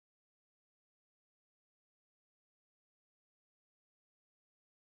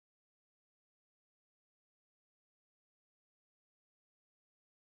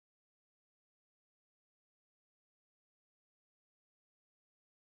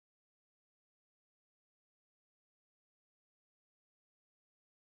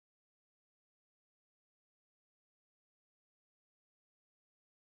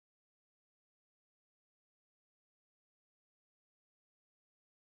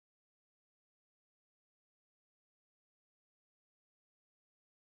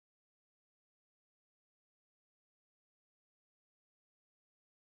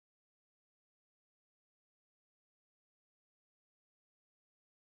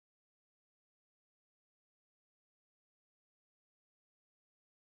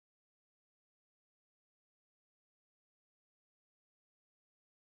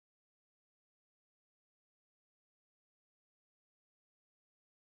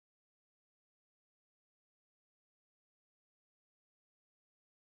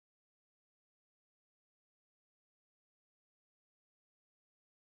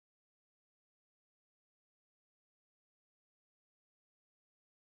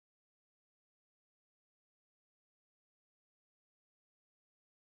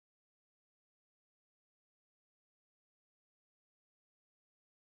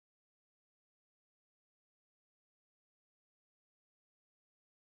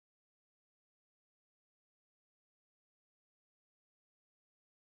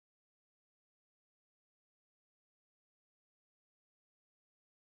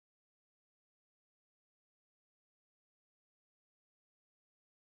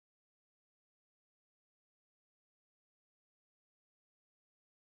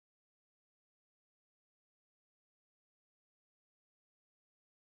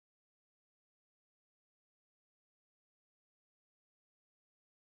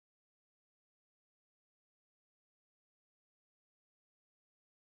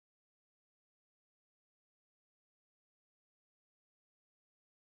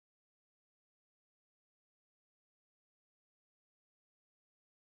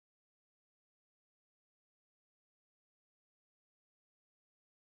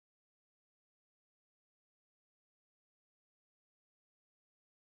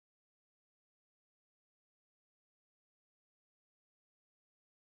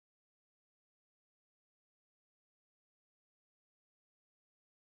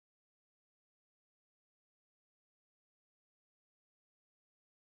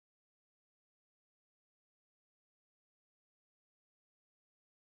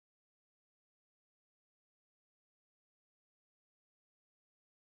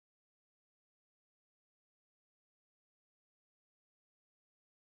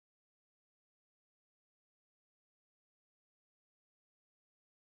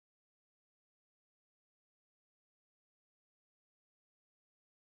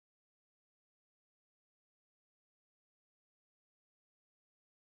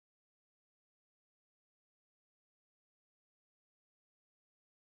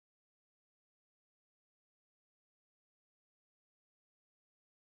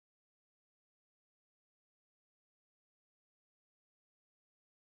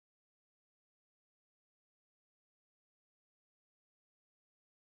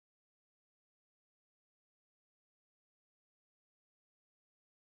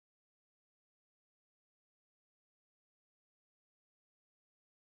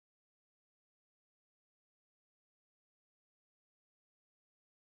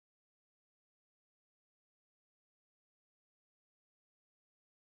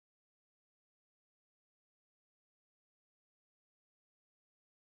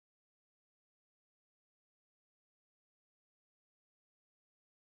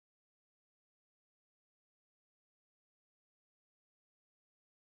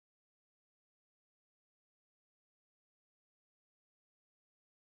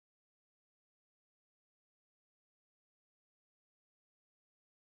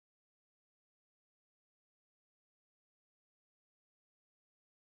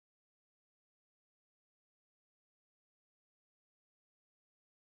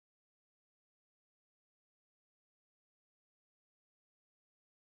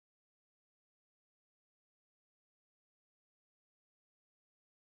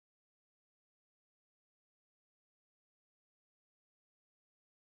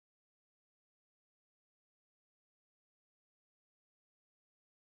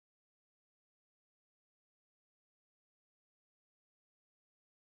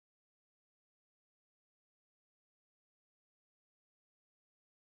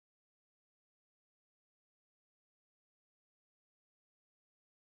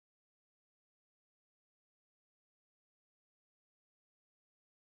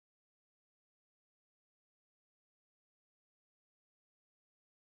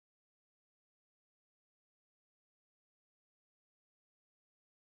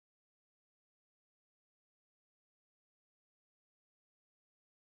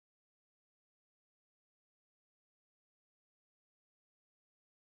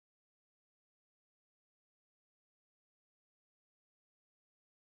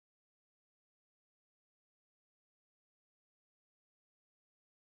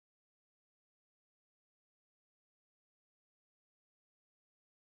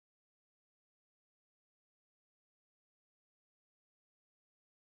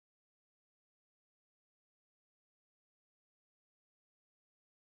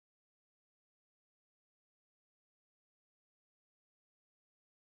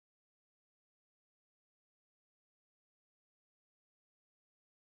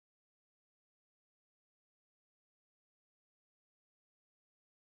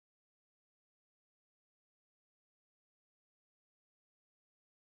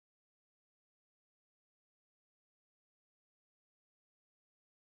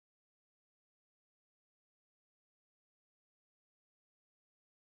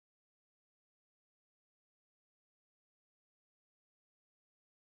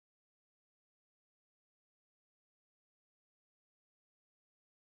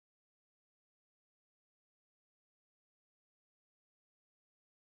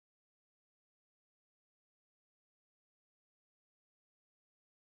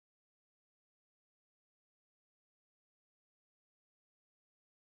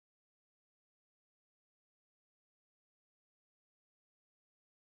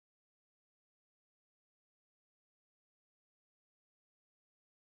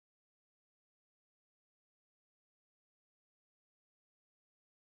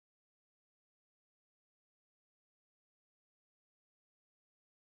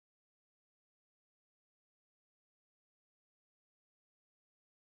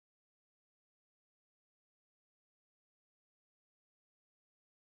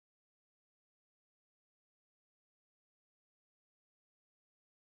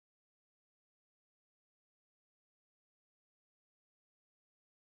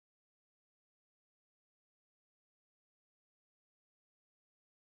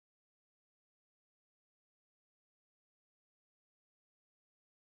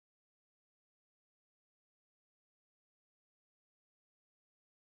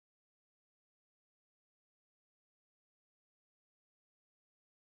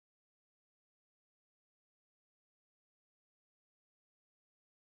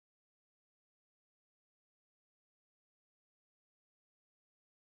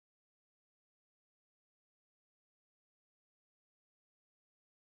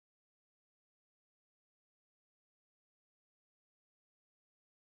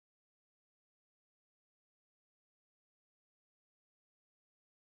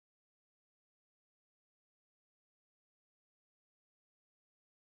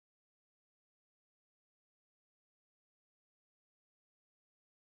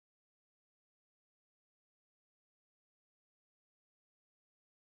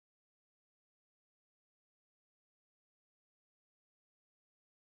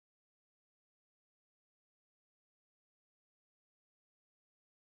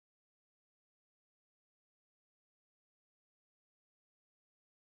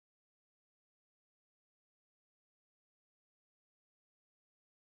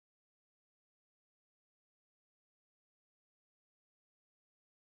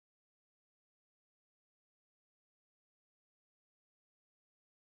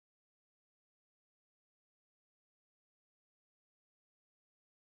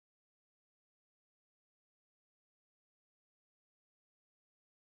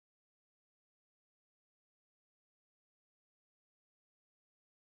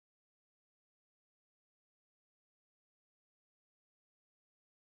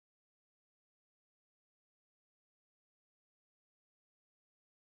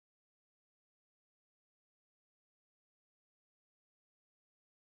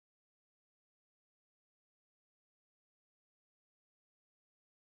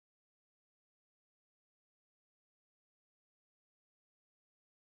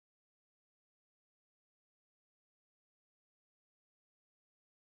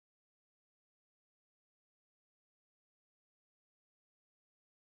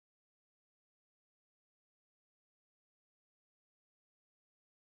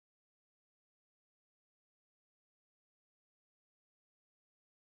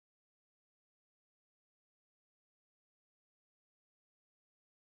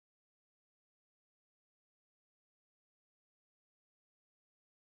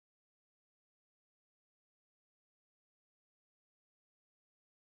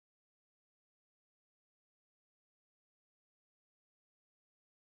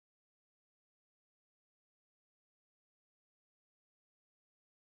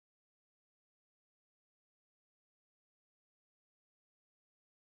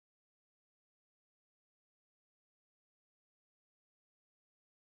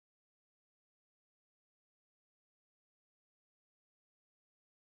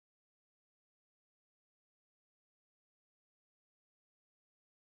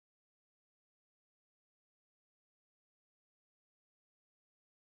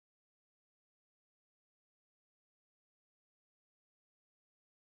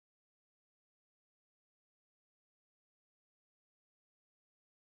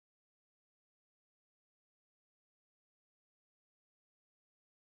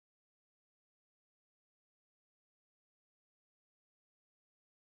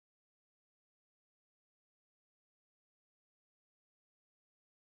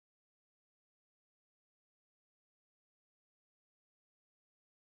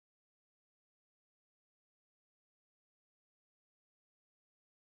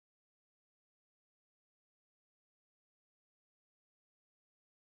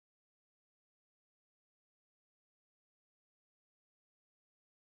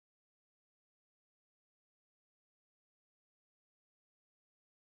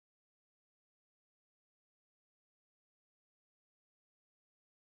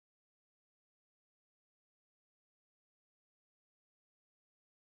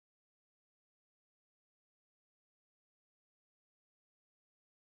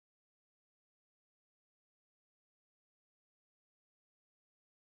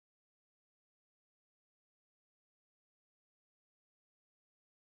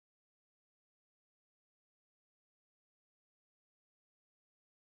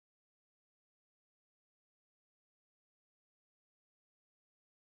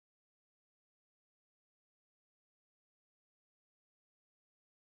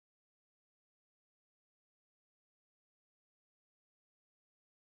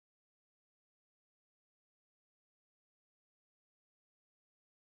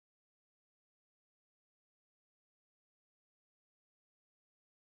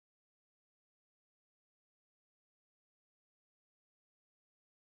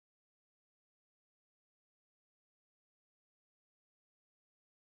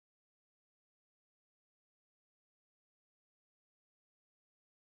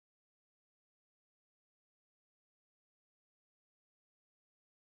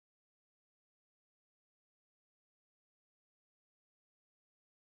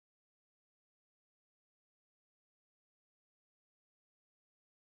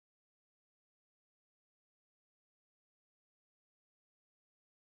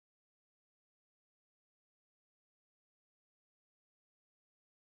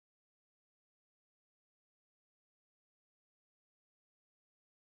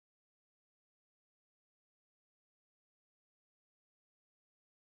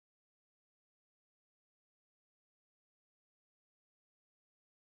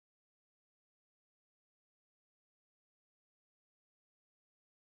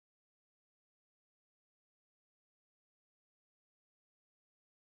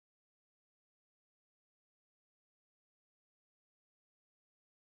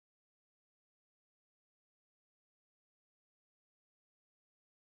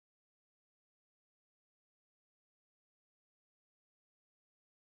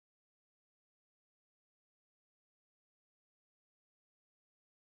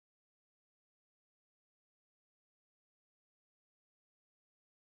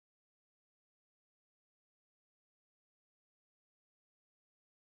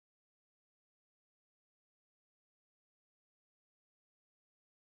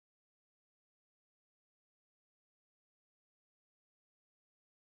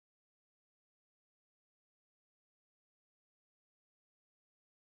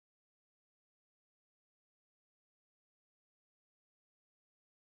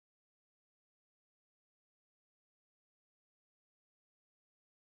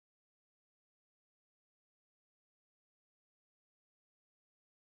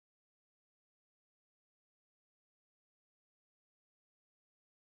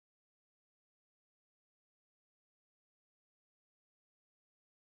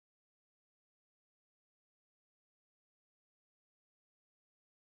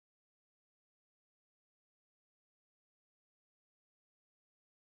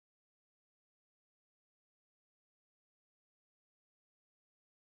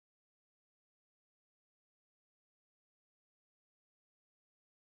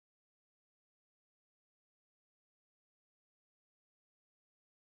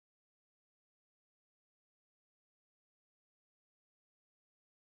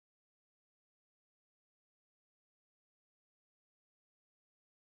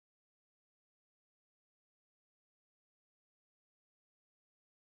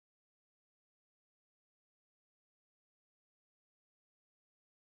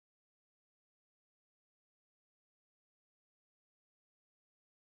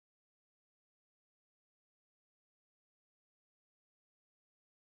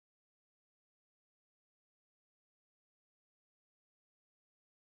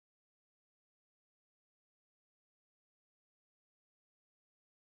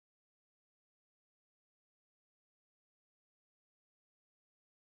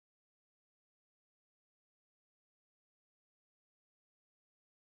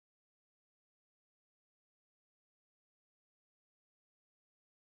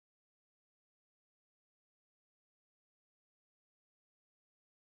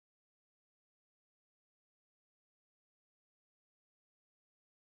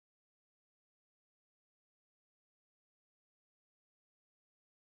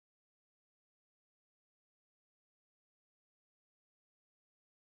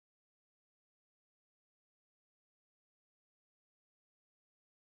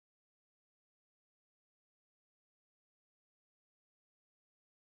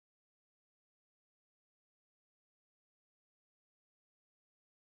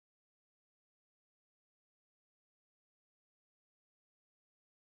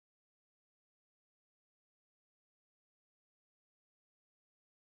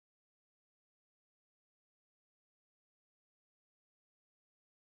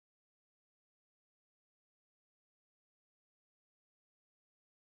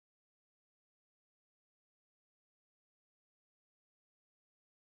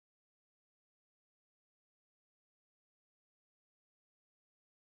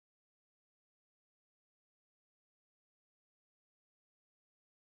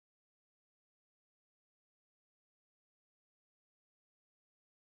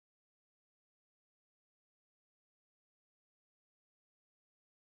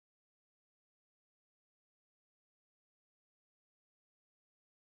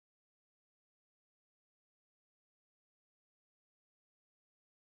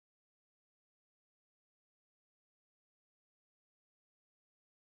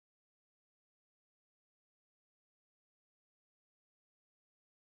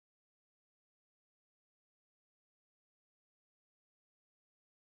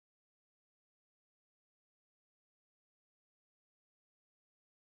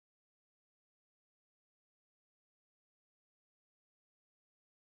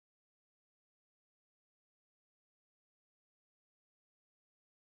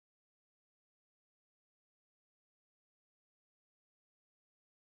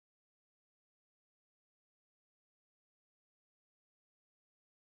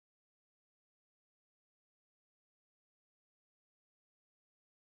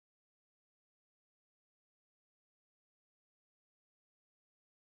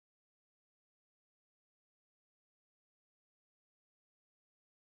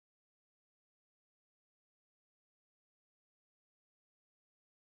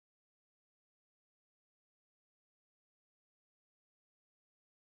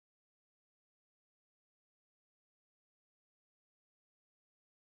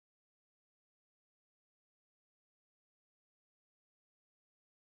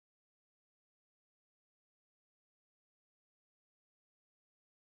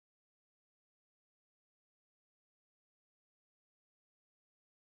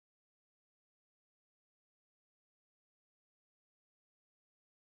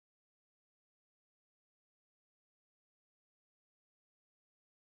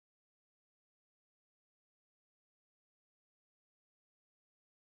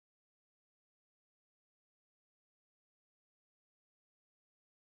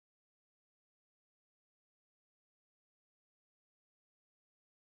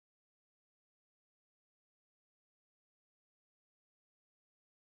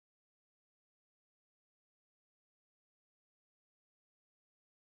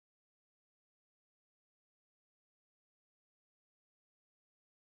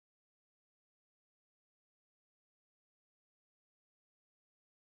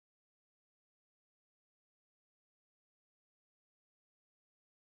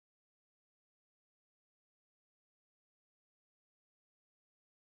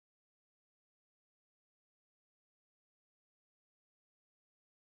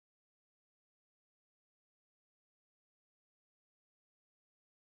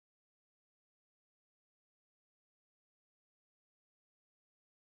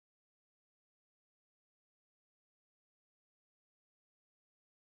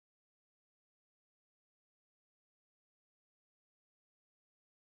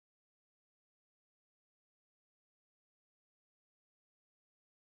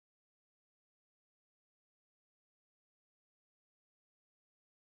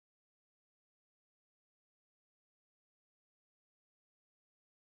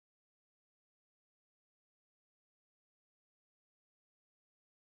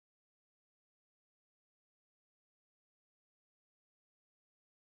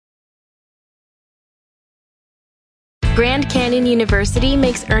 Grand Canyon University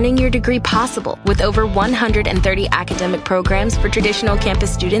makes earning your degree possible with over 130 academic programs for traditional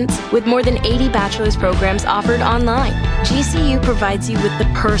campus students with more than 80 bachelor's programs offered online. GCU provides you with the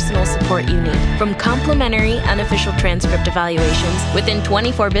personal support you need, from complimentary unofficial transcript evaluations within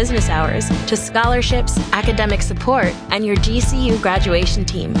 24 business hours to scholarships, academic support, and your GCU graduation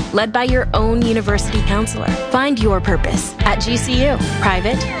team, led by your own university counselor. Find your purpose at GCU.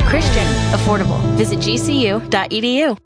 Private, Christian, affordable. Visit gcu.edu.